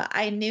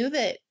 I knew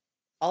that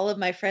all of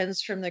my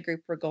friends from the group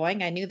were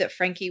going. I knew that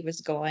Frankie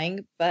was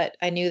going, but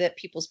I knew that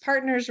people's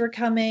partners were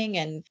coming.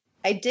 And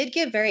I did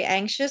get very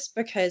anxious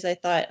because I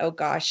thought, oh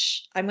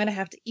gosh, I'm going to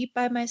have to eat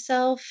by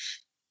myself.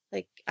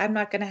 Like, I'm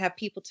not going to have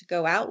people to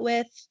go out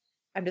with.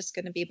 I'm just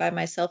going to be by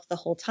myself the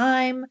whole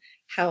time.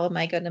 How am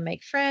I going to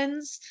make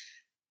friends?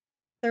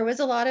 There was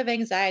a lot of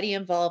anxiety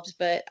involved,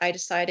 but I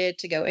decided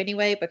to go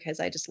anyway because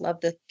I just love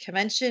the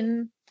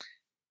convention.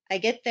 I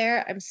get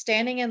there, I'm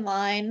standing in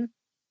line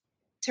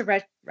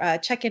to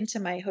check into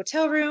my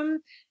hotel room.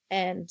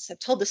 And I've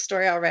told this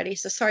story already,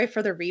 so sorry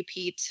for the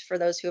repeat for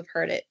those who have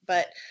heard it.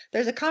 But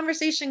there's a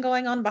conversation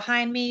going on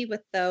behind me with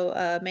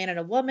the man and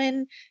a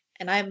woman,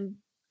 and I'm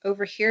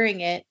overhearing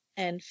it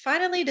and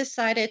finally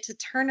decided to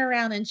turn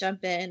around and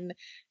jump in.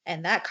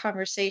 And that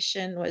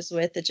conversation was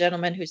with a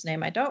gentleman whose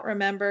name I don't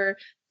remember,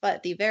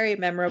 but the very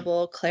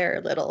memorable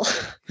Claire Little.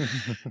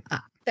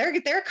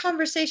 Their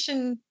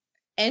conversation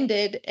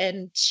ended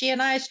and she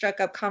and I struck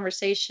up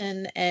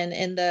conversation, and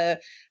in the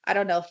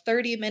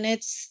 30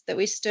 minutes that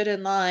we stood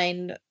in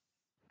line,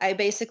 I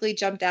basically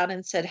jumped out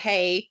and said,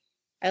 hey,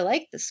 I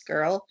like this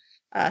girl,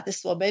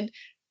 this woman,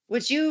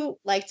 would you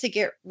like to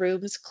get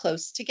rooms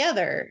close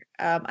together?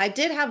 I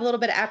did have a little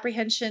bit of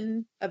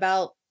apprehension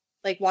about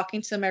like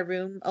walking to my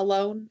room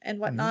alone and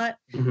whatnot.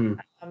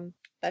 Mm-hmm.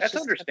 That's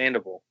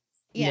understandable.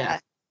 Yeah.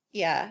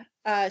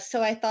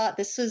 So I thought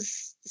this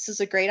was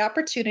a great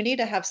opportunity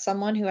to have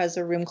someone who has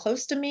a room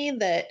close to me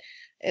that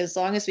as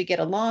long as we get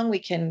along, we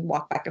can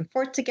walk back and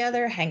forth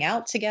together, hang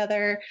out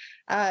together.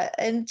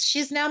 And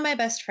she's now my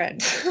best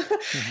friend.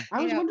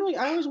 I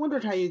always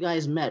wondered how you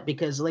guys met,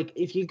 because like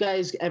if you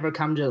guys ever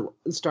come to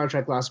Star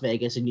Trek Las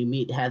Vegas and you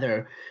meet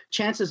Heather,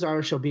 chances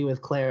are she'll be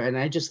with Claire. And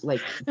I just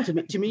like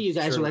to me you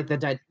guys are like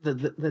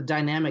the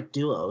dynamic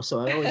duo. So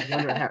I always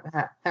wondered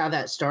how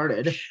that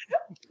started.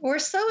 We're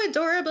so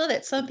adorable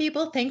that some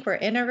people think we're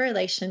in a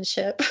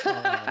relationship.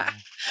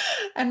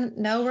 And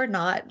no, we're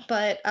not.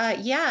 But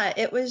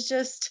it was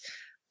just,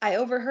 I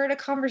overheard a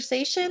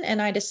conversation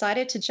and I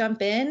decided to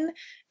jump in.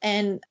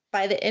 And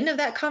by the end of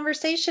that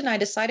conversation, I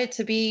decided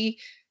to be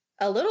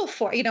a little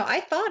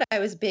I thought I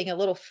was being a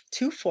little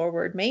too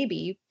forward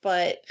maybe,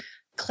 but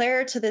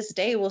Claire to this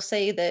day will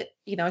say that,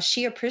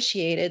 she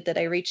appreciated that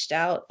I reached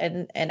out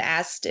and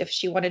asked if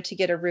she wanted to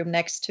get a room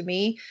next to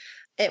me.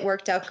 It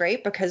worked out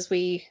great because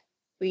we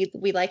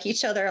like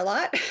each other a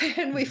lot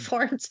and we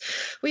formed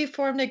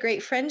a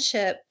great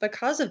friendship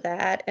because of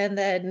that. And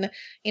then,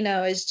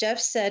 as Jeff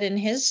said in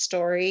his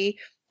story,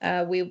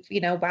 we,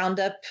 wound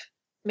up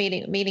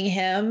meeting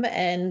him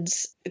and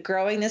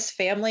growing this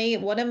family.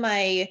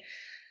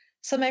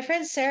 So my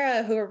friend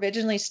Sarah, who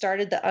originally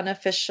started the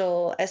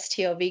unofficial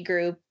STLV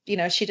group,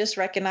 she just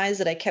recognized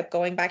that I kept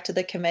going back to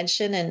the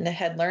convention and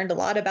had learned a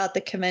lot about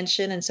the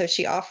convention. And so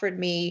she offered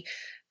me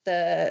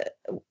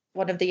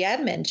one of the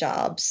admin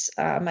jobs,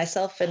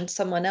 myself and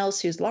someone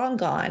else who's long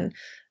gone.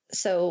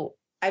 So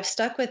I've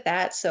stuck with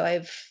that. So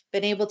I've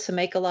been able to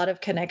make a lot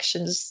of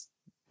connections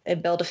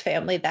and build a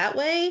family that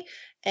way.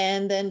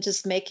 And then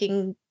just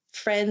making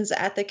friends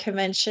at the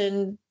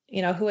convention,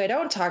 who I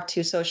don't talk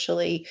to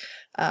socially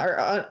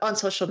or on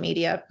social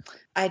media.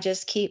 I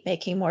just keep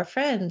making more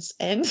friends.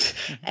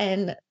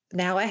 And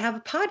now I have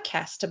a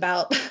podcast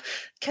about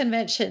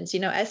conventions,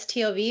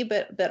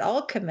 STLV, but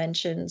all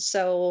conventions.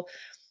 So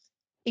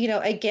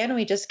again,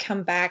 we just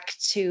come back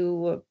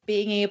to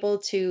being able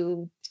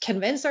to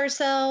convince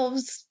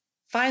ourselves,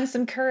 find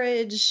some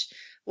courage,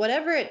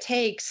 whatever it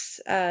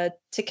takes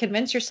to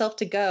convince yourself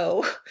to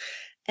go,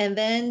 and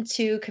then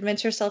to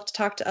convince yourself to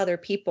talk to other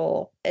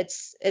people.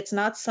 It's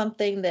not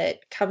something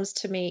that comes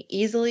to me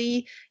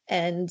easily,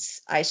 and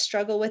I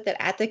struggle with it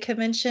at the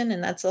convention.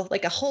 And that's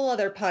like a whole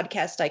other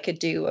podcast I could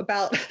do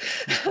about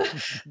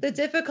the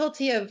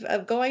difficulty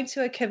of going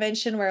to a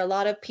convention where a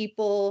lot of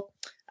people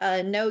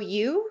know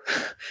you.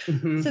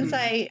 Since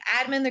I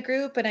admin the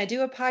group and I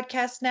do a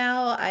podcast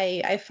now,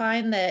 I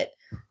find that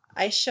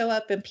I show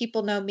up and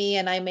people know me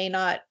and I may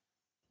not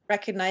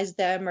recognize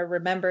them or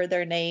remember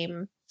their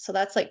name. So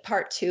that's like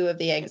part 2 of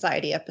the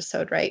anxiety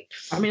episode, right?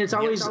 I mean, it's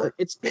always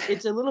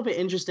it's a little bit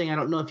interesting. I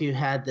don't know if you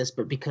had this,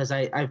 but because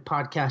I've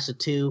podcasted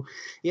too,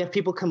 you have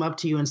people come up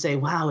to you and say,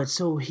 "Wow, it's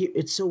so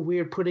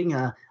weird putting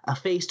a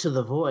face to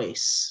the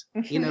voice."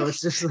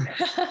 It's just like...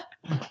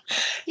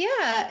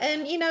 Yeah,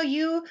 and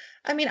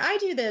I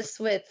do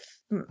this with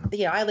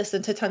I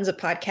listen to tons of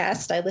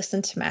podcasts. I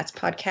listen to Matt's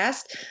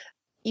podcast.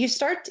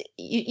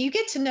 You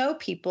get to know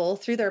people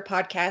through their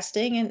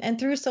podcasting and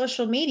through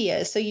social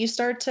media. So you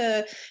start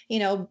to,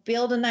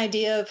 build an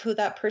idea of who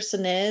that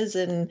person is.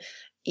 And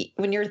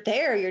when you're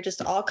there, you're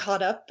just all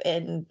caught up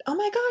in, oh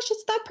my gosh,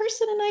 it's that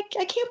person, and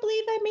I can't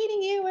believe I'm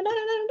meeting you, and da,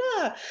 da,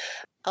 da, da.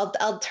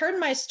 I'll turn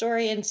my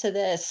story into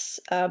this.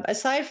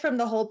 Aside from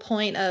the whole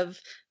point of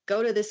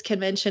go to this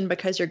convention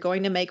because you're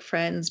going to make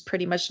friends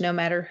pretty much no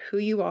matter who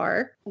you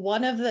are,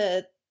 one of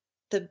the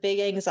big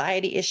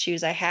anxiety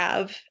issues I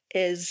have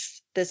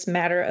is this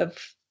matter of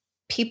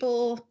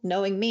people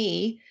knowing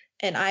me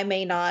and I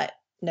may not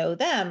know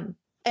them.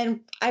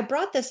 And I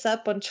brought this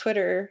up on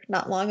Twitter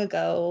not long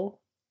ago,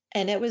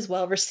 and it was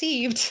well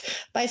received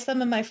by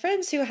some of my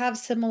friends who have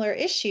similar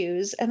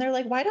issues. And they're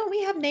like, why don't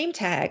we have name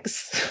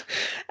tags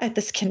at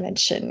this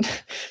convention?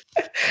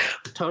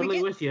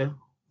 Totally with you.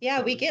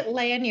 Yeah, we get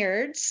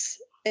lanyards.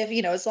 If,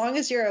 as long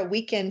as you're a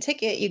weekend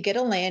ticket, you get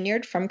a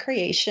lanyard from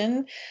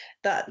Creation.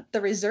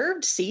 The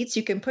reserved seats,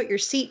 you can put your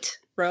seat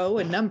row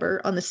and number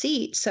on the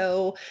seat.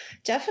 So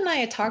Jeff and I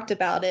had talked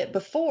about it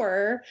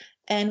before,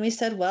 and we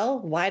said, well,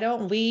 why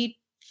don't we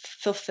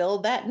fulfill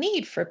that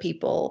need for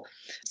people?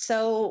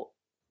 So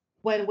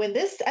when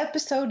this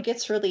episode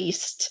gets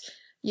released,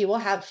 you will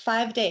have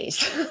 5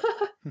 days.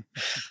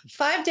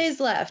 5 days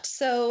left.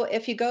 So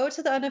if you go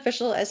to the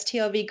unofficial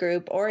STLV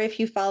group, or if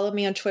you follow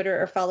me on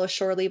Twitter or follow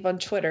Shore Leave on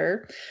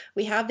Twitter,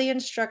 we have the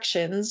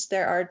instructions.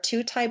 There are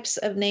 2 types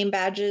of name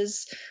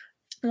badges.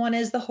 One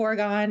is the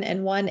Horgon,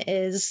 and one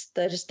is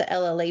just the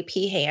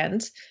LLAP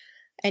hand.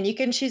 And you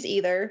can choose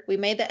either. We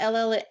made the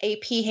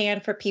LLAP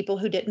hand for people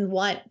who didn't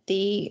want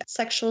the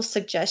sexual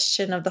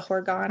suggestion of the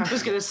Horgon. I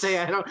was going to say,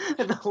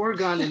 the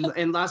Horgon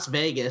in Las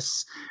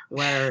Vegas,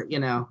 where,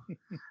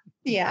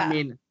 Yeah. I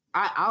mean,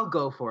 I'll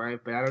go for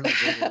it, but I don't know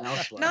if anyone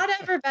else will. Not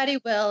everybody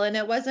will, and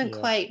it wasn't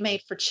quite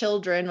made for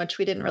children, which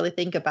we didn't really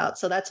think about.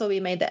 So that's why we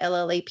made the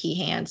LLAP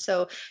hand.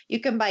 So you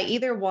can buy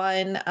either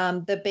one.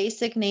 The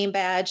basic name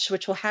badge,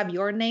 which will have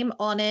your name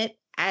on it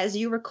as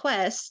you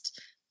request.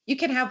 You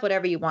can have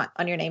whatever you want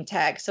on your name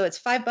tag. So it's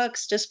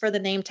 $5 just for the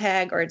name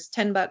tag, or it's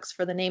 $10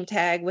 for the name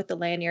tag with the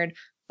lanyard.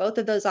 Both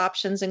of those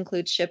options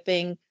include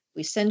shipping.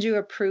 We send you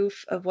a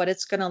proof of what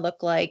it's going to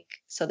look like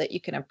so that you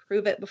can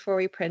approve it before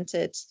we print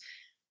it.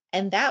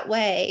 And that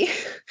way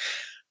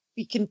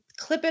you can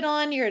clip it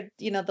on your,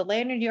 the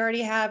lanyard you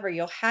already have, or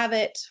you'll have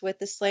it with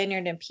this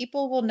lanyard and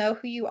people will know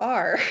who you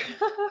are.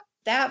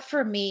 That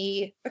for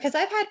me, because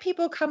I've had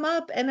people come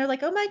up and they're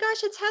like, oh my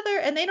gosh, it's Heather.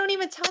 And they don't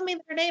even tell me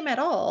their name at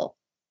all.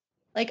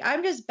 Like,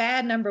 I'm just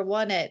bad, number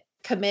one, at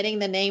committing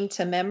the name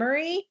to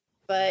memory.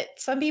 But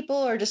some people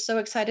are just so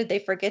excited they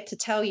forget to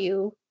tell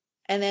you.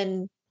 And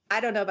then I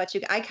don't know about you.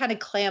 I kind of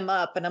clam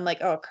up and I'm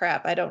like, oh,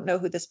 crap, I don't know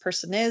who this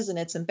person is. And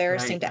it's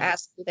embarrassing to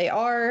ask who they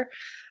are.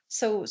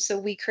 So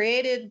we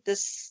created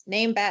this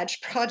name badge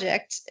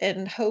project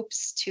in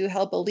hopes to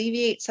help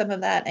alleviate some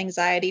of that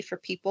anxiety for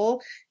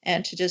people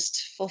and to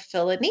just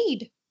fulfill a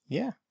need.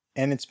 Yeah.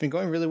 And it's been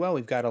going really well.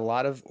 We've got a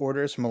lot of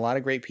orders from a lot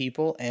of great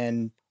people,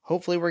 and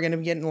hopefully we're going to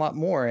be getting a lot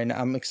more, and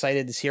I'm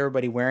excited to see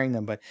everybody wearing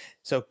them. But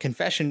so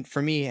confession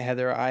for me,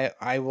 Heather,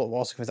 I will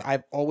also confess,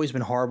 I've always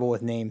been horrible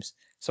with names.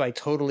 So I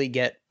totally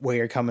get where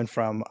you're coming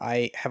from.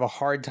 I have a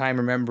hard time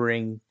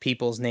remembering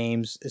people's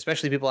names,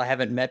 especially people I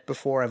haven't met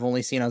before. I've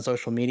only seen on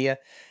social media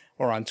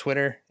or on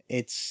Twitter.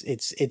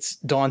 It's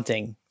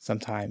daunting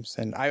sometimes.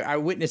 And I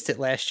witnessed it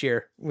last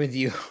year with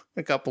you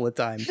a couple of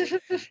times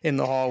in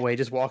the hallway,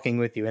 just walking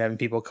with you and having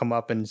people come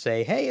up and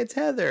say, hey, it's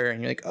Heather. And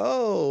you're like,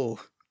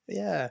 oh,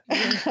 yeah.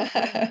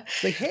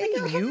 It's like, hey,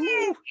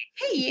 you.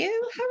 Hey,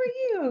 you. How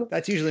are you?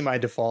 That's usually my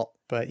default.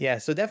 But yeah,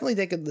 so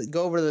definitely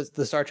go over to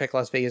the Star Trek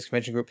Las Vegas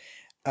Convention group,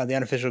 the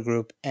unofficial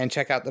group, and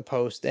check out the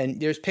post.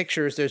 And there's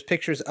pictures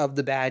of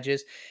the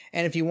badges.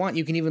 And if you want,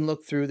 you can even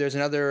look through. There's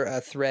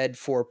another thread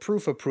for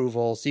proof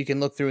approval. So you can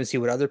look through and see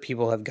what other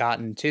people have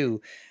gotten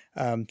too,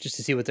 just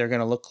to see what they're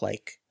going to look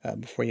like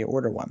before you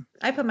order one.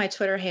 I put my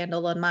Twitter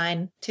handle on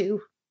mine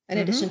too, in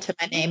addition to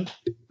my name.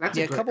 That's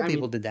a couple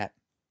people did that.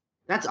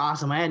 That's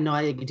awesome. I had no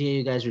idea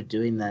you guys were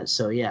doing that.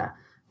 So yeah.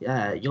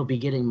 You'll be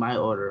getting my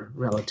order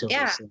relatively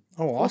soon.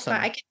 Oh, awesome.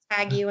 I can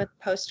tag you in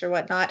the post or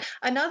whatnot.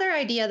 Another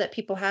idea that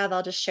people have,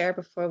 I'll just share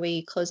before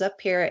we close up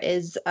here,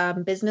 is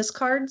business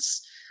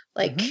cards.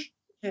 Like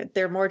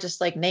they're more just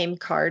like name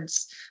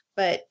cards,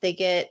 but they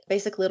get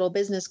basic little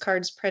business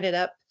cards printed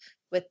up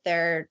with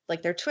their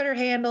Twitter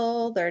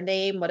handle, their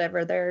name,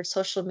 whatever their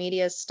social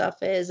media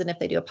stuff is. And if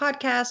they do a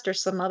podcast or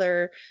some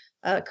other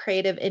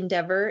creative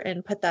endeavor,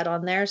 and put that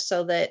on there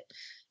so that,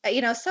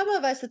 some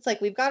of us, it's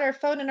like we've got our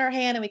phone in our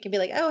hand and we can be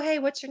like, oh, hey,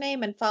 what's your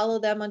name? And follow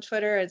them on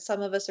Twitter. And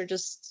some of us are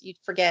just, you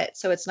forget.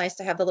 So it's nice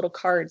to have the little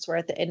cards where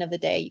at the end of the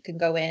day, you can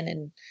go in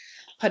and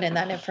put in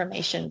that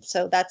information.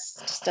 So that's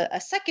just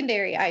a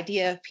secondary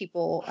idea if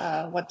people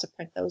want to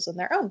print those on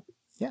their own.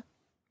 Yeah.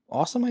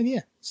 Awesome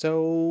idea.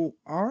 So,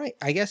 all right.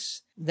 I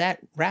guess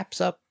that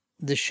wraps up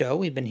the show.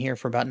 We've been here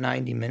for about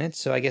 90 minutes.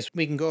 So I guess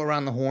we can go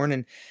around the horn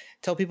and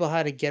tell people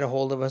how to get a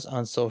hold of us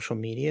on social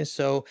media.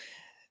 So,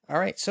 all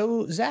right.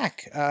 So,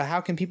 Zach,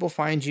 how can people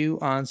find you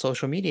on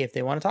social media if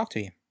they want to talk to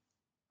you?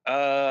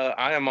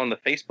 I am on the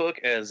Facebook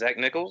as Zach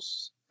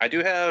Nichols. I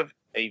do have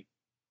a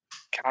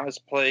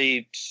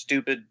cosplay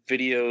stupid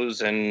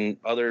videos and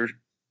other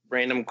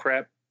random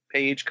crap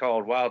page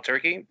called Wild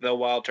Turkey, The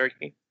Wild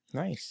Turkey.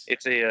 Nice.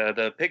 It's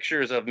the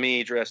pictures of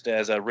me dressed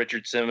as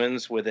Richard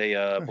Simmons with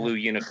a blue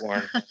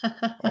unicorn.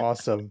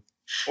 Awesome.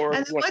 Or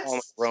if you want to call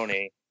him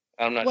Roni.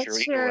 I'm not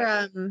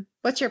sure.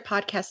 What's your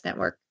podcast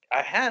network?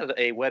 I had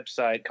a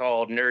website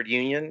called Nerd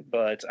Union,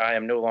 but I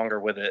am no longer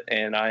with it,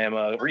 and I am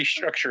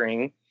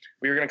restructuring.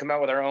 We were going to come out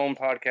with our own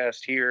podcast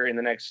here in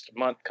the next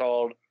month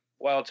called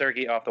Wild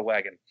Turkey Off the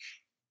Wagon.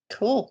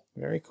 Cool.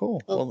 Very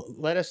cool. Well,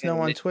 let us know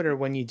on Twitter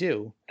when you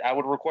do. That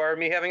would require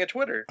me having a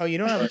Twitter. Oh, you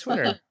don't have a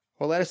Twitter?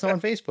 Well, let us know on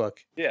Facebook.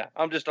 Yeah,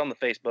 I'm just on the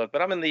Facebook,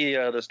 but I'm in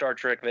the Star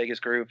Trek Vegas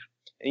group,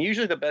 and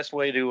usually the best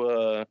way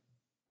to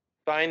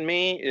find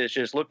me is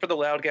just look for the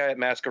loud guy at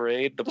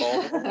Masquerade, the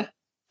bald,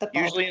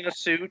 usually in a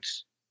suit.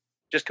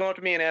 Just come up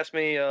to me and ask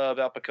me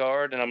about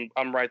Picard, and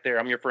I'm right there.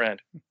 I'm your friend.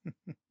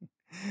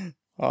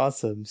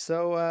 Awesome.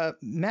 So,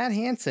 Matt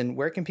Hansen,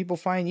 where can people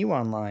find you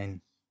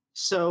online?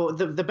 So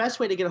the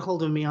best way to get a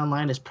hold of me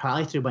online is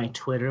probably through my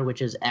Twitter,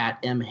 which is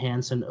at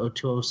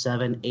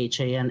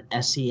mhansen0207,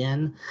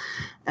 HANSEN.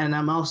 And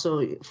I'm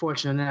also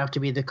fortunate enough to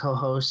be the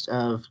co-host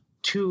of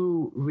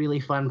 2 really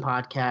fun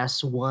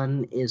podcasts.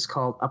 One is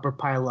called Upper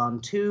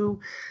Pylon 2.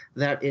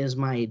 That is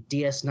my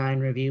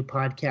DS9 review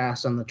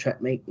podcast on the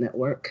Tretmate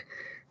Network.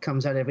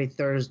 Comes out every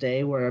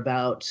Thursday. We're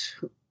about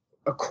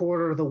a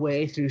quarter of the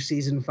way through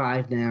season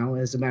 5 now.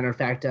 As a matter of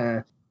fact,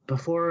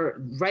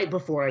 right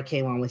before I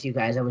came on with you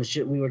guys,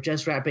 we were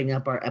just wrapping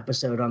up our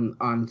episode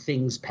on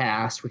Things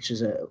Past, which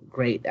is a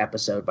great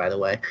episode, by the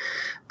way.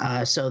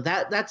 So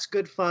that's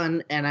good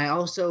fun. And I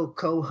also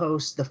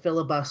co-host the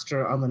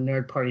Filibuster on the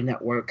Nerd Party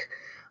Network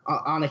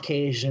on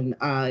occasion.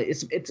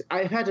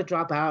 I've had to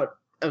drop out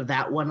of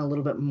that one a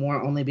little bit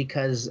more, only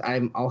because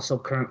I'm also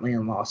currently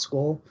in law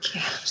school.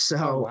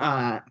 So,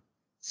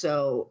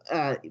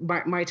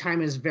 my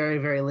time is very,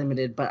 very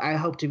limited, but I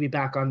hope to be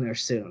back on there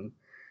soon.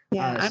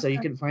 Yeah, so you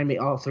can find me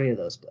all 3 of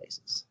those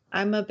places.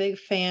 I'm a big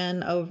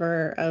fan of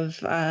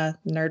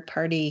Nerd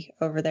Party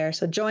over there.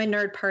 So Join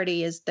Nerd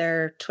Party is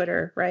their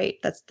Twitter, right?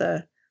 That's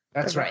right.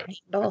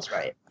 Handle. That's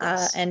right.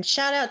 Yes. And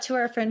shout out to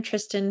our friend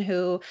Tristan,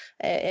 who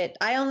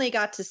I only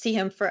got to see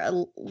him for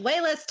a way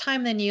less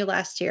time than you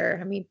last year.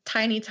 I mean,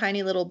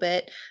 tiny little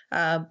bit,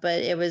 but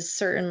it was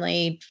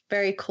certainly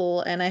very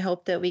cool. And I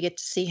hope that we get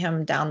to see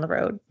him down the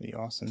road. Be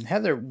awesome.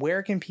 Heather,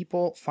 where can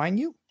people find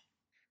you?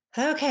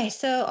 Okay,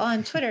 so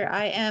on Twitter,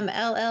 I am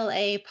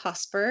LLA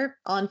Posper.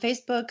 On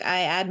Facebook,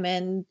 I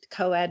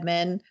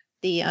co-admin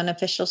the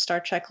unofficial Star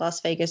Trek Las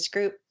Vegas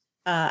group.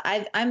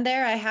 I'm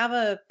there. I have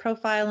a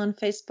profile on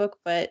Facebook,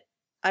 but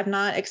I'm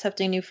not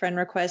accepting new friend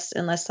requests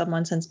unless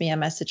someone sends me a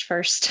message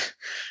first.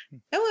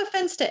 No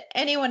offense to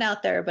anyone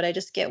out there, but I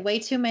just get way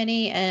too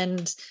many,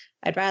 and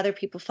I'd rather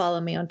people follow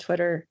me on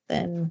Twitter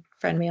than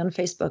friend me on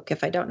Facebook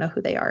if I don't know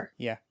who they are.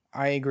 Yeah,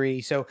 I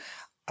agree. So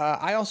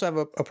I also have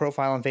a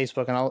profile on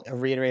Facebook, and I'll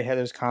reiterate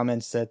Heather's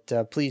comments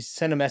that please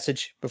send a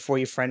message before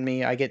you friend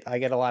me. I get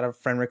a lot of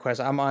friend requests.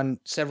 I'm on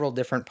several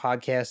different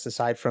podcasts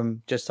aside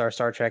from just our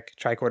Star Trek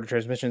Tricorder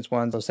Transmissions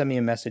ones. So send me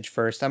a message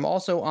first. I'm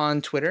also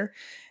on Twitter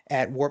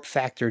at Warp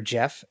Factor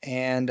Jeff,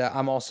 and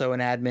I'm also an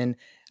admin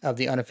of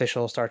the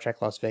unofficial Star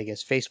Trek Las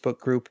Vegas Facebook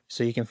group,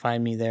 so you can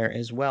find me there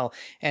as well.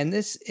 And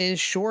this is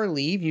Shore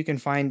Leave. You can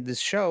find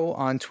this show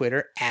on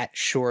Twitter at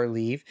Shore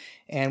Leave,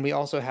 and we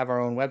also have our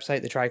own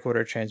website,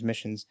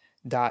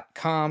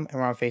 thetricordertransmissions.com, and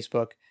we're on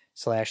Facebook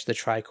 /the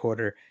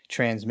Tricorder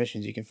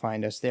Transmissions. You can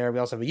find us there. We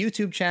also have a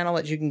YouTube channel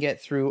that you can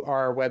get through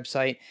our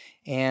website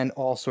and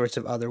all sorts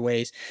of other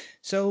ways.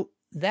 So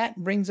that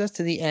brings us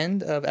to the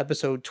end of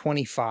episode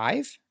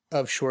 25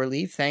 of Shore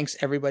Leave. Thanks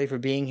everybody for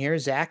being here.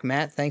 Zach,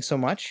 Matt, thanks so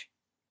much.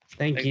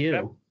 Thank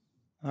you.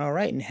 All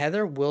right. And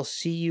Heather, we'll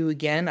see you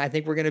again. I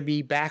think we're going to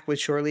be back with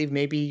Shore Leave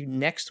maybe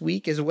next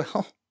week as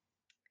well.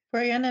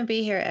 We're going to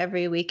be here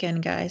every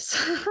weekend, guys.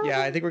 Yeah,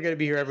 I think we're going to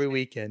be here every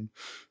weekend.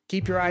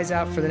 Keep your eyes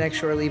out for the next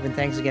Shore Leave, and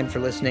thanks again for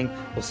listening.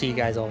 We'll see you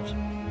guys all.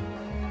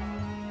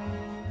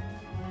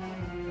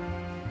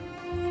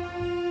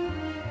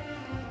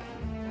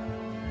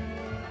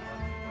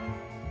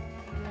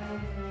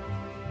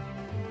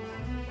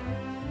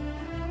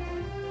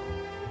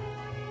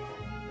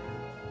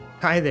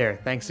 Hi there,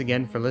 thanks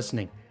again for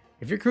listening.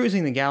 If you're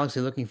cruising the galaxy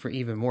looking for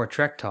even more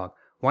Trek talk,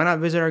 why not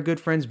visit our good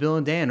friends Bill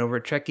and Dan over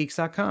at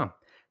TrekGeeks.com?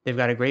 They've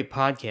got a great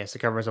podcast that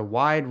covers a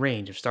wide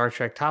range of Star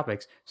Trek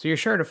topics, so you're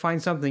sure to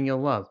find something you'll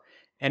love.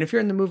 And if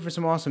you're in the mood for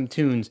some awesome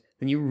tunes,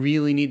 then you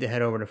really need to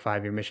head over to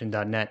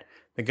 5yearmission.net.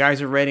 The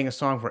guys are writing a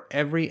song for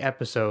every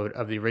episode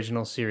of the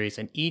original series,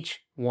 and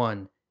each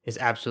one is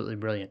absolutely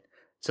brilliant.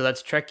 So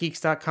that's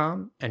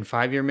TrekGeeks.com and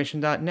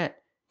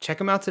 5yearmission.net. Check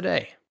them out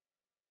today.